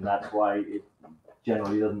condition. That's why it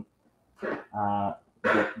generally doesn't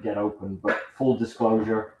get open. But full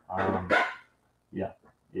disclosure, yeah.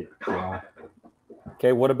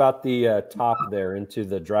 Okay. What about the top there into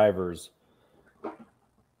the drivers?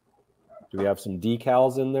 Do we have some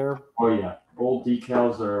decals in there? Oh yeah, all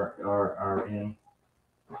decals are in.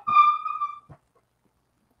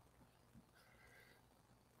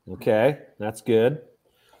 Okay, that's good.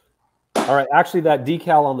 All right, actually that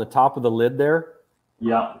decal on the top of the lid there,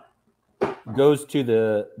 yeah, goes to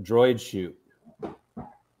the droid chute.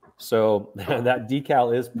 So that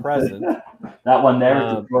decal is present. That one there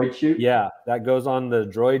is the droid chute? Yeah, that goes on the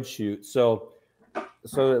droid chute. So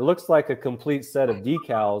it looks like a complete set of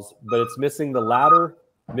decals, but it's missing the ladder,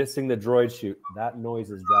 missing the droid chute. That noise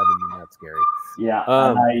is driving me nuts, Gary. Yeah,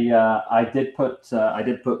 and I did put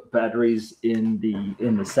batteries in the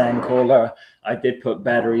Sandcrawler. I did put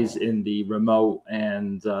batteries in the remote,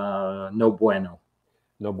 and no bueno.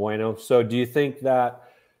 No bueno. So do you think that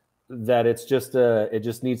it's just it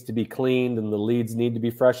just needs to be cleaned and the leads need to be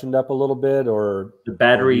freshened up a little bit, or the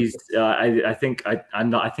batteries? I think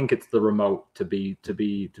I think it's the remote. To be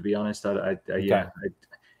honest, yeah.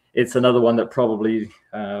 It's another one that probably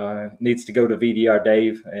needs to go to VDR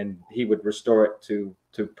Dave, and he would restore it to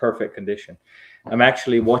perfect condition. I'm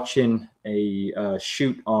actually watching a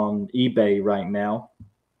shoot on eBay right now.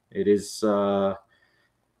 It is an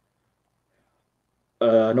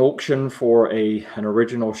auction for an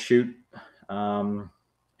original shoot, and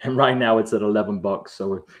right now it's at $11.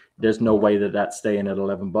 So there's no way that that's staying at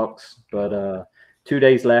 $11. But 2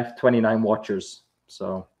 days left, 29 watchers.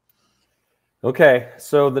 So. Okay,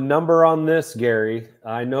 so the number on this, Gary,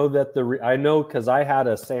 I know that I know because I had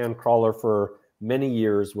a sand crawler for many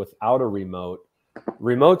years without a remote.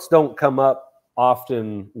 Remotes don't come up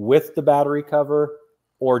often with the battery cover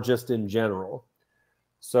or just in general.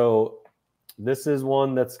 So this is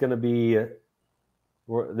one that's going to be,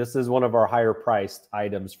 this is one of our higher priced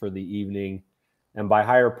items for the evening. And by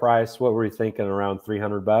higher price, what were you thinking? Around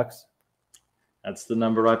 $300? That's the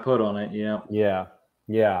number I put on it. Yeah. Yeah.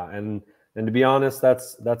 Yeah. And to be honest,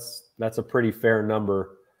 that's a pretty fair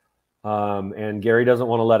number. And Gary doesn't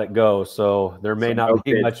want to let it go, so there may not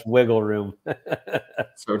be much wiggle room.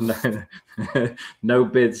 So no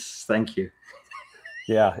bids, thank you.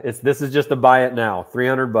 Yeah, this is just a buy it now,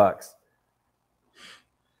 $300.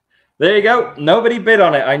 There you go. Nobody bid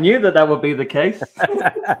on it. I knew that would be the case.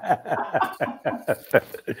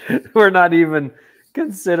 We're not even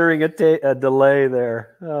considering a delay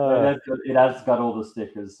there. It has got all the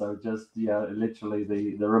stickers, so just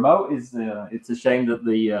literally the remote is. It's a shame that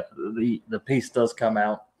the piece does come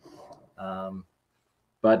out,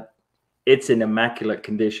 but it's in immaculate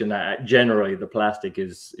condition. Generally, the plastic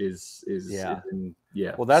is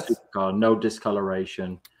Well, that's no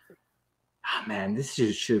discoloration. Oh, man, this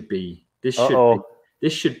should be. This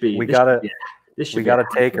should be. We gotta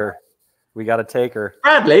take her. We gotta take her.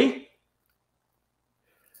 Bradley.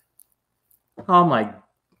 Oh my,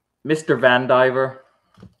 Mr. Van Diver,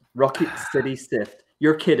 Rocket City Sift.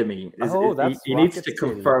 You're kidding me. He needs to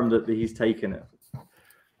confirm that he's taking it.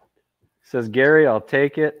 Says Gary, I'll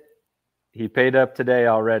take it. He paid up today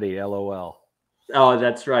already. LOL. Oh,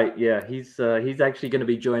 that's right. Yeah, he's actually going to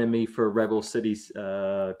be joining me for Rebel Cities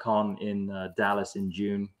Con in Dallas in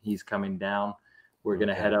June. He's coming down. We're going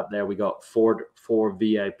to head up there. We got four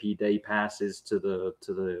VIP day passes to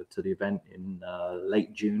the event in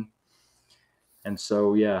late June. And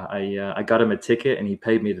so, yeah, I got him a ticket, and he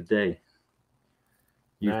paid me today.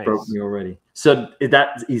 You broke me already. So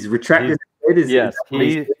he's retracted. Yes,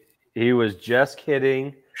 he was just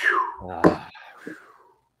kidding. All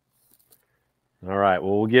right.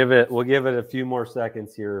 Well, we'll give it a few more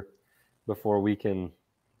seconds here before we can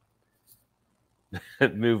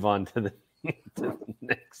move on to the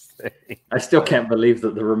next thing. I still can't believe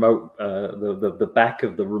that the remote, the back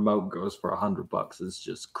of the remote goes for $100. It's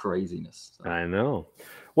just craziness. So. I know.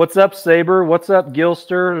 What's up, Saber? What's up,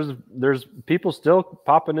 Gilster? There's people still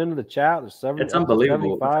popping into the chat. It's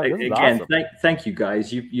unbelievable. Again, awesome. Thank you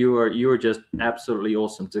guys. You are just absolutely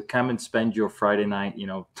awesome to come and spend your Friday night,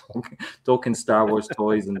 talking Star Wars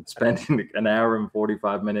toys and spending an hour and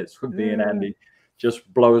 45 minutes with me and Andy.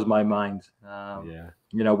 Just blows my mind.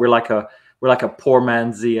 We're like a poor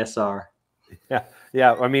man's ZSR.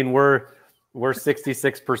 Yeah. I mean, we're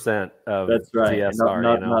 66% of that's right.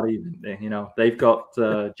 ZSR. Not even. They've got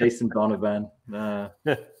Jason Donovan,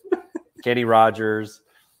 Kenny Rogers.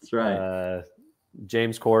 That's right.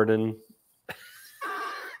 James Corden.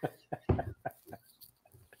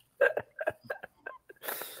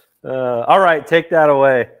 All right, take that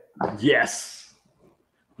away. Yes,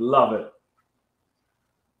 love it.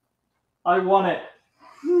 I want it.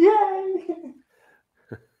 Yay!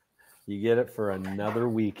 You get it for another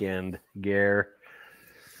weekend, Gare.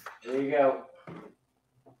 There you go.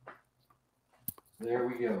 There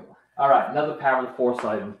we go. All right, another Power of the Force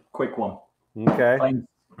item. Quick one. Okay.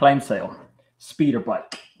 Claim sale. Speeder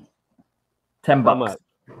bike. $10. How much?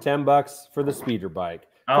 $10 for the speeder bike.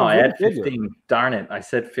 Oh, I had 15. Darn it. I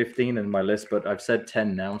said 15 in my list, but I've said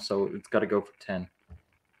 10 now, so it's got to go for 10.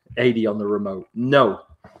 80 on the remote. No.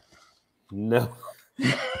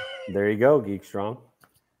 There you go, Geek Strong.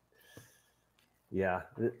 Yeah.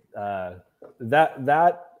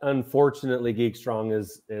 That unfortunately, Geek Strong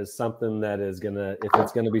is something that is gonna, if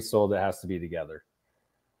it's gonna be sold, it has to be together.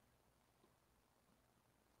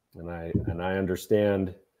 And I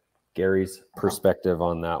understand Gary's perspective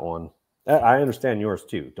on that one. I understand yours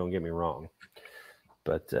too. Don't get me wrong,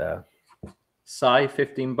 but Cy,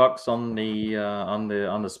 $15 on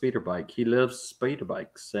the speeder bike. He loves speeder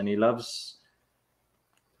bikes and he loves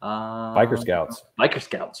Biker Scouts. Biker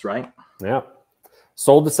Scouts, right? Yeah.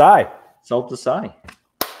 Sold to Cy. Sold to Cy.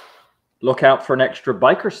 Look out for an extra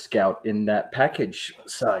Biker Scout in that package,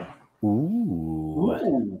 Cy.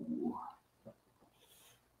 Ooh.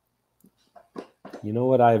 You know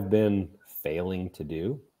what I've been failing to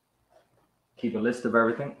do? Keep a list of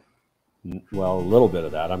everything. Well, a little bit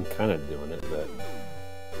of that. I'm kind of doing it, but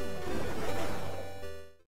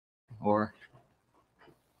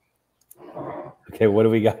okay, what do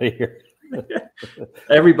we got here?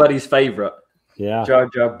 Everybody's favorite. Yeah. Jar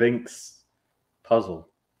Jar Binks puzzle.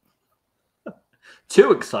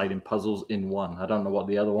 2 exciting puzzles in one. I don't know what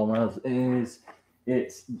the other one is.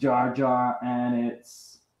 It's Jar Jar and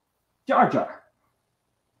it's Jar Jar.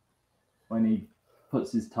 When he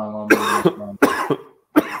puts his tongue on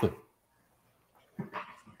the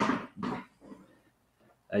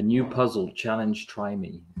A new puzzle challenge, try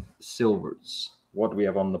me. Silvers. What do we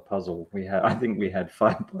have on the puzzle? I think we had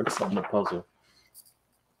 $5 on the puzzle.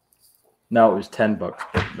 No, it was $10, but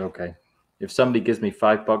okay. If somebody gives me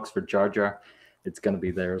 $5 for Jar Jar, it's gonna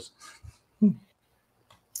be theirs.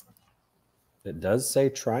 It does say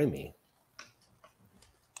try me.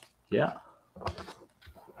 Yeah.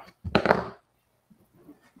 But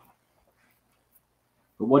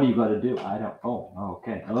what do you got to do? I don't. Oh,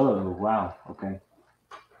 okay. Oh, wow. Okay.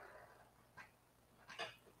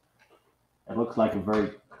 It looks like a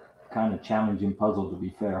very kind of challenging puzzle, to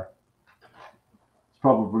be fair. It's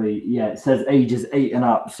probably, yeah, it says ages 8 and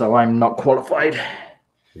up, so I'm not qualified.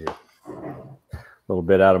 Yeah. A little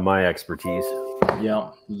bit out of my expertise.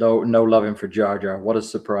 Yeah. No loving for Jar Jar. What a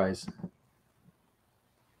surprise.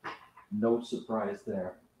 No surprise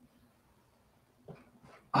there.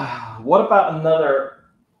 What about another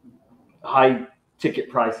high ticket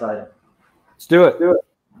price item? Let's do it.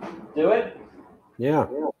 Do it? Yeah.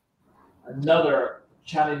 Another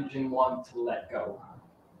challenging one to let go.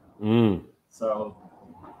 So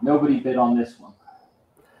nobody bid on this one.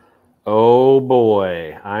 Oh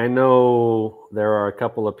boy. I know there are a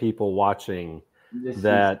couple of people watching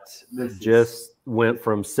that just went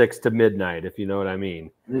from 6 to midnight, if you know what I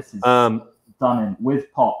mean. This is done in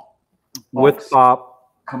with pop. With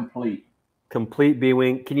pop. Complete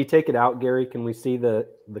B-wing. Can you take it out, Gary? Can we see the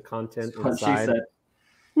content inside?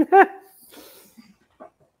 She said.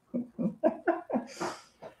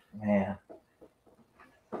 Man.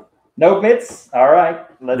 No bits. All right.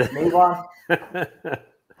 Let's move on.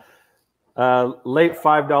 Late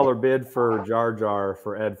 $5 bid for Jar Jar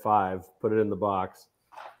for Ed 5. Put it in the box.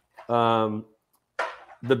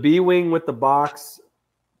 The B-wing with the box,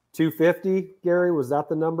 $250. Gary, was that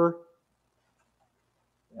the number?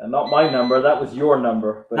 Not my number. That was your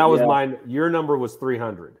number. That was mine. Your number was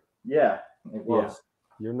 $300. Yeah, it was.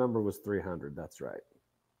 Yeah. Your number was $300. That's right.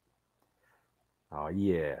 Oh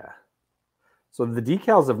yeah. So the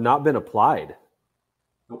decals have not been applied.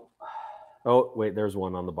 Nope. Oh wait, there's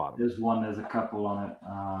one on the bottom. There's a couple on it.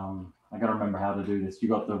 I gotta remember how to do this. You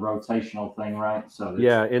got the rotational thing, right? So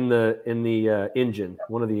yeah, in the engine,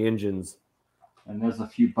 one of the engines. And there's a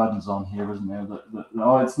few buttons on here, isn't there?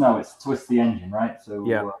 It's twist the engine, right? So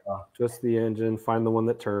yeah, twist the engine, find the one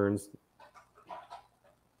that turns.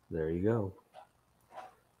 There you go.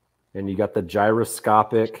 And you got the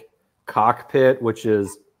gyroscopic cockpit, which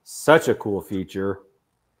is such a cool feature.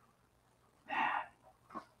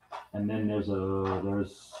 And then there's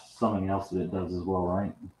something else that it does as well,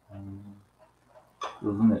 right?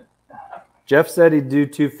 Isn't it? Jeff said he'd do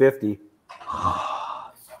 $250.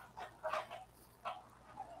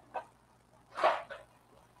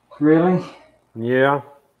 Really? Yeah,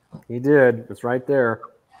 he did. It's right there.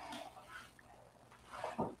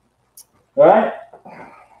 All right.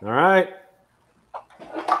 All right.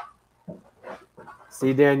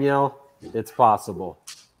 See, Danielle, it's possible.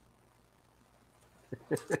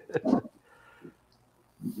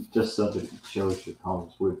 Just so that it shows it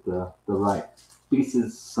comes with the right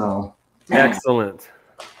pieces. So excellent.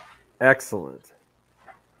 Excellent.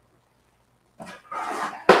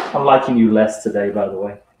 I'm liking you less today, by the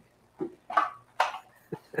way.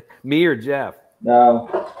 Me or Jeff? No,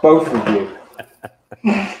 both of you.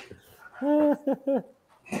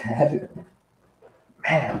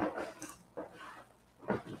 Man.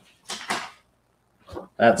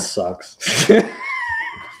 That sucks.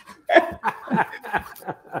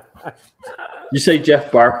 You say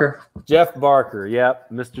Jeff Barker? Jeff Barker,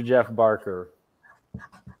 yep, Mr. Jeff Barker.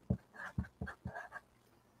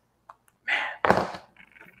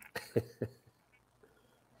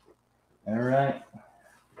 All right.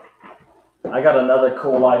 I got another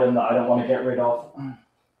cool item that I don't want to get rid of.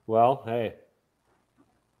 Well, hey.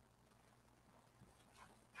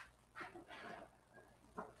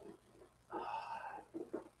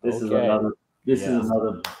 This is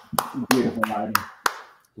another beautiful item.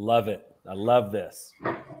 Love it. I love this.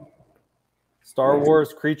 Star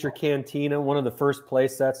Wars Creature Cantina, one of the first play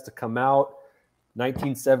sets to come out,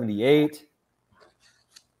 1978.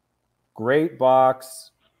 Great box.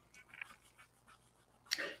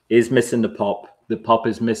 Is missing the pop. The pop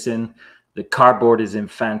is missing. The cardboard is in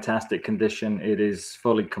fantastic condition. It is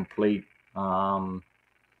fully complete.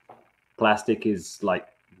 Plastic is like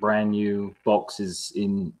brand new. Box is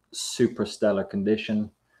in super stellar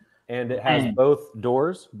condition. And it has both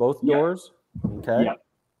doors. Yeah. Okay. Yeah.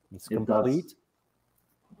 It's complete.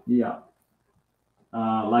 Yeah.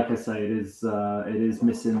 Like I say, it is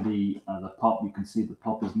missing the pop. You can see the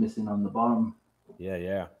pop is missing on the bottom. Yeah,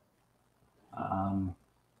 yeah.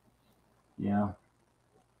 Yeah.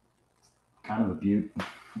 Kind of a beaut.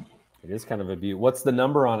 It is kind of a beaut. What's the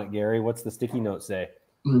number on it, Gary? What's the sticky note say?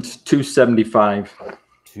 It's 275.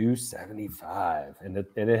 275, and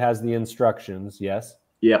it has the instructions. Yes.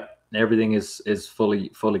 Yep. Everything is fully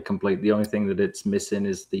complete. The only thing that it's missing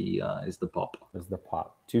is the pop. Is the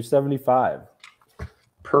pop. 275.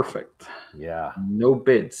 Perfect. Yeah. No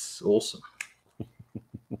bids. Awesome.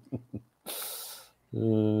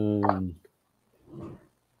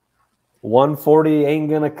 140 ain't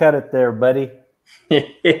gonna cut it there, buddy.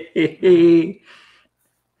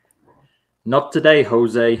 Not today,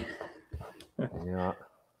 Jose. Yeah.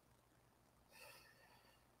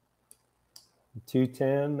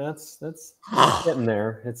 210. That's getting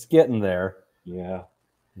there. It's getting there. Yeah.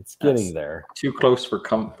 It's getting there. Too close for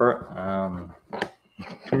comfort.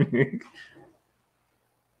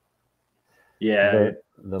 Yeah.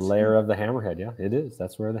 The layer of the hammerhead. Yeah, it is.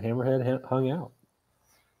 That's where the hammerhead hung out.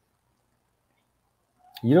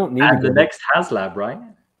 You don't need the next HasLab, right?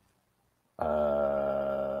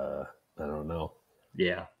 I don't know.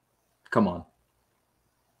 Yeah. Come on.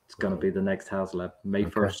 It's going to be the next HasLab, May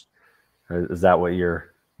 1st. Is that what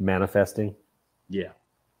you're manifesting? Yeah.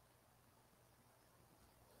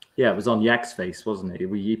 Yeah, it was on Yak's face, wasn't it? He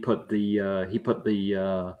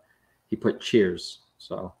put cheers.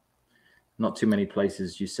 So not too many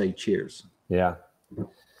places you say cheers. Yeah.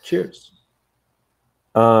 Cheers.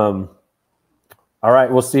 All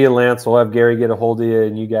right, we'll see you, Lance. We'll have Gary get a hold of you,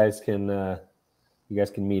 and you guys can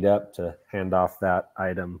meet up to hand off that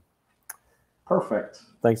item. Perfect.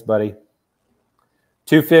 Thanks, buddy.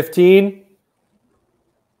 215.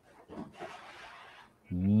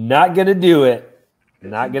 Not gonna do it.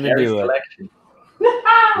 Not gonna do it.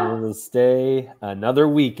 We'll stay another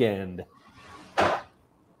weekend.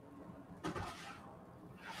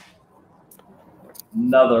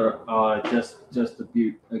 Another just a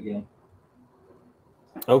beaut again.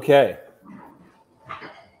 Okay.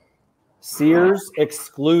 Sears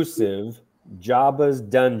exclusive Jabba's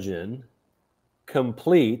Dungeon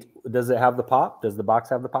complete. Does it have the pop? Does the box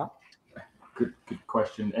have the pop? Good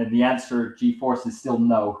question. And the answer, G-Force, is still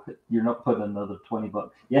no. You're not putting another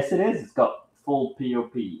 $20. Yes, it is. It's got full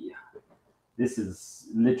POP. This is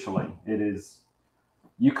literally, it is.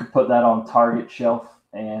 You could put that on Target shelf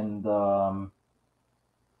and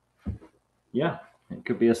yeah, it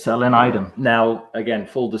could be a sell-in item. Now, again,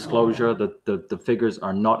 full disclosure, the figures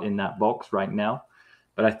are not in that box right now,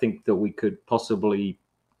 but I think that we could possibly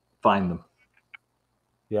find them.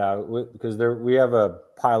 Yeah, because we have a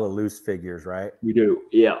pile of loose figures, right? We do.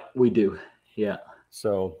 Yeah, we do. Yeah.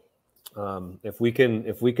 So if we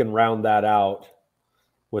can round that out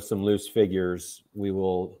with some loose figures,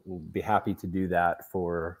 we'll be happy to do that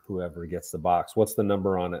for whoever gets the box. What's the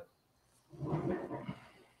number on it?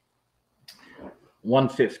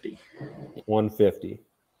 150. 150.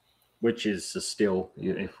 Which is still,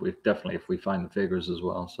 if we find the figures as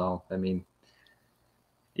well. So I mean,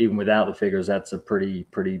 even without the figures, that's a pretty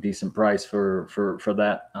decent price for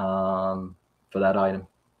that item.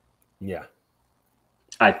 Yeah,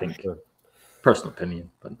 I think. Sure. Personal opinion,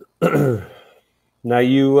 but now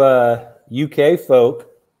you UK folk,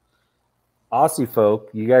 Aussie folk,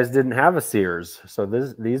 you guys didn't have a Sears, so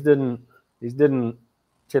these didn't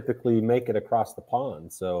typically make it across the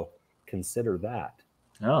pond. So consider that.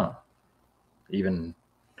 Oh, even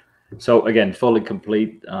so. Again, fully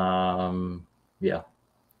complete. Yeah.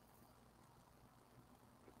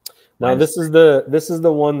 Now this is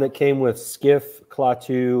the one that came with Skiff,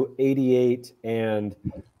 Klaatu, 88, and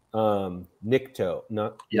Nikto.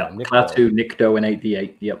 Klaatu, Nikto, and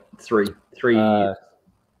 88. Yep, three.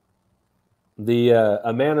 The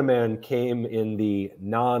Amanaman came in the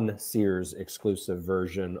non-Sears exclusive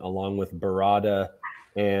version, along with Barada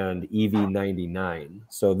and EV99.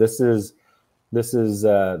 So this is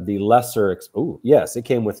the lesser. Oh yes, it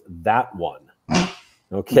came with that one.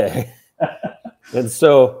 Okay, and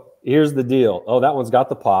so. Here's the deal. Oh, that one's got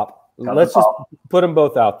the pop. Let's just put them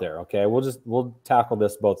both out there. Okay. We'll tackle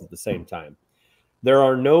this both at the same time. There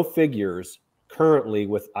are no figures currently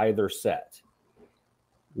with either set.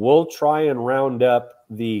 We'll try and round up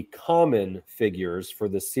the common figures for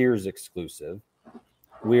the Sears exclusive.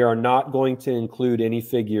 We are not going to include any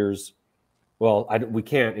figures. Well, we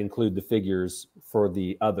can't include the figures for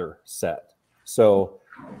the other set. So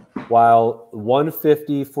while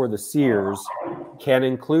 150 for the Sears can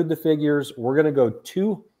include the figures, we're going to go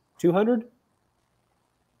 200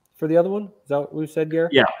 for the other one. Is that what we said, Gary?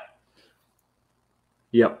 Yeah.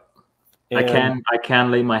 Yep. And I can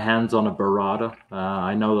lay my hands on a Barada.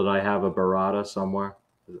 I know that I have a Barada somewhere.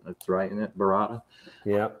 That's right, isn't it? Barada.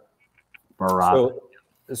 yeah. Barada.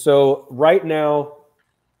 So right now,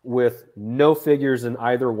 with no figures in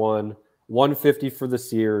either one, 150 for the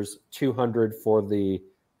Sears, 200 for the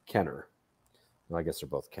Kenner. Well, I guess they're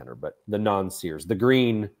both Kenner, but the non-Sears. The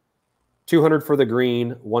green, 200 for the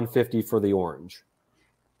green, 150 for the orange.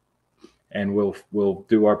 And we'll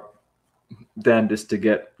do our damnedest to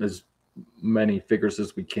get as many figures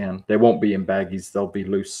as we can. They won't be in baggies; they'll be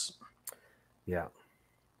loose. Yeah.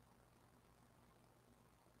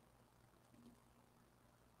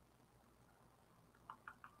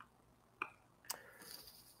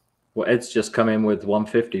 Well, Ed's just come in with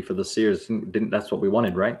 150 for the Sears. That's what we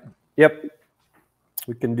wanted, right? Yep.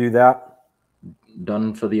 We can do that.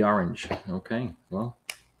 Done for the orange. Okay. Well,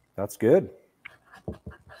 that's good.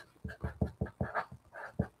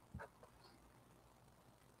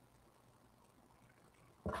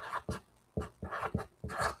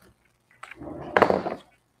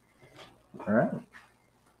 All right.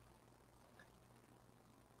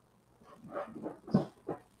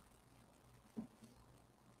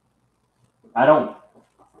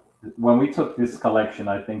 When we took this collection,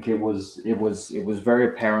 I think it was very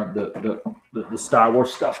apparent that the Star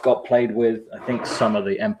Wars stuff got played with. I think some of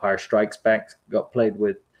the Empire Strikes Back got played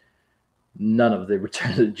with. None of the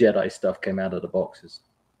Return of the Jedi stuff came out of the boxes.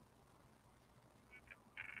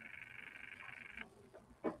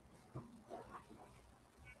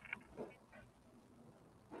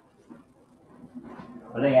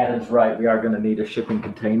 I think Adam's right. We are going to need a shipping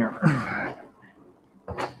container.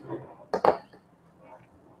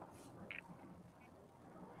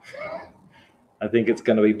 I think it's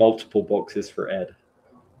going to be multiple boxes for Ed.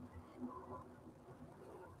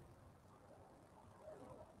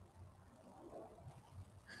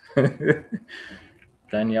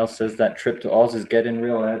 Danielle says that trip to Oz is getting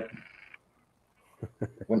real, Ed.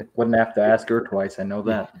 Wouldn't have to ask her twice. I know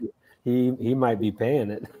that. He might be paying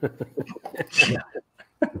it.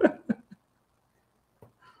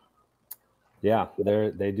 Yeah,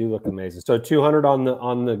 they do look amazing. So 200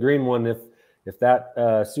 on the green one. If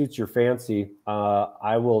that suits your fancy,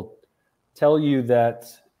 I will tell you that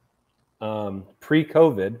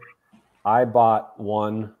pre-COVID, I bought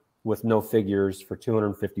one with no figures for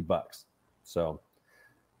 $250. So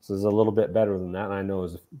this is a little bit better than that. And I know it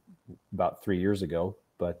was about 3 years ago,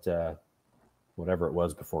 but whatever it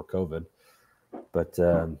was before COVID. But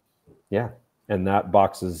yeah, and that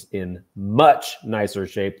box is in much nicer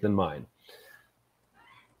shape than mine.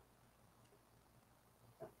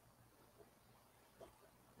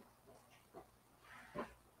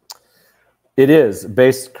 It is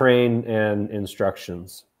base crane and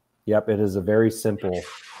instructions. Yep, it is a very simple.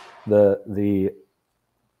 The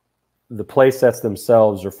play sets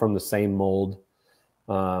themselves are from the same mold.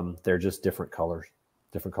 They're just different colors,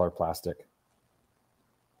 different color plastic.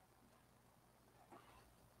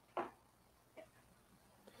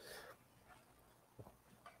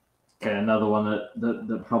 Okay, another one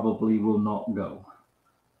that probably will not go.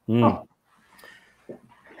 Mm.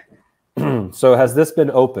 Oh. So has this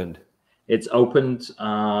been opened? It's opened.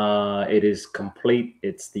 It is complete.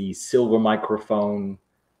 It's the silver microphone,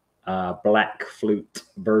 black flute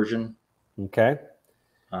version. Okay.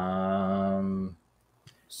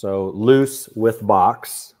 So loose with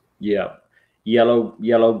box. Yeah. Yellow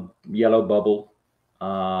bubble.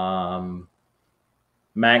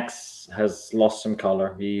 Max has lost some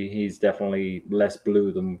color. He's definitely less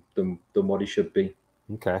blue than what he should be.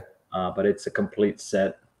 Okay. But it's a complete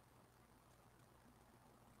set.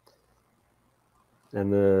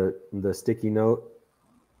 And the sticky note.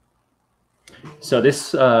 So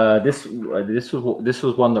this was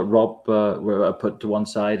one that Rob put to one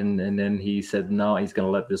side, and then he said no, he's going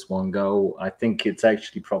to let this one go. I think it's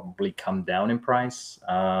actually probably come down in price.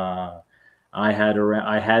 I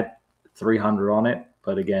had 300 on it,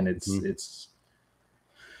 but again, it's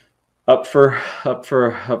up for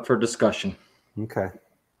discussion. Okay.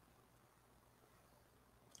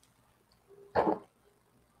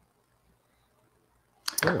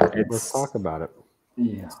 Let's talk about it.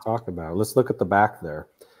 Yeah. Let's talk about it. Let's look at the back there,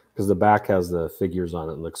 because the back has the figures on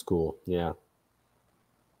it. It looks cool. Yeah.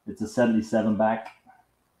 It's a 77 back.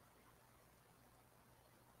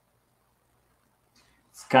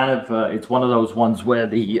 It's kind of it's one of those ones where I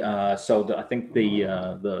think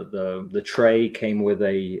the tray came with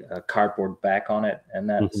a cardboard back on it, and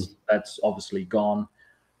that's obviously gone.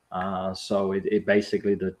 So it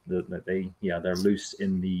basically they're loose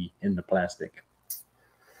in the plastic.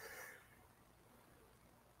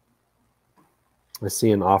 I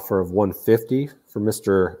see an offer of $150 for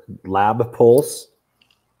Mr. Lab Pulse.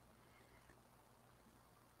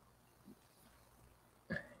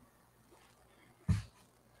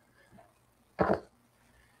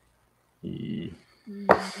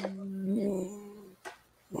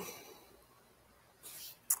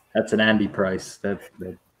 That's an Andy price. That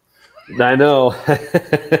I know.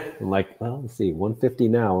 I'm like, well, let's see. 150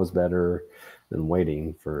 now is better than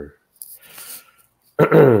waiting for.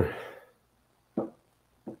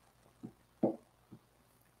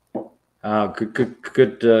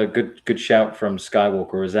 good shout from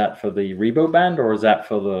Skywalker. Is that for the Rebo band or is that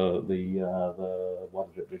for the what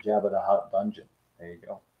is it? The Jabba the Hutt dungeon. There you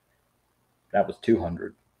go. That was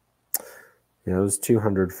 200. Yeah, it was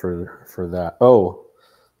 200 for that. Oh,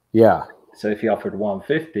 yeah. So if you offered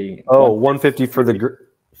 150. Oh, 150 for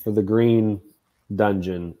the green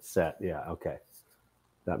dungeon set. Yeah, okay.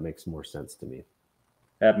 That makes more sense to me.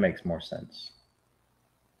 That makes more sense.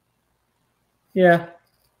 Yeah.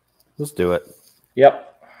 Let's do it.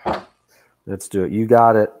 Yep. Let's do it. You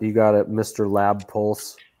got it. You got it, Mr. Lab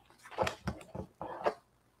Pulse.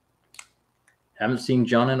 Haven't seen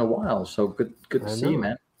John in a while, so good to see you,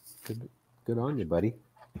 man. Good on you, buddy.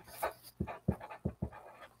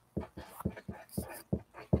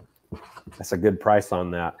 That's a good price on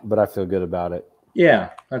that, but I feel good about it. Yeah,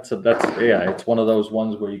 it's one of those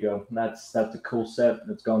ones where you go, that's a cool set.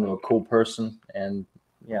 It's going to a cool person, and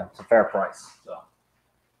yeah, it's a fair price. So.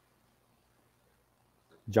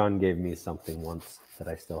 John gave me something once that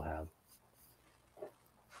I still have.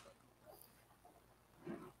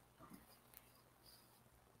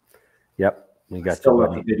 Yep, we got still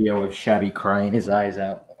love the video of Shabby crying his eyes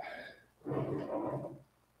out.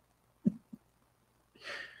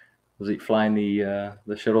 Was he flying the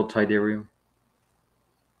shuttle Tidarium?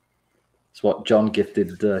 It's what John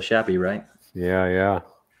gifted Shabby, right? Yeah.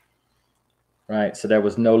 Right, so there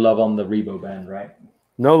was no love on the Rebo band, right?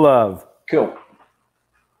 No love. Cool.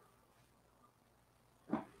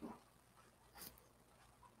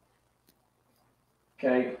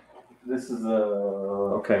 Okay, this is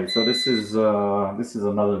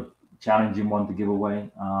another challenging one to give away.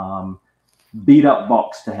 Beat up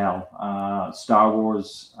box to hell. Star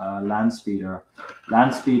Wars Land Speeder.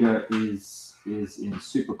 Land Speeder is in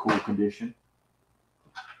super cool condition.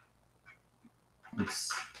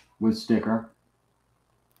 It's with sticker.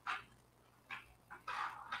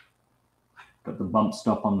 Got the bump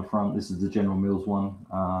stop on the front. This is the General Mills one.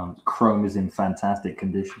 Chrome is in fantastic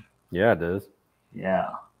condition. Yeah, it is. Yeah.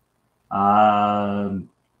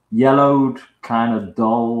 Yellowed, kind of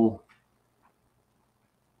dull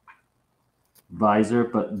visor,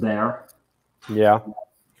 but there. Yeah.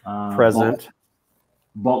 Present.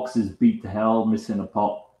 Box is beat to hell, missing a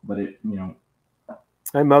pop, but it,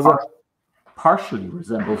 Hey, Muzzle. Partially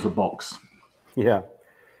resembles a box. Yeah.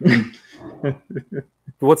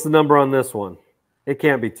 What's the number on this one? It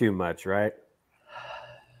can't be too much, right?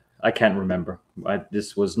 I can't remember.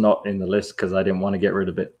 This was not in the list because I didn't want to get rid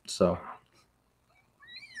of it. So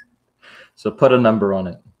put a number on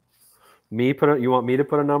it. You want me to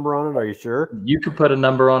put a number on it? Are you sure? You can put a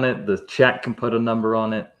number on it. The chat can put a number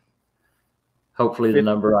on it. Hopefully the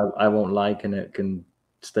number I won't like and it can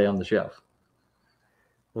stay on the shelf.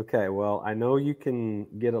 Okay, well, I know you can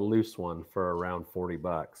get a loose one for around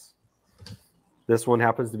 $40. This one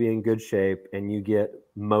happens to be in good shape and you get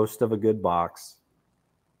most of a good box.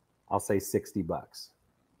 I'll say $60. What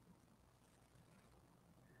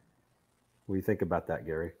do you think about that,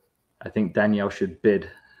 Gary? I think Danielle should bid.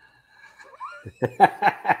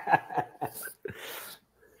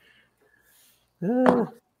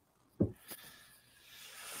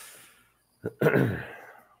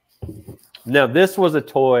 Now, this was a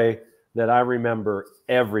toy that I remember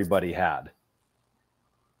everybody had.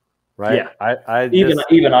 Right? Yeah.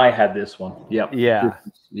 Even I had this one. Yep. Yeah.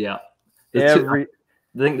 Yeah. I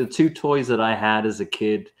think the two toys that I had as a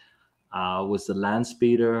kid was the Land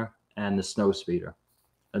Speeder and the Snow Speeder.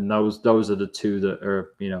 And those are the two that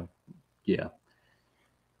are, yeah.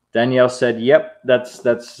 Danielle said, "Yep,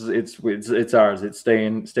 it's ours. It's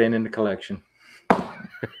staying in the collection."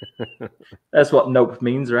 That's what nope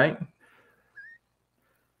means, right?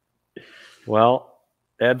 Well,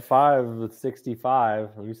 Ed 5 with 65.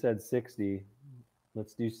 You said 60.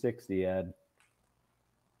 Let's do 60, Ed.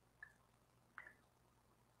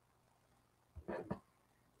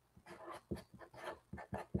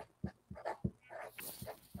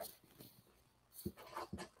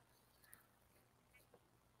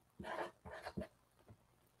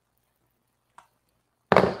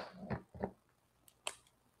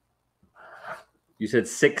 You said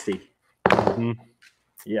 60. Mm-hmm.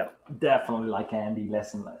 Yeah, definitely like Andy,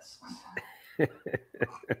 less and less.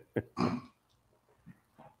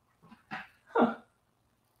 Huh.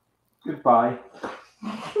 Goodbye.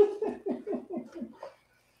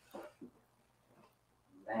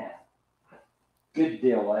 Man, good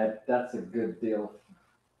deal, Ed. That's a good deal.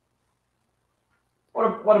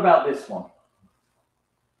 What about this one?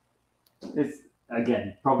 It's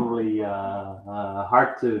again probably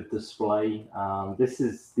hard to display. This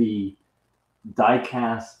is the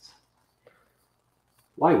die-cast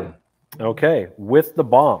Y-wing. Okay, with the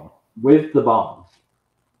bomb. With the bomb.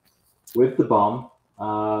 With the bomb.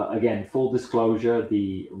 Again, full disclosure: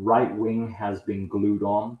 the right wing has been glued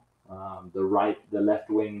on. The left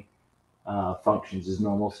wing functions as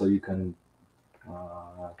normal, so you can.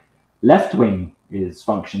 Left wing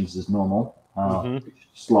functions as normal.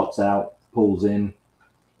 Slots out, pulls in.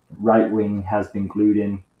 Right wing has been glued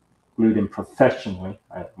in professionally.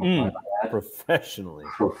 Professionally.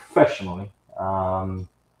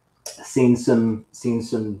 Seen some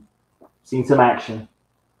action,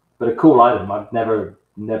 but a cool item. I've never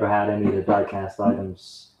had any of the die-cast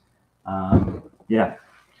items. Yeah,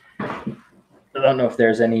 I don't know if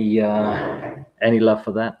there's any love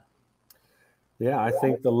for that. Yeah, I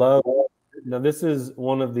think the love. Now, this is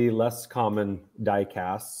one of the less common die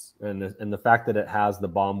casts, and the fact that it has the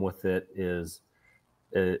bomb with it is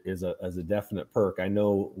a definite perk. I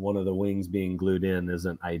know one of the wings being glued in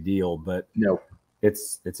isn't ideal, but no,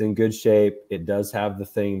 it's in good shape. It does have the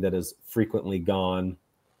thing that is frequently gone.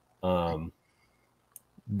 How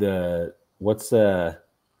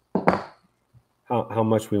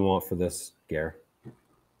much we want for this, Gare?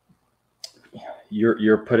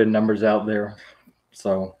 You're putting numbers out there,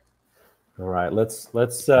 so. All right, let's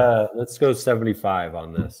go 75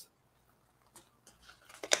 on this.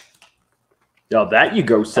 Oh, that you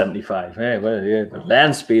go 75. Hey, well, yeah,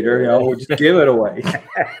 land speeder, we'll just give it away.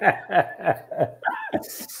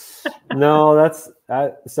 No, that's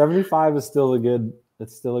 75 is still a good.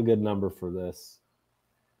 It's still a good number for this.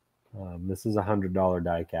 This is $100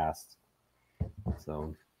 die cast,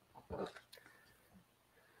 so.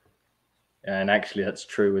 And actually, that's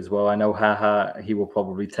true as well. I know, he will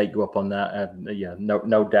probably take you up on that. Yeah,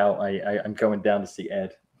 no doubt. I'm going down to see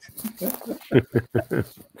Ed. You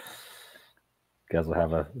guys will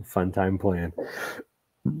have a fun time playing.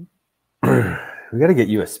 We got to get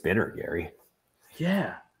you a spinner, Gary.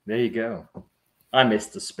 Yeah, there you go. I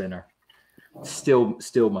missed the spinner.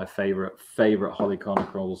 Still my favorite Holly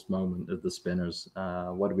Chronicles moment of the spinners.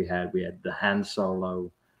 What do we had? We had the Han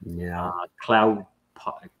Solo. Yeah. Cloud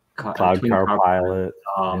Car Pilot.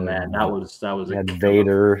 Oh man, that was. We had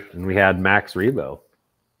Vader, and we had Max Rebo.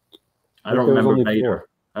 I don't remember Vader.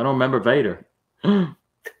 I don't remember Vader.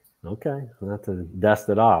 Okay, we'll have to dust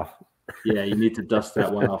it off. Yeah, you need to dust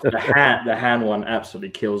that one off. The Han one absolutely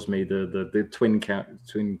kills me. The twin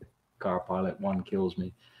car pilot one kills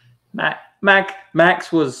me.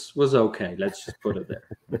 Max was okay. Let's just put it there.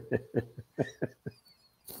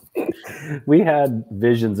 We had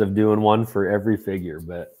visions of doing one for every figure,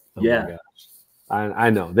 but oh my gosh. I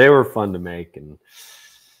know they were fun to make, and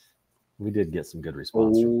we did get some good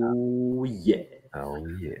response from that. Oh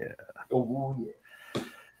yeah.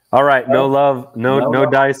 All right, no love, no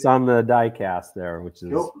dice on the die cast there, which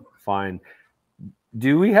is fine.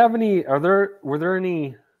 Do we have any? Were there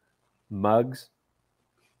any mugs?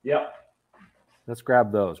 Yep. Let's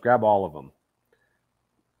grab those. Grab all of them.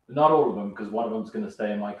 Not all of them, because one of them's going to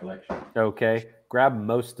stay in my collection. Okay, grab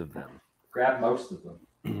most of them. Grab most of them.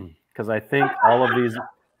 Because I think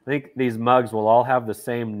these mugs will all have the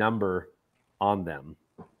same number on them.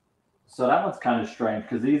 So that one's kind of strange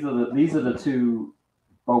because these are the two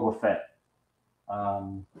Boba Fett.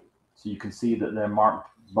 So you can see that they're marked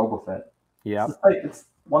Boba Fett. Yeah.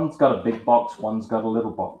 One's got a big box, one's got a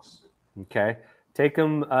little box. Okay. Take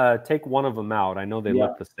one of them out. I know they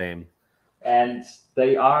look the same. And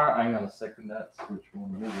they are. Hang on a second. That's which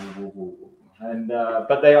one? And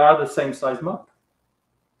but they are the same size mug.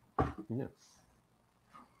 Yeah.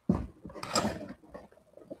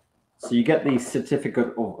 So you get the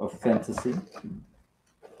certificate of fantasy.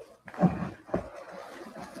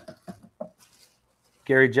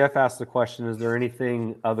 Gary, Jeff asked the question: is there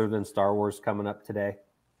anything other than Star Wars coming up today?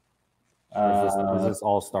 Is this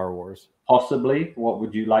all Star Wars? Possibly. What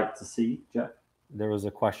would you like to see, Jeff? There was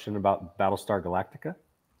a question about Battlestar Galactica.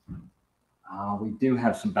 We do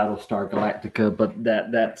have some Battlestar Galactica, but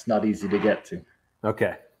that's not easy to get to.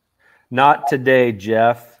 Okay, not today,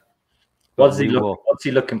 Jeff. What's he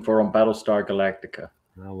looking for on Battlestar Galactica?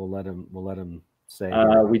 We'll let him say.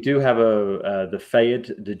 We do have the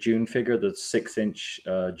Fayed, the June figure, the 6-inch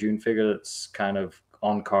June figure. That's kind of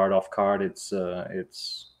on card, off card. It's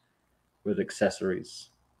with accessories.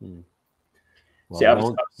 Well,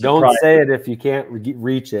 see, don't say it if you can't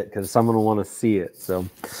reach it, because someone will want to see it. So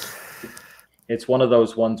it's one of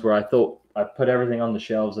those ones where I thought I put everything on the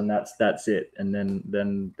shelves and that's it. And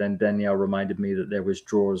then Danielle reminded me that there was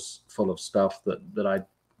drawers full of stuff that I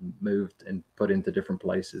moved and put into different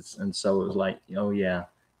places. And so it was like, oh yeah,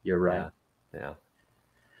 You're right. Yeah.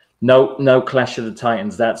 No Clash of the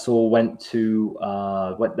Titans. That's all went to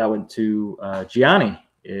Gianni,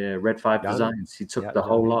 Red 5 Designs. He took the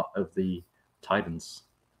whole lot of the Titans.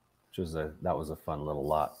 That was a fun little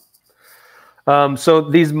lot. So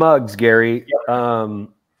these mugs, Gary,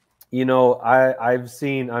 you know,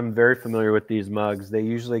 I'm very familiar with these mugs. They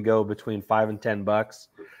usually go between $5 and $10.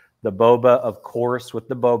 The boba, of course, with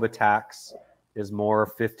the boba tax is more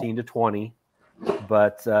 15 to 20,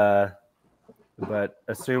 but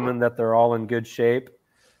assuming that they're all in good shape,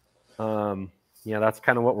 yeah, that's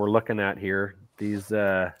kind of what we're looking at here. These,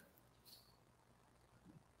 you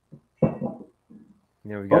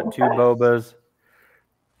know, we've got 2 bobas.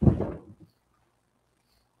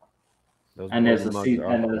 And there's a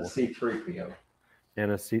C3PO.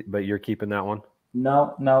 And a C, but you're keeping that one?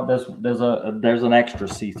 No, there's an extra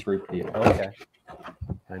C3PO. Okay.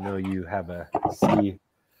 I know you have a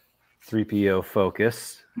C3PO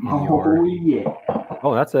focus. Yeah.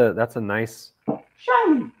 Oh, that's a nice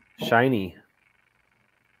shiny.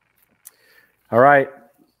 All right.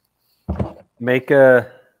 Make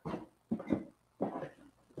a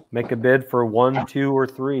bid for 1, 2, or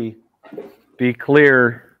 3. Be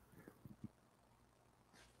clear.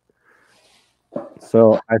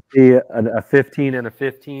 So I see a 15 and a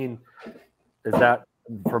 15. Is that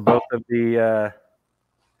for both of the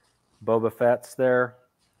Boba Fett's there?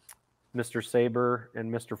 Mr. Saber and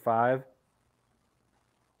Mr. 5?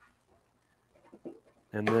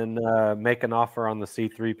 And then make an offer on the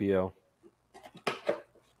C3PO.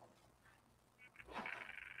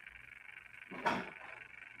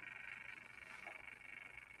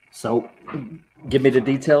 So give me the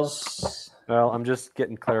details. Well, I'm just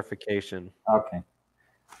getting clarification. Okay.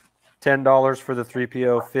 $10 for the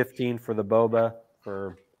 3PO, 15 for the Boba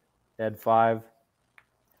for Ed 5.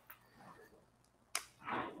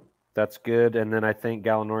 That's good. And then I think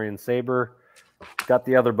Galanorian Saber got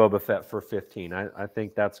the other Boba Fett for 15. I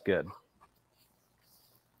think that's good.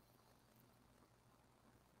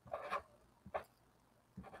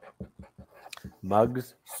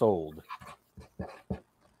 Mugs sold.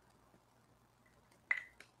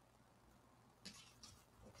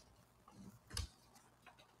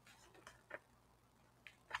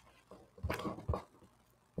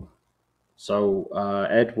 So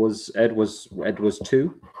Ed was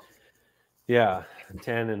 2. Yeah,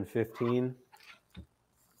 10 and 15.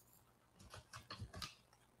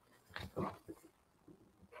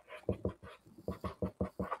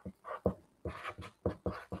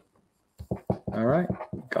 All right,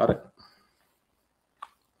 got it.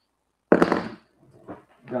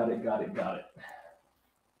 Got it.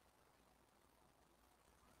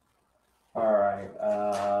 All right.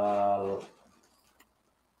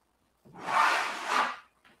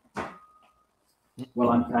 While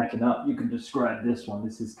I'm packing up, you can describe this one.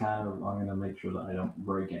 This is kind of, I'm going to make sure that I don't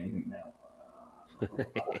break anything now.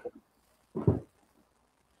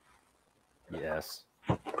 Yes.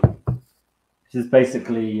 This is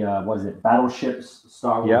basically, what is it? Battleships,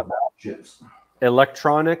 Star Wars battleships.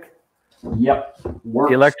 Electronic. Yep.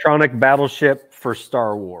 Works. Electronic battleship for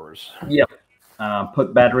Star Wars. Yep.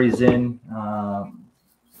 Put batteries in,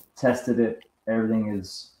 tested it. Everything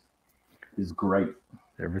is great.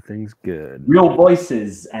 Everything's good. Real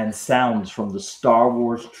voices and sounds from the Star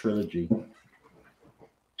Wars trilogy.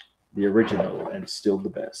 The original and still the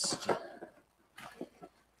best.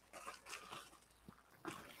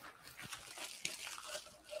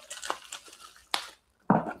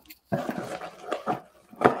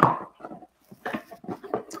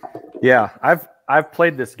 Yeah, I've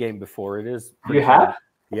played this game before. It is. You have?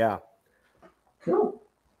 Yeah. Cool.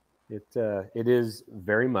 It is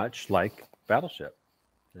very much like Battleship,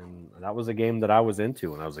 and that was a game that I was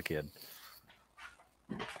into when I was a kid.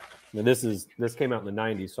 And this came out in the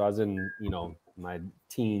 90s, so I was in my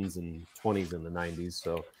teens and 20s in the 90s.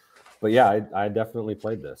 So, but yeah, I definitely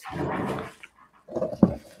played this.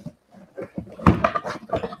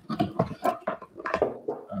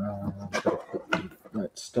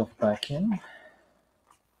 That stuff back in.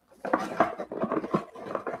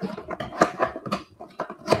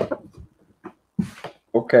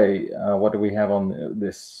 Okay, what do we have on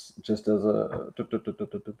this? Just as a,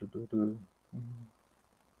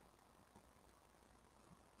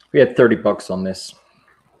 we had $30 on this.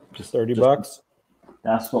 Just $30.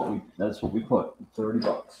 That's what we put.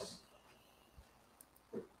 $30.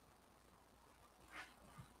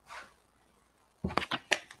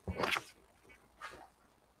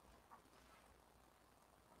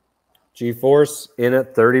 GeForce in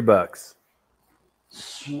at $30.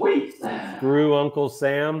 Sweet. Screw Uncle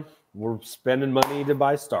Sam. We're spending money to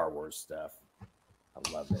buy Star Wars stuff. I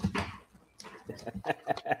love it.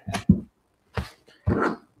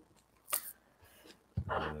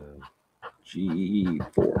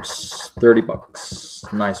 G-Force,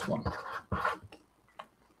 $30. Nice one.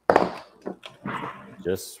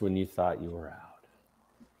 Just when you thought you were out,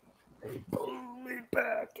 they pulled me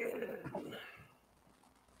back in.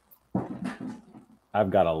 I've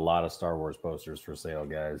got a lot of Star Wars posters for sale,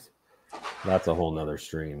 guys. That's a whole nother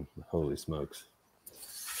stream. Holy smokes.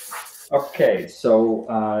 Okay, so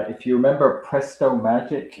if you remember Presto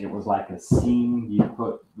Magic, it was like a scene. You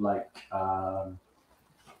put like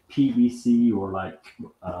PVC or like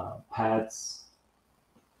pads.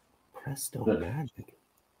 Presto Magic?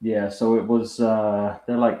 Yeah, so it was,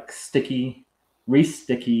 they're like sticky,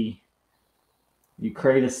 re-sticky. You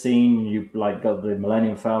create a scene, you like got the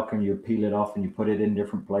Millennium Falcon, you peel it off and you put it in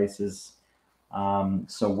different places.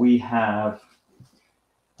 So we have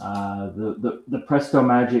the Presto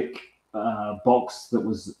Magic box that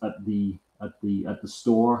was at the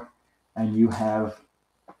store, and you have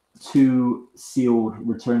 2 sealed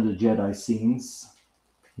Return of the Jedi scenes.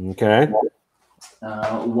 Okay.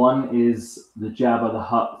 One is the Jabba the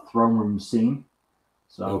Hutt throne room scene,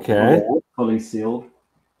 so okay, fully sealed,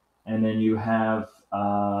 and then you have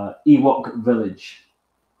Ewok Village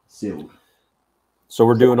sealed. So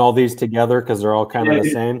we're doing all these together because they're all kind of the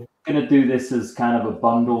same. Going to do this as kind of a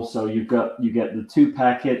bundle, so you get the 2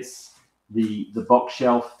 packets, the box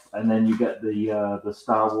shelf, and then you get the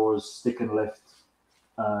Star Wars stick and lift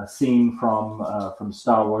scene from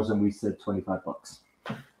Star Wars, and we said $25.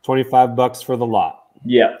 $25 for the lot.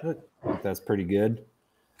 Yeah, I think that's pretty good.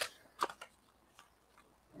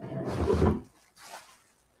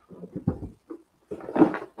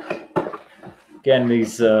 Again,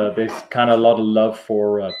 there's kind of a lot of love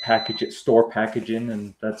for store packaging,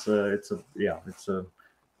 and it's a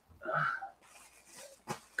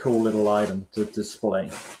cool little item to display.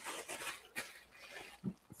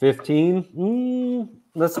 15.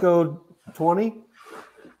 Let's go 20.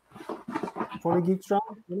 20 Geek Strong.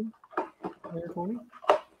 20.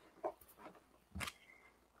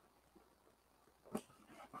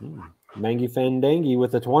 Mangy Fandangy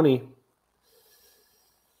with a 20.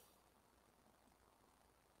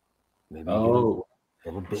 Maybe oh,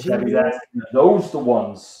 bit. Those the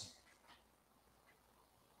ones.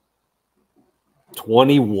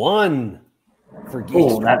 21 for Geek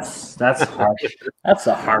Strong. That's harsh. That's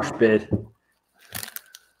a harsh bid.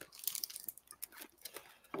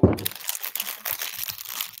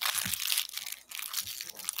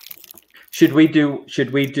 Should we do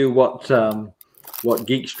what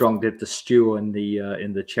Geek Strong did to Stu in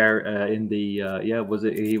the chair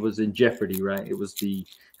he was in Jeopardy, right? It was the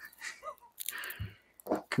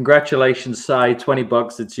congratulations, Si,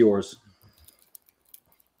 $20, it's yours.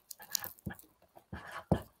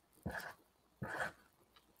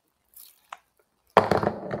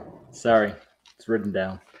 Sorry, it's written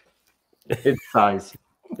down. It's size.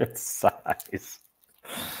 It's size.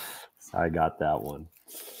 I got that one.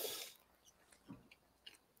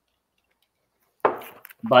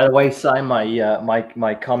 By the way, Si,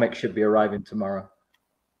 my comic should be arriving tomorrow.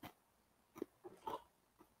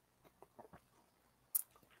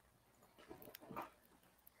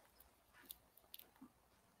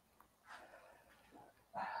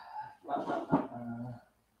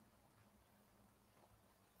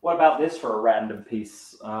 What about this for a random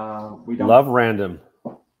piece? We don't love random.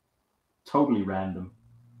 Totally random.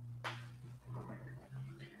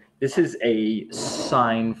 This is a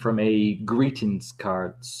sign from a greetings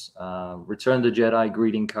cards, Return of the Jedi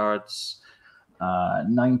greeting cards,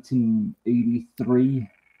 1983,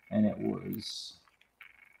 and it was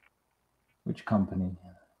which company?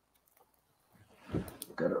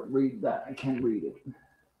 Gotta read that. I can't read it.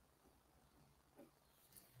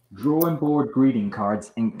 Drawing Board Greeting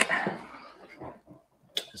Cards, Inc.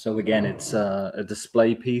 So again, it's a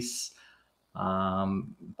display piece.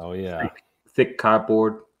 Oh yeah, thick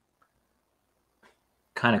cardboard.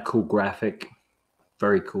 Kind of cool graphic,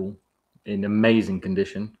 very cool, in amazing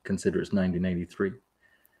condition. Consider it's 1983,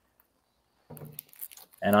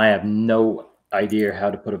 and I have no idea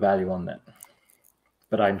how to put a value on that,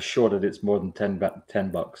 but I'm sure that it's more than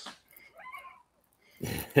 $10.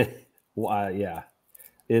 Well, yeah,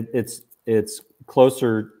 it's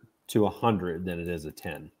closer to 100 than it is a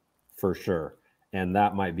 10, for sure, and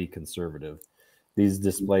that might be conservative. These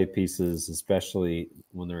display pieces, especially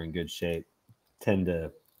when they're in good shape, tend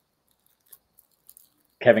to.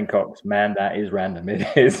 Kevin Cox, man, that is random.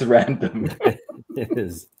 It is random. It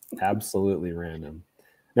is absolutely random.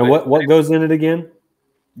 Now, what goes in it again?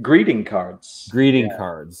 Greeting cards. Greeting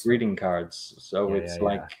cards. Greeting cards. So it's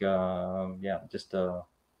just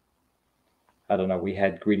I don't know. We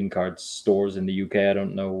had greeting card stores in the UK. I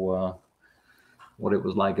don't know what it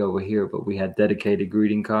was like over here, but we had dedicated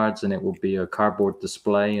greeting cards, and it would be a cardboard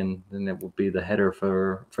display, and then it would be the header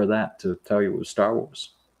for that to tell you it was Star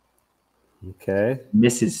Wars. Okay.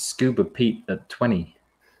 Mrs. Scuba Pete at 20.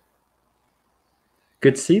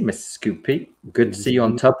 Good to see you, Mrs. Scuba Pete. Good to see you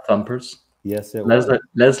on Tub Thumpers. Yes, it was.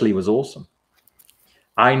 Leslie was awesome.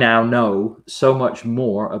 I now know so much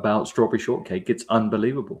more about strawberry shortcake. It's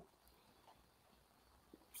unbelievable.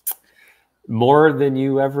 More than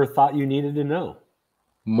you ever thought you needed to know.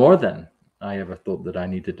 More than I ever thought that I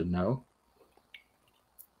needed to know.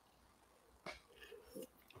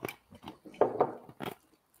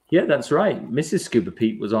 Yeah, that's right. Mrs. Scuba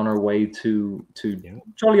Pete was on her way to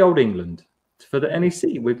jolly old England for the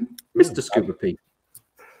NEC with Mr. Scuba Pete.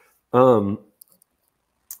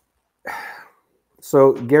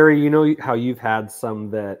 So Gary, you know how you've had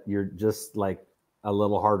some that you're just like a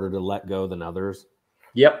little harder to let go than others?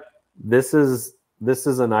 Yep. This is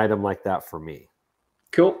an item like that for me.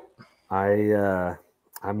 Cool. I'm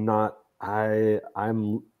not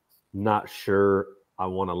sure I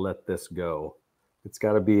want to let this go. It's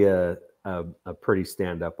got to be a pretty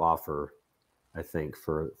stand-up offer, I think,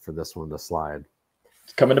 for this one to slide.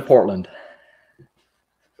 It's coming to Portland.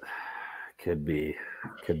 Could be.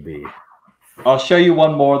 I'll show you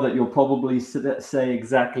one more that you'll probably say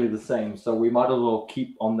exactly the same. So we might as well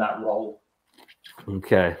keep on that roll.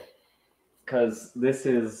 Okay. Because this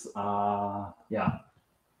is, yeah.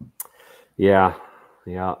 Yeah.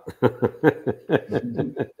 Return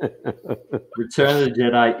of the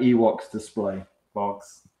Jedi Ewoks display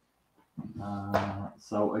box.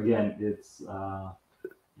 So again, it's,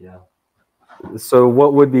 yeah. So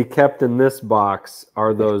what would be kept in this box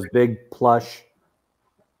are those big plush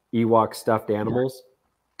Ewok stuffed animals?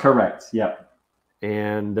 Correct. Yep.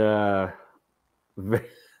 And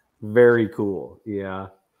very cool. Yeah.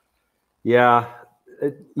 You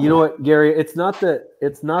know what, Gary? It's not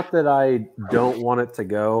that I don't want it to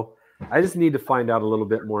go. I just need to find out a little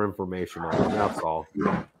bit more information on it. That's all.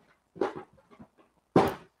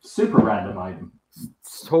 Super random item.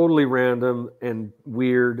 It's totally random and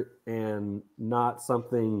weird, and not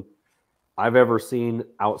something I've ever seen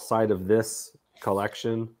outside of this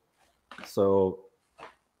collection. So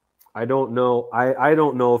I don't know. I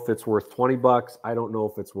don't know if it's worth $20. I don't know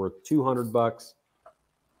if it's worth $200.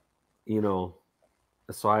 You know,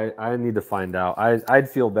 so I need to find out. I'd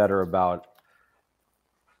feel better about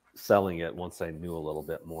selling it once I knew a little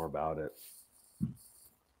bit more about it.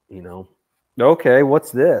 You know. Okay,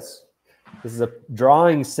 what's this? This is a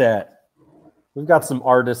drawing set. We've got some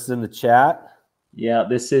artists in the chat. Yeah,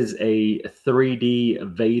 this is a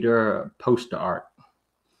 3D Vader poster art.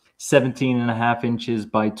 17.5 inches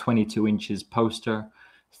by 22 inches poster.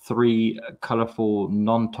 3 colorful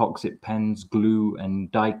non-toxic pens, glue,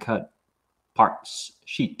 and die-cut parts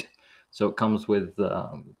sheet. So it comes with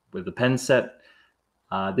the pen set.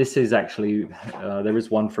 This is actually, there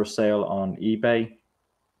is one for sale on eBay.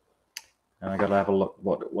 And I got to have a look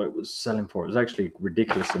what it was selling for. It was actually a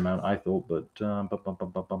ridiculous amount, I thought, but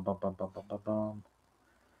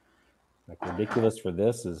like ridiculous for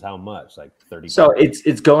this is how much? Like 30. So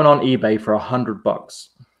it's going on eBay for $100.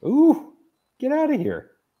 Ooh, get out of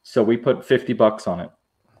here. So we put $50 on it.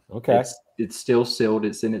 Okay. It's still sealed.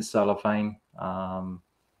 It's in its cellophane.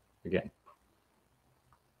 Again,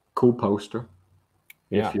 cool poster.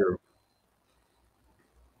 Yeah.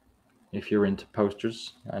 If you're into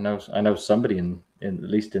posters, I know somebody in at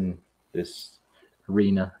least in this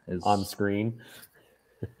arena is on screen.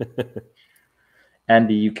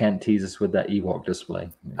 Andy, you can't tease us with that Ewok display.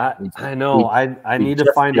 I know. I need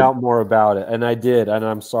to find out more about it, and I did. And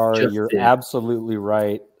I'm sorry. You're absolutely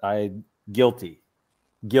right. Guilty.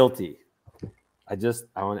 I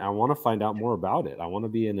want to find out more about it. I want to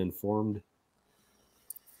be an informed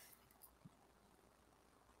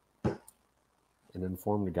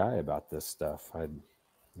guy about this stuff.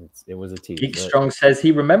 It was a tease. Geek Strong says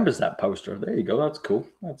he remembers that poster. There you go. That's cool.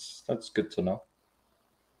 That's good to know.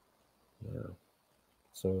 Yeah.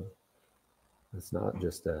 So it's not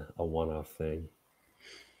just a one-off thing.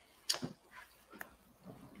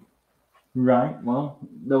 Right. Well,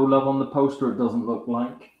 no love on the poster. It doesn't look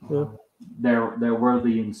like. Yeah. There were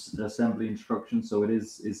the assembly instructions, so it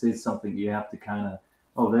is something you have to kind of.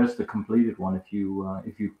 Oh, there's the completed one. If you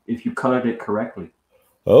colored it correctly.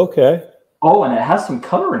 Okay. Oh, and it has some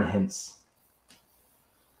coloring hints.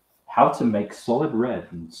 How to make solid red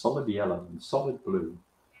and solid yellow and solid blue.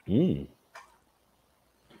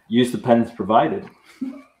 Use the pens provided.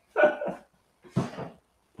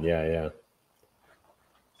 Yeah.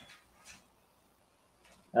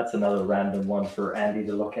 That's another random one for Andy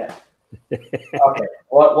to look at. Okay.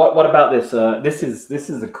 What about this? This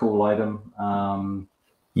is a cool item.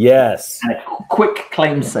 Yes. And a quick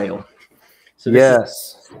claim sale. So this Yes.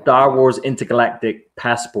 is Star Wars Intergalactic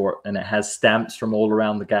Passport, and it has stamps from all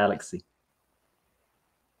around the galaxy.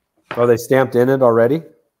 Are they stamped in it already?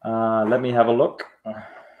 Let me have a look.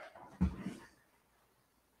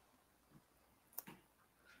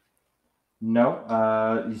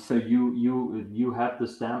 No. So you have the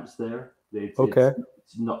stamps there. Okay.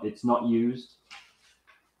 It's not used.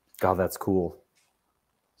 God, that's cool.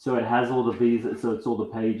 So it has all the visas. So it's all the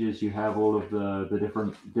pages. You have all of the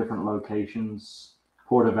different locations: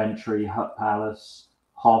 Port of Entry, Hutt Palace,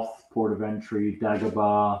 Hoth, Port of Entry,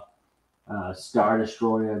 Dagobah, Star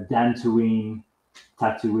Destroyer, Dantooine,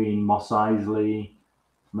 Tatooine, Mos Eisley,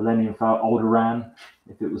 Millennium Falcon, Alderaan,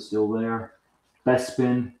 if it was still there,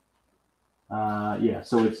 Bespin. Yeah,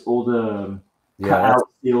 so it's all the cut out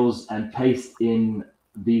seals and paste in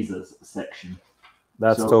visas section.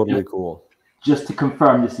 That's totally cool. Just to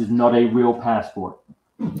confirm, this is not a real passport.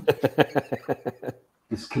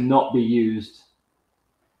 This cannot be used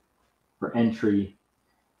for entry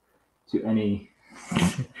to any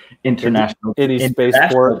international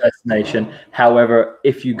spaceport destination. However,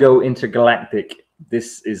 if you go intergalactic,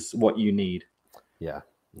 this is what you need. Yeah,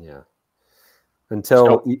 yeah.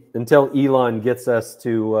 Until Elon gets us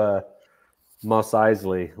to Mos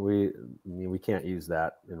Eisley, we can't use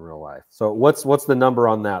that in real life. So what's the number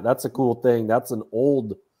on that? That's a cool thing. That's an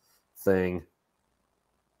old thing.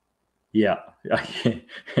 Yeah.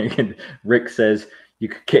 Rick says you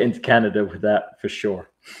could get into Canada with that for sure.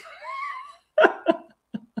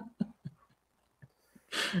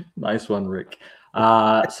 Nice one, Rick.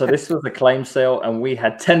 So this was a claim sale, and we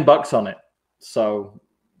had $10 on it. So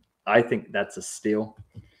I think that's a steal.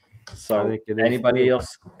 So anybody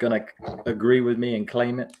else gonna agree with me and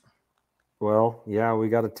claim it? Well, yeah, we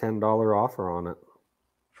got a $10 offer on it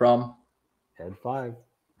from Head 5.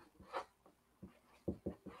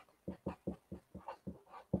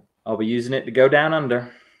 I'll be using it to go down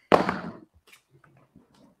under.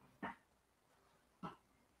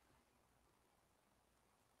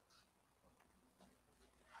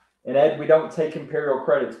 And Ed, we don't take Imperial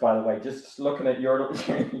credits, by the way. Just looking at your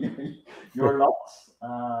lots.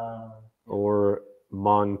 Or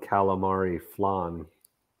Mon Calamari Flan.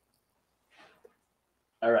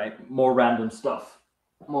 All right, more random stuff.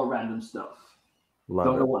 More random stuff.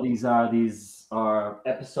 Don't know what these are. These are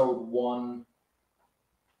episode 1.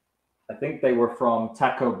 I think they were from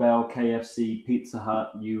Taco Bell, KFC, Pizza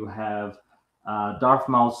Hut. You have Darth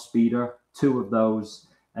Maul's speeder, 2 of those.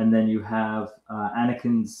 And then you have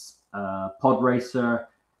Anakin's pod racer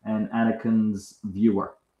and Anakin's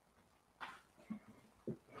viewer.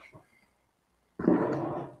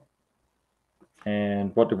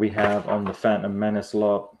 And what do we have on the Phantom Menace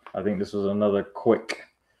lot? I think this was another quick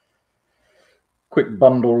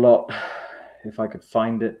bundle lot. If I could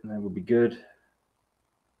find it, that would be good.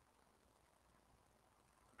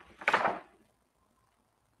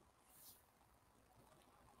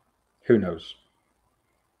 Who knows?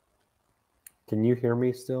 Can you hear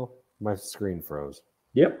me still? My screen froze.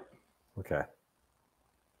 Yep. Okay.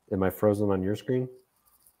 Am I frozen on your screen?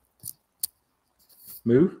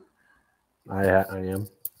 Move. I am.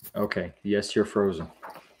 Okay. Yes, you're frozen.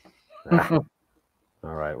 All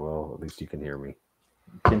right. Well, at least you can hear me.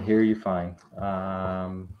 Can hear you fine.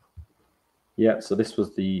 Yeah. So this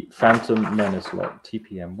was the Phantom Menace lot,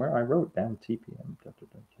 TPM. Where I wrote down TPM.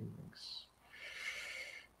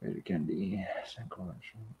 Where again? The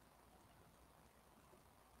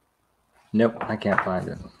nope, I can't find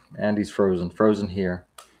it. Andy's frozen. Frozen here.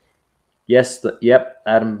 Yes, yep.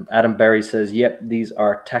 Adam Berry says, yep, these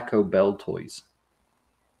are Taco Bell toys.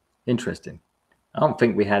 Interesting. I don't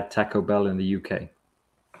think we had Taco Bell in the UK.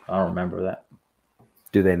 I don't remember that.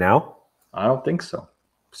 Do they now? I don't think so.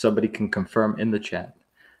 Somebody can confirm in the chat.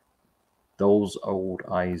 Those old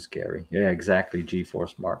eyes, Gary. Yeah, exactly.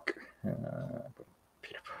 GeForce Mark.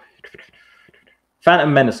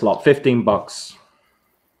 Phantom Menace lot, $15.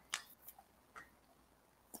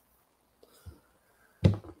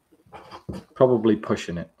 Probably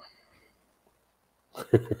pushing it.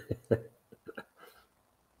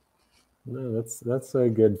 No, that's a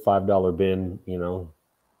good $5 bin, you know.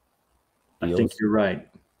 Deals. I think you're right.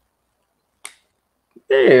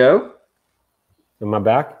 There you go. Am I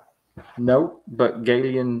back? No, but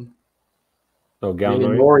Galen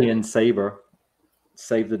Galnorian Saber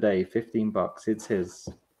saved the day. $15. It's his.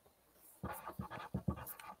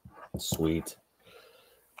 Sweet.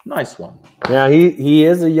 Nice one. Yeah, he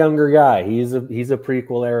is a younger guy. He's a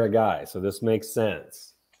prequel era guy, so this makes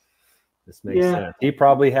sense. This makes sense. He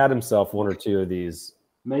probably had himself 1 or 2 of these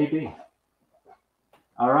Maybe.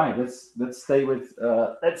 All right, let's stay with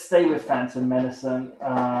Phantom Menace.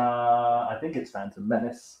 I think it's Phantom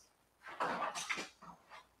Menace.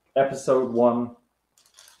 Episode 1.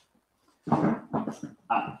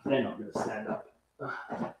 They're not going to stand up.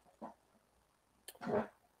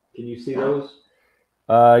 Can you see those?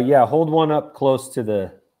 Yeah, hold one up close to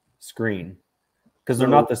the screen because they're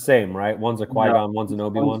not the same, right? One's a Qui-Gon, one's an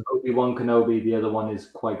Obi-Wan. One's Obi-Wan Kenobi, the other one is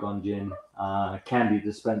Qui-Gon Jinn. Candy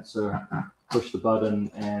dispenser, push the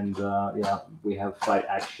button, and yeah, we have fight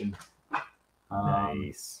action.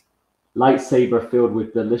 Nice. Lightsaber filled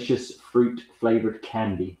with delicious fruit-flavored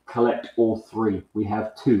candy. Collect all 3. We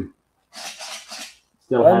have 2.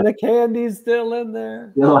 And the candy's still in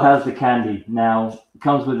there. Still has the candy. Now, it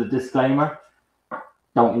comes with a disclaimer.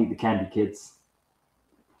 Don't eat the candy, kids.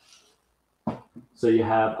 So you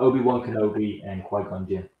have Obi-Wan Kenobi and Qui-Gon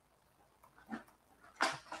Jinn.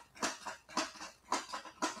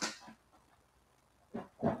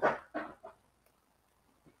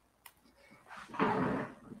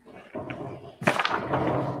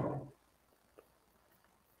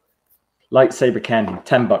 Lightsaber candy,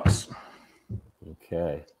 $10.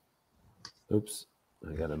 Okay. Oops.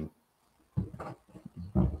 I got him.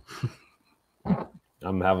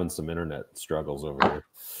 I'm having some internet struggles over here.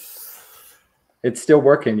 It's still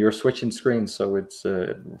working. You're switching screens, so it's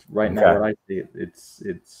right now. What I see,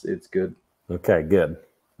 it's good. Okay, good.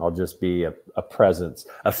 I'll just be a presence,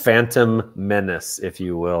 a phantom menace, if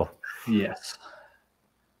you will. Yes.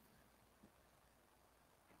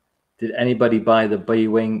 Did anybody buy the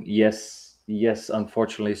B-wing? Yes,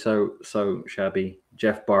 unfortunately, so shabby.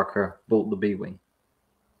 Jeff Barker bought the B-wing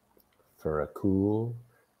for a cool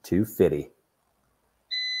 $250.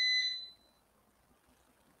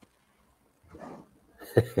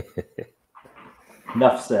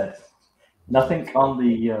 Enough said. Nothing on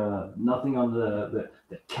the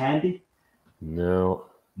candy. No.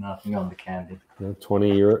 Nothing on the candy.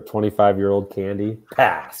 25-year-old candy.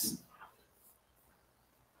 Pass.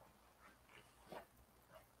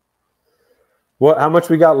 What? How much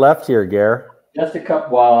we got left here, Gare? Just a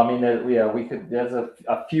couple. Well, I mean, we could. There's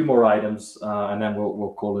a few more items, and then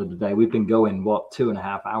we'll call it a day. We've been going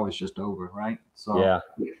 2.5 hours just over, right? So yeah.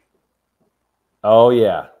 Oh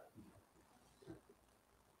yeah.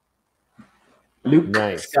 Luke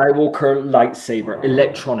Skywalker lightsaber,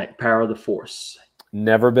 electronic, power of the Force.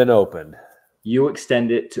 Never been opened. You extend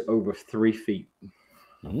it to over 3 feet.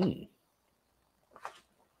 Mm.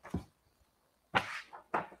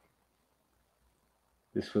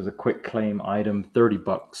 This was a quick claim item,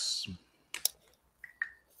 $30.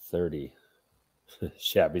 30.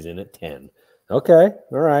 Shabby's in at 10. Okay.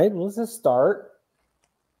 All right. Well, let's just start.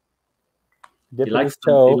 Dipping his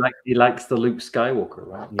toe. He likes the Luke Skywalker,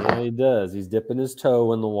 right? Yeah, he does. He's dipping his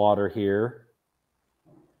toe in the water here.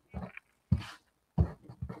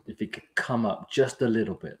 If he could come up just a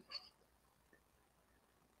little bit.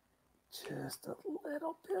 Just a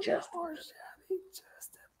little bit more, Shabby.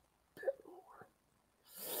 Just a bit more.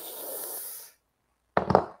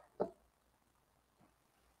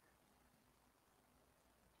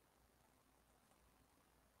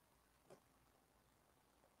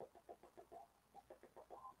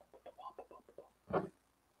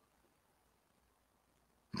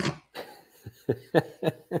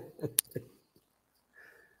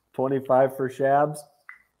 $25 for Shabs.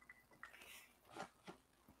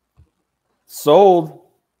 Sold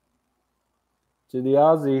to the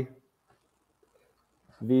Aussie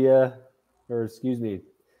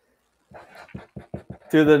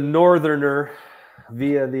to the Northerner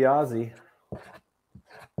via the Aussie.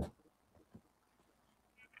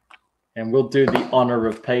 And we'll do the honor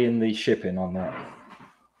of paying the shipping on that.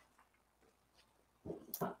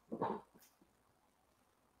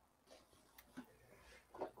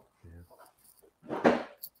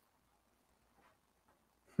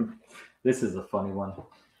 This is a funny one.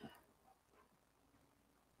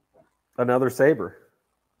 Another saber.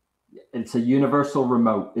 It's a universal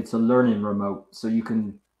remote. It's a learning remote. So you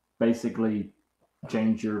can basically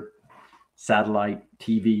change your satellite,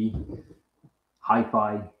 TV,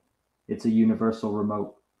 hi-fi. It's a universal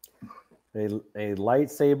remote. A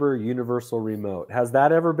lightsaber universal remote. Has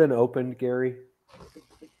that ever been opened, Gary?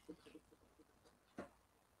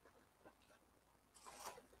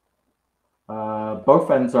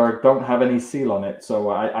 Both ends don't have any seal on it,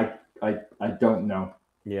 so I don't know.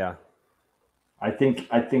 Yeah, I think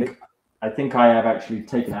I have actually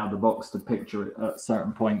taken out the box to picture it at a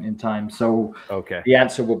certain point in time. So okay, the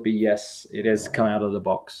answer would be yes. It has come out of the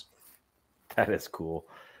box. That is cool.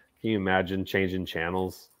 Can you imagine changing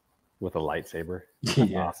channels with a lightsaber?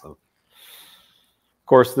 Yeah. Awesome. Of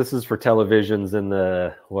course, this is for televisions in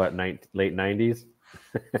the late 90s.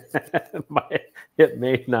 It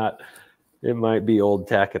may not. It might be old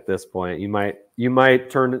tech at this point. You might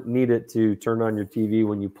need it to turn on your TV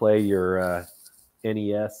when you play your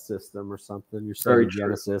NES system or something. Your Sega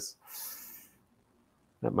Genesis.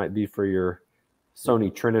 That might be for your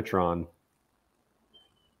Sony Trinitron.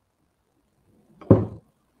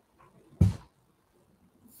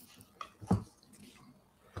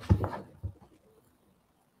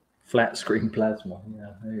 Flat screen plasma.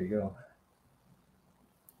 Yeah, there you go.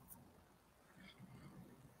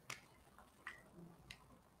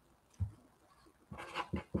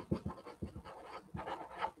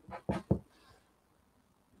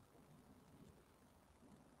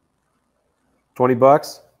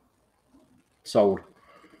 $20. Sold.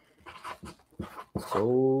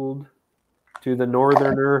 Sold to the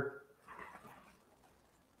Northerner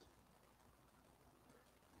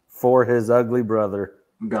for his ugly brother.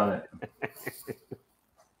 Got it.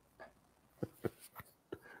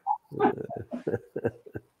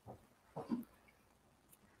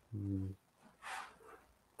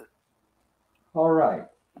 All right.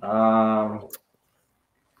 I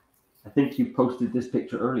think you posted this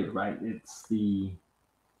picture earlier, right? It's the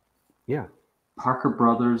Parker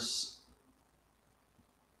Brothers,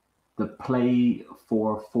 the Play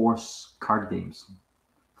for Force card games.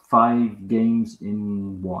 5 games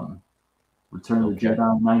in one. Return of the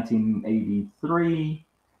Jedi, 1983.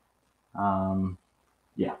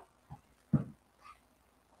 Yeah.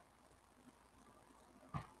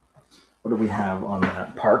 What do we have on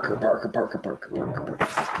that? Parker.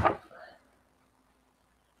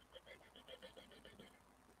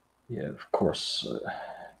 Yeah, of course.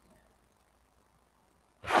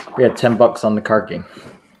 We had $10 on the card game.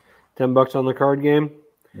 $10 on the card game.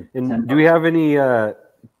 And do we have any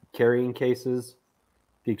carrying cases?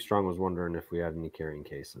 Geek Strong was wondering if we had any carrying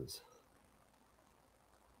cases.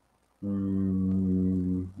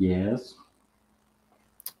 Yes.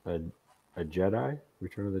 A Jedi?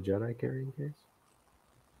 Return of the Jedi carrying case?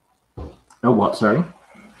 Oh, what? Sorry?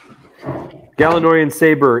 Galanorian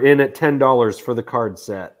Saber in at $10 for the card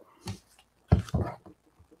set.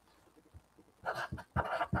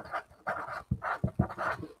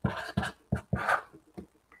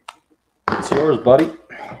 It's yours, buddy.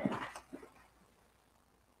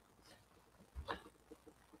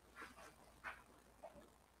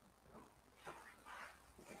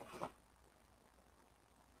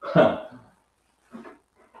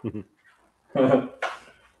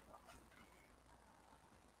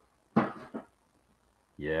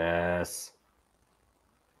 Yes.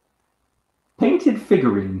 Painted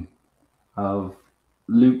figurine of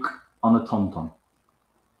Luke on a Tauntaun.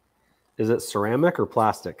 Is it ceramic or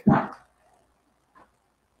plastic?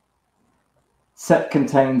 Set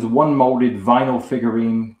contains one molded vinyl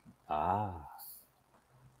figurine that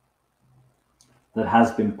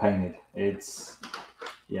has been painted. It's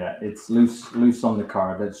loose on the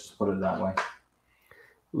card. Let's just put it that way.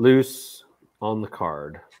 Loose on the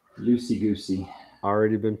card. Loosey goosey.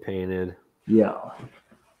 Already been painted. Yeah.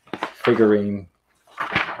 Figurine.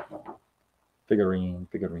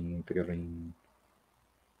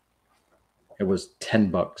 It was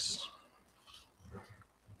 $10.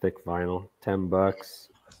 Thick vinyl, $10.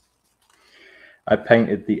 I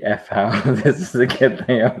painted the F out. This is a good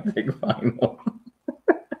thing. I'm thick vinyl.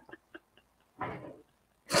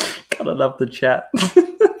 Gotta love the chat.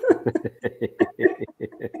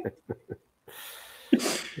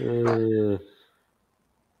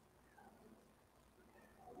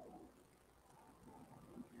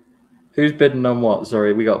 Who's bidding on what?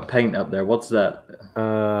 Sorry, we got paint up there. What's that?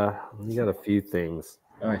 You got a few things.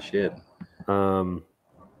 Oh shit. So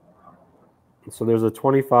there's a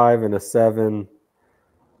 25 and a 7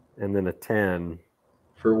 and then a 10.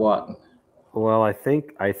 For what? Well, I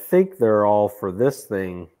think they're all for this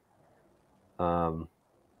thing.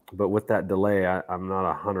 But with that delay, I'm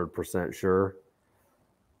not 100% sure.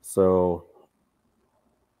 So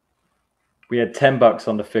we had $10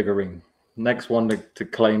 on the figurine. Next one to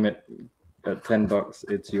claim it at $10,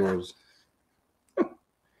 it's yours.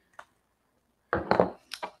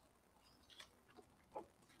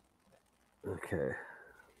 Okay.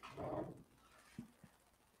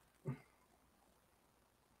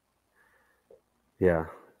 Yeah.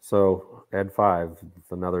 So add 5,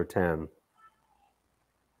 it's another 10.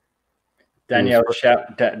 Danielle was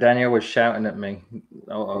shouting at me.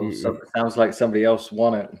 So it sounds like somebody else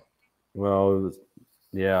won it. Well,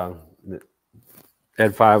 yeah.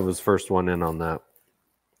 Ed 5 was first one in on that.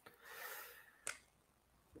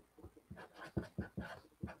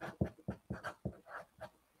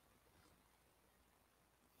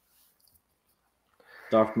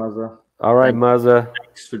 Darth Muzza. All right, Muzza.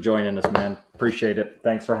 Thanks for joining us, man. Appreciate it.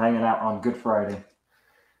 Thanks for hanging out on Good Friday.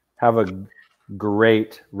 Have a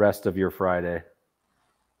great rest of your Friday.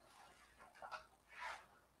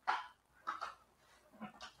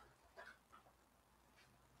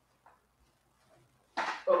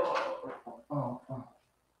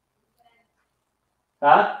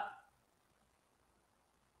 Huh?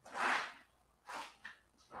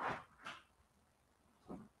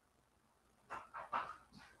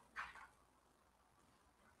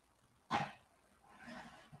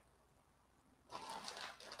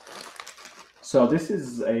 So this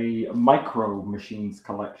is a micro machines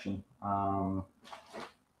collection.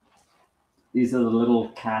 These are the little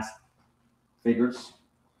cast figures,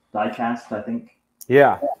 die cast, I think.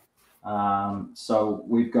 Yeah. So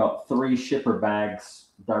we've got 3 shipper bags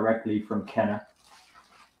directly from Kenner.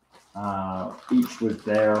 Each with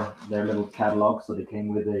their little catalog, so they came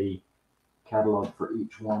with a catalog for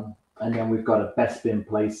each one. And then we've got a Best Bin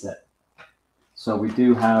playset. So we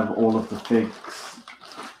do have all of the figs.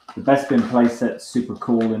 The Best Bin playset's super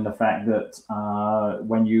cool in the fact that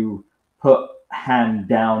when you put Han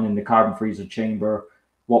down in the carbon freezer chamber,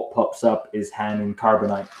 what pops up is Han in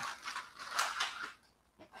carbonite.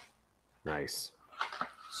 Nice.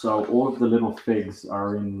 So all of the little figs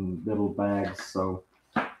are in little bags. So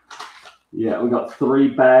yeah, we got 3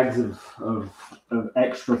 bags of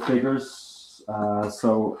extra figures.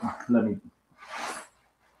 So let me.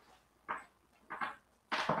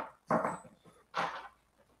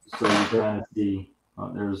 So you can see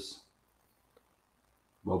there's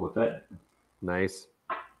Boba Fett. Nice.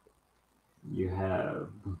 You have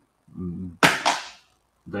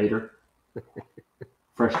Vader,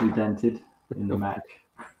 freshly dented in the match.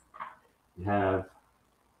 You have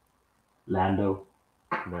Lando.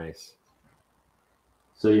 Nice.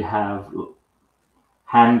 So you have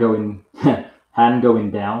Han going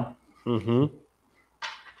down. Mm-hmm.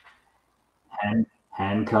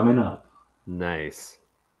 Han coming up. Nice.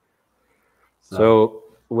 So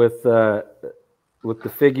with the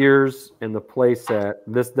figures and the play set,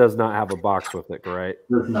 this does not have a box with it, right?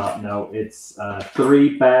 Does not. No, it's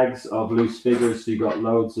 3 bags of loose figures. So you got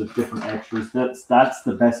loads of different extras. That's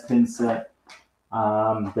the Best Bin set.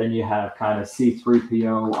 Then you have kind of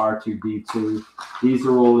C-3PO, R2-D2. These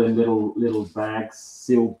are all in little bags,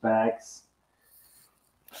 sealed bags.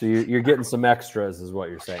 So you're getting some extras, is what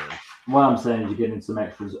you're saying. What I'm saying is you're getting some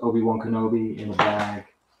extras. Obi-Wan Kenobi in a bag.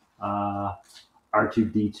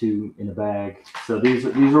 R2-D2 in a bag. So these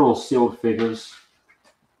are all sealed figures.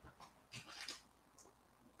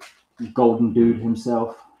 Golden Dude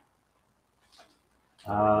himself.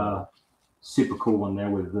 Super cool one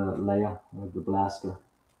there with Leia with the blaster.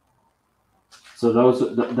 So those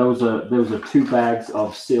are 2 bags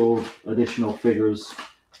of sealed additional figures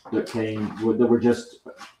that were just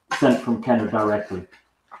sent from Kenner directly.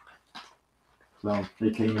 So they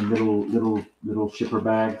came in little shipper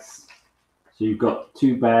bags. So you've got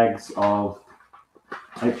 2 bags of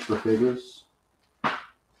extra figures.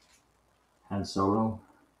 Han Solo.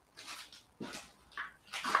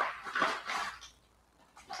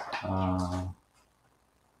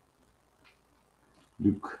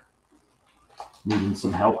 Luke needing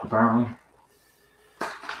some help apparently.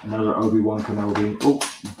 Another Obi-Wan Kenobi. Oh,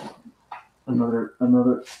 another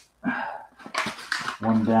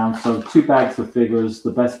one down. So 2 bags of figures, the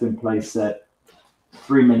Best Bin play set,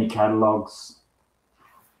 3 mini catalogs.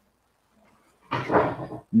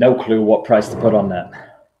 No clue what price to put on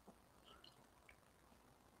that.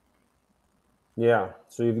 Yeah.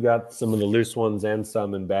 So you've got some of the loose ones and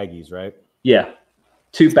some in baggies, right? Yeah.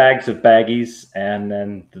 2 bags of baggies, and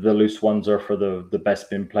then the loose ones are for the Best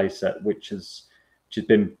Bin play set, which has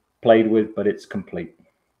been played with, but it's complete.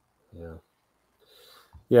 Yeah.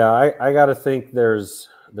 Yeah, I gotta think there's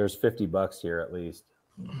 $50 here at least.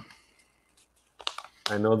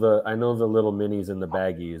 I know the little minis in the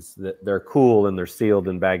baggies, that they're cool and they're sealed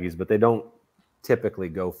in baggies, but they don't typically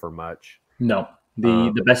go for much. No,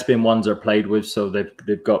 the Best Bin ones are played with, so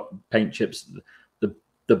they've got paint chips.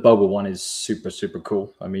 The Boba one is super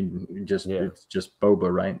cool. I mean, it's just Boba,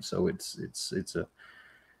 right? So it's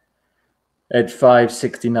at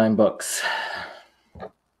 $569.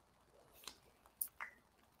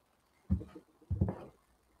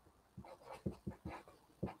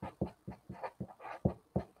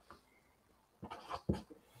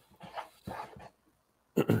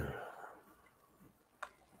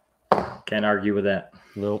 Can't argue with that.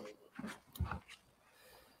 Nope.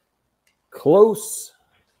 Close.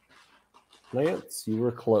 Lance, you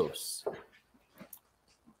were close.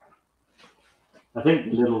 I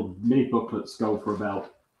think little mini booklets go for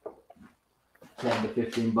about 10 to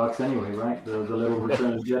 15 bucks anyway, right? The little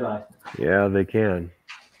Return of the Jedi. Yeah, they can.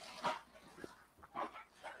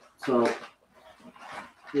 So,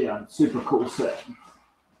 yeah, super cool set.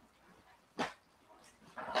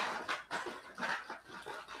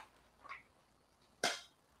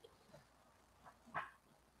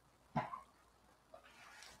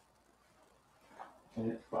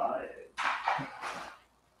 It's 5.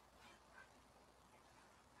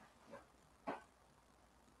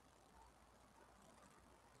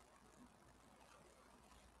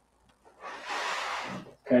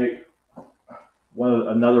 Okay. Well,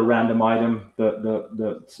 another random item.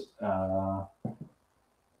 The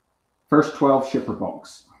first 12 shipper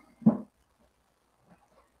box.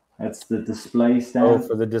 That's the display stand. Oh,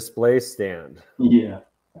 for the display stand. Yeah.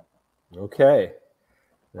 Okay.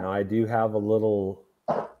 Now I do have a little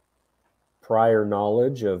prior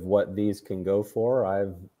knowledge of what these can go for.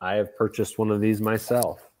 I have purchased one of these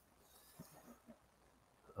myself.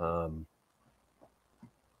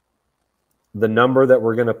 The number that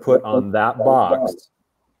we're going to put on that box,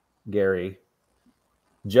 Gary,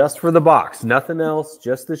 just for the box, nothing else,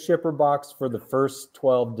 just the shipper box for the first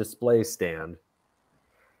 12 display stand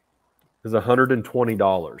is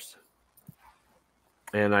 $120.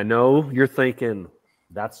 And I know you're thinking,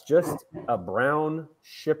 that's just a brown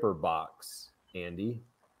shipper box, Andy.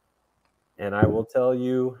 And I will tell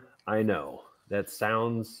you, I know that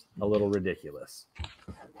sounds a little ridiculous,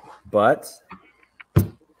 but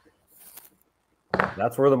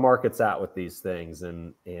that's where the market's at with these things.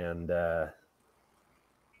 And yeah.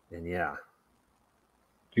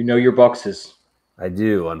 You know your boxes. I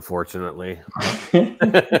do, unfortunately.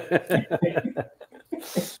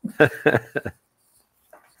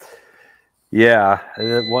 Yeah,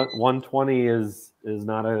 120 is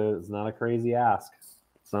not a crazy ask.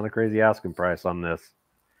 It's not a crazy asking price on this.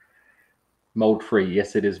 Mold free.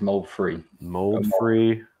 Yes, it is mold free. Mold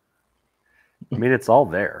free. I mean, it's all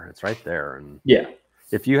there. It's right there. And yeah,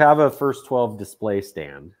 if you have a first 12 display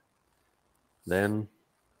stand, then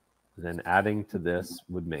adding to this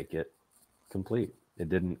would make it complete. It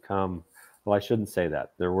didn't come. Well, I shouldn't say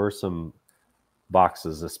that. There were some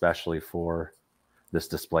boxes, especially for this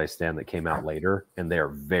display stand, that came out later, and they are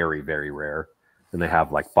very, very rare, and they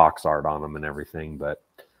have like box art on them and everything. But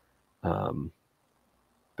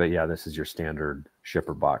yeah, this is your standard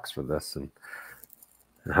shipper box for this, and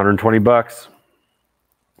 $120.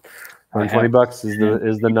 $120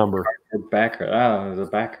 is the number. Backer. Oh, the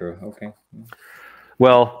backer. Okay.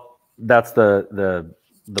 Well, that's the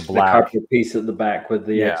black cardboard piece at the back with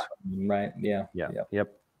the X, right? Yeah.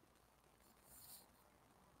 Yep.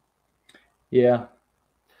 Yeah.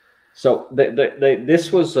 So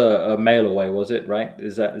this was a mail away, was it? Right?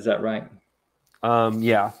 Is that right?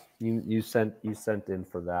 Yeah. You sent in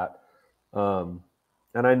for that, and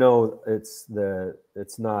I know it's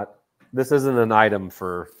not. This isn't an item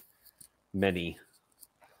for many.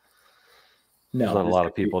 No, there's not a lot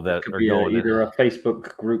of people that are going either a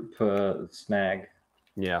Facebook group snag.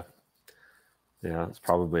 Yeah, it's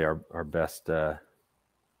probably our best. It's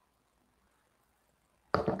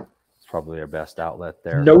probably our best outlet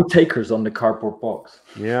there. No takers on the cardboard box.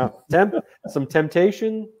 Yeah, some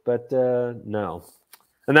temptation, but no,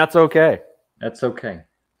 and that's okay. That's okay.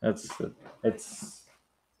 It's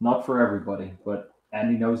not for everybody, but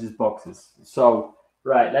Andy knows his boxes. So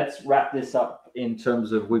right, let's wrap this up in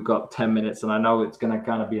terms of we've got 10 minutes, and I know it's going to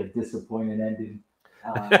kind of be a disappointing ending.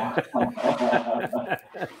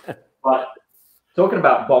 But talking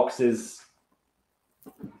about boxes,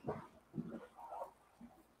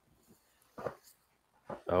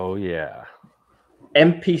 oh yeah,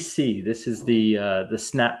 MPC. This is the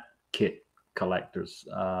Snap Kit collectors.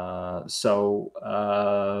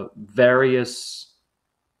 Various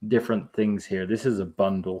different things here. This is a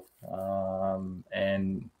bundle,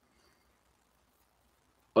 and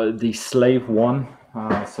the Slave One.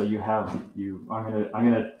 So you have you. I'm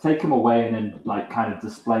gonna take them away and then like kind of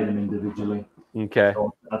display them individually. Okay.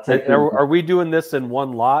 So are we doing this in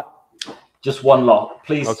one lot? Just one lot,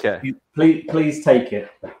 please. Okay. Please take it.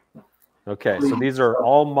 Okay. Please. So these are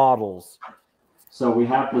all models. So we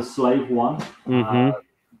have the Slave One. Mm-hmm.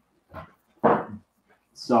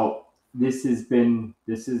 So this has been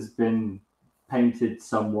painted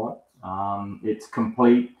somewhat. It's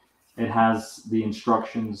complete. It has the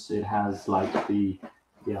instructions. It has like the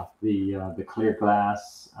clear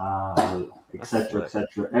glass, etc.,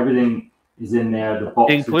 etc. Everything is in there. The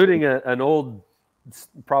box, including an old,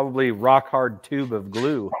 probably rock hard tube of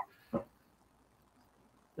glue.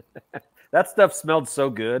 That stuff smelled so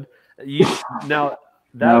good. Now,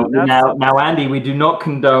 Andy, we do not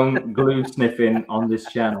condone glue sniffing on this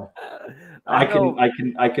channel.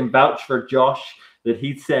 I can vouch for Josh that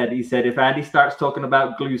he said if Andy starts talking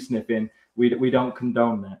about glue sniffing, we don't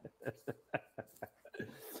condone that.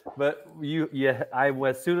 But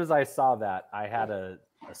as soon as I saw that, I had a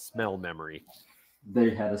smell memory.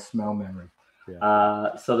 They had a smell memory.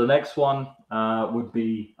 Yeah. So the next one would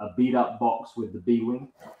be a beat up box with the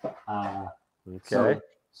B-wing. Okay.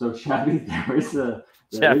 So Shabby, there is a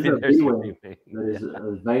B-wing that is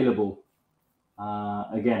available.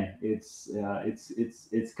 Again, it's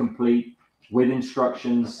complete with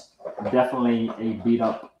instructions. Definitely a beat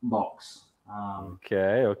up box.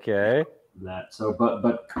 Okay. That so,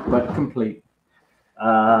 but complete.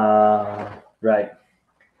 Right.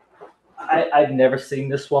 I've never seen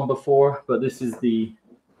this one before, but this is the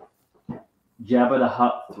Jabba the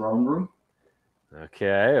Hutt throne room.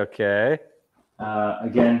 Okay.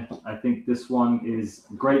 Again, I think this one is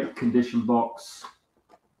great condition box,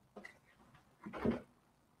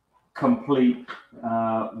 complete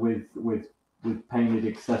with painted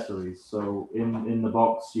accessories. So in the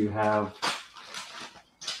box you have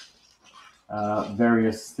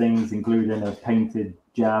various things, including a painted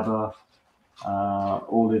Jabba,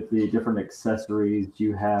 all of the different accessories.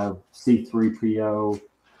 You have C-3PO,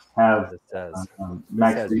 have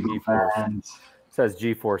Max Band. It says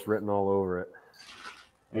G-Force written all over it.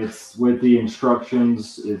 It's with the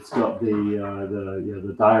instructions. It's got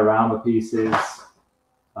the diorama pieces.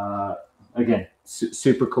 Again,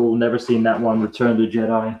 super cool. Never seen that one. Return to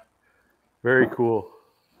Jedi. Very cool.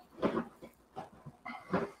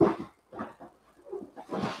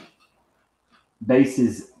 Base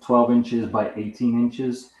is 12 inches by 18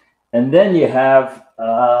 inches. And then you have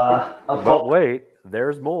but wait,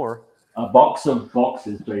 there's more. A box of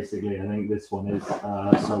boxes, basically. I think this one is.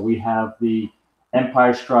 So we have the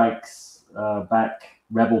Empire Strikes Back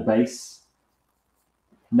Rebel base.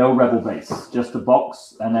 No Rebel base, just a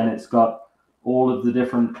box. And then it's got all of the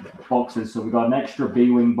different boxes. So we've got an extra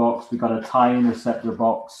B-Wing box. We've got a TIE Interceptor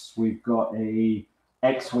box. We've got a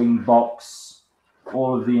X-Wing box.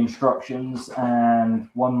 All of the instructions. And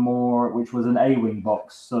one more, which was an A-Wing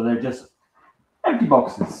box. So they're just empty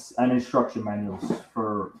boxes and instruction manuals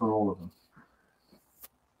for all of them.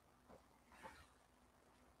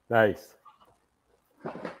 Nice.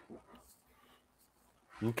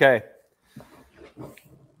 Okay.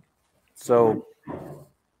 So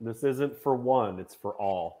this isn't for one, it's for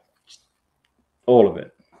all. All of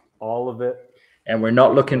it. All of it. And we're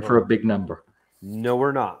not looking for a big number. No,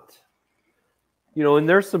 we're not. You know, and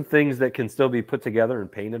there's some things that can still be put together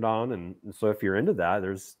and painted on, and so if you're into that,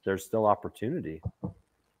 there's still opportunity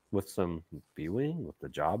with some B-Wing, with the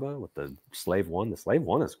Jabba, with the Slave One. The Slave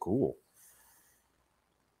One is cool.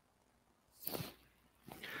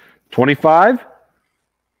 25?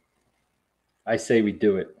 I say we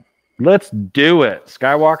do it. Let's do it.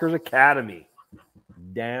 Skywalker's Academy.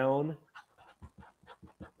 Down.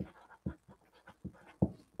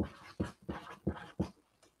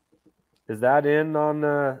 Is that in on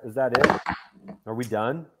is that it? Are we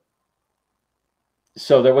done?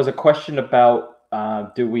 So there was a question about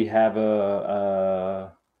do we have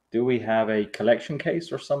a collection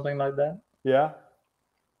case or something like that? Yeah.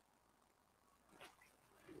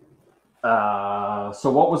 So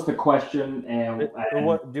what was the question? And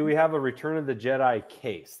what do we have a Return of the Jedi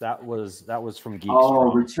case? That was from Geeks.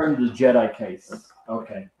 Oh, Return of the Jedi case.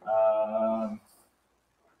 Okay.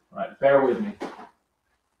 Right. Bear with me.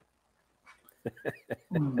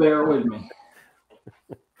 Bear with me.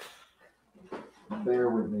 Bear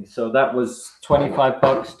with me. So that was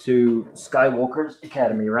 $25 to Skywalker's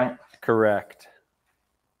Academy, right? Correct.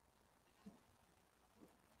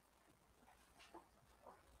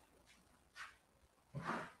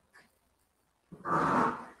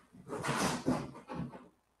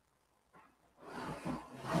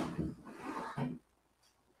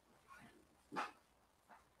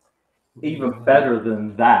 Even better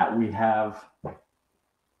than that, we have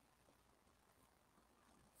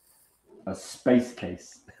a space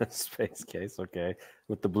case. Space case, okay.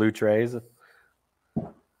 With the blue trays.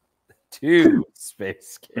 2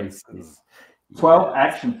 space cases. 12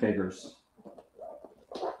 action figures.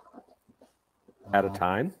 At a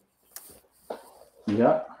time?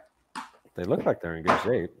 Yeah. They look like they're in good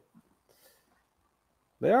shape.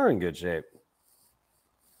 They are in good shape.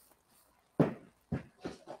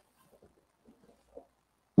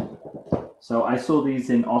 So I saw these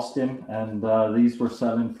in Austin, and these were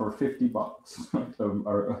selling for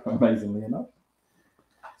 $50, amazingly enough.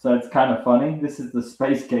 So it's kind of funny. This is the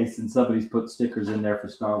space case, and somebody's put stickers in there for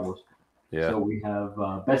Star Wars. Yeah. So we have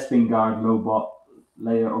Bespin Guard, Lobot,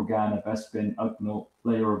 Leia Organa, Bespin, Ugnaught,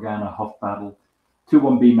 Leia Organa, Huff Battle,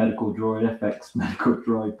 21B medical droid, FX medical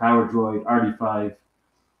droid, power droid, RD5,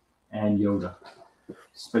 and Yoda.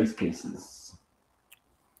 Space cases.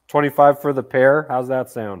 25 for the pair. How's that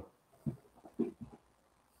sound?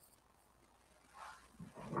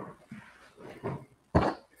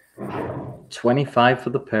 $25 for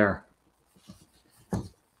the pair.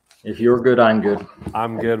 If you're good, I'm good.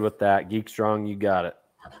 I'm good with that. Geek Strong, you got it.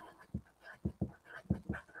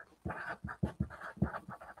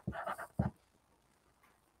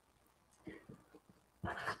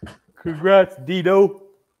 Congrats, Dito.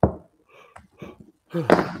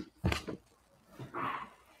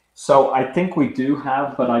 So I think we do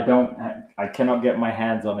have, but I cannot get my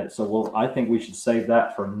hands on it. So I think we should save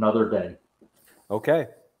that for another day. Okay.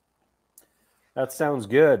 That sounds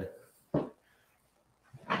good.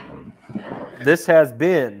 This has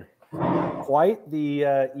been quite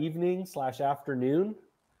the evening/afternoon.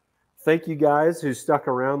 Thank you guys who stuck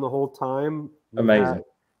around the whole time. Amazing. We've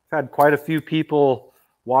had quite a few people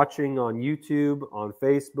watching on YouTube, on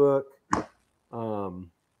Facebook,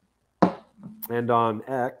 and on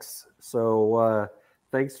X. So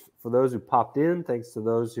thanks for those who popped in. Thanks to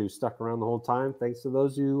those who stuck around the whole time. Thanks to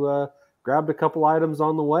those who grabbed a couple items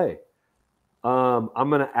on the way. I'm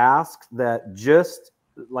going to ask that just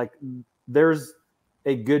like there's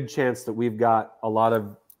a good chance that we've got a lot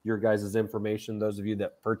of your guys' information. Those of you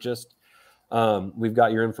that purchased, we've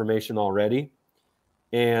got your information already.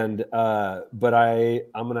 And but I'm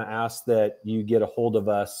going to ask that you get a hold of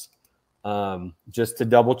us just to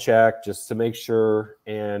double check, just to make sure,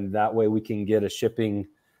 and that way we can get a shipping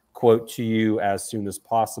quote to you as soon as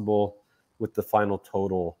possible with the final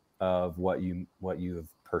total of what you have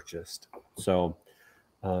purchased. So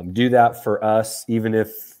do that for us, even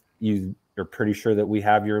if you are pretty sure that we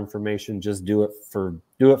have your information. Just do it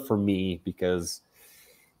for me, because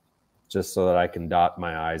just so that I can dot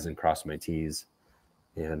my I's and cross my T's,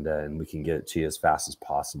 and we can get it to you as fast as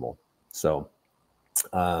possible. So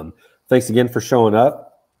thanks again for showing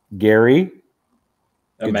up, Gary.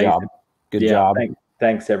 Good Amazing. job. Good job.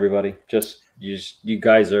 Thanks everybody. You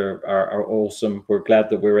guys are awesome. We're glad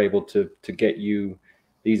that we're able to get you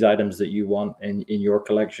these items that you want in your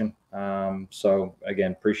collection. So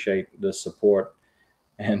again, appreciate the support.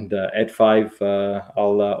 And at 5,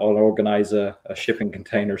 I'll organize a shipping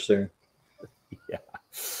container soon. Yeah.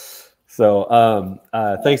 So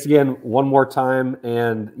thanks again one more time.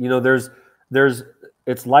 And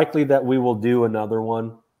it's likely that we will do another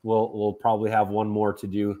one. We'll probably have one more to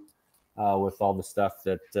do with all the stuff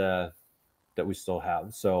that we still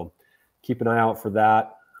have. So keep an eye out for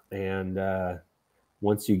that. And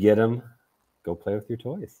once you get them, go play with your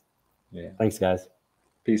toys. Yeah. Thanks, guys.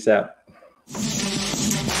 Peace out.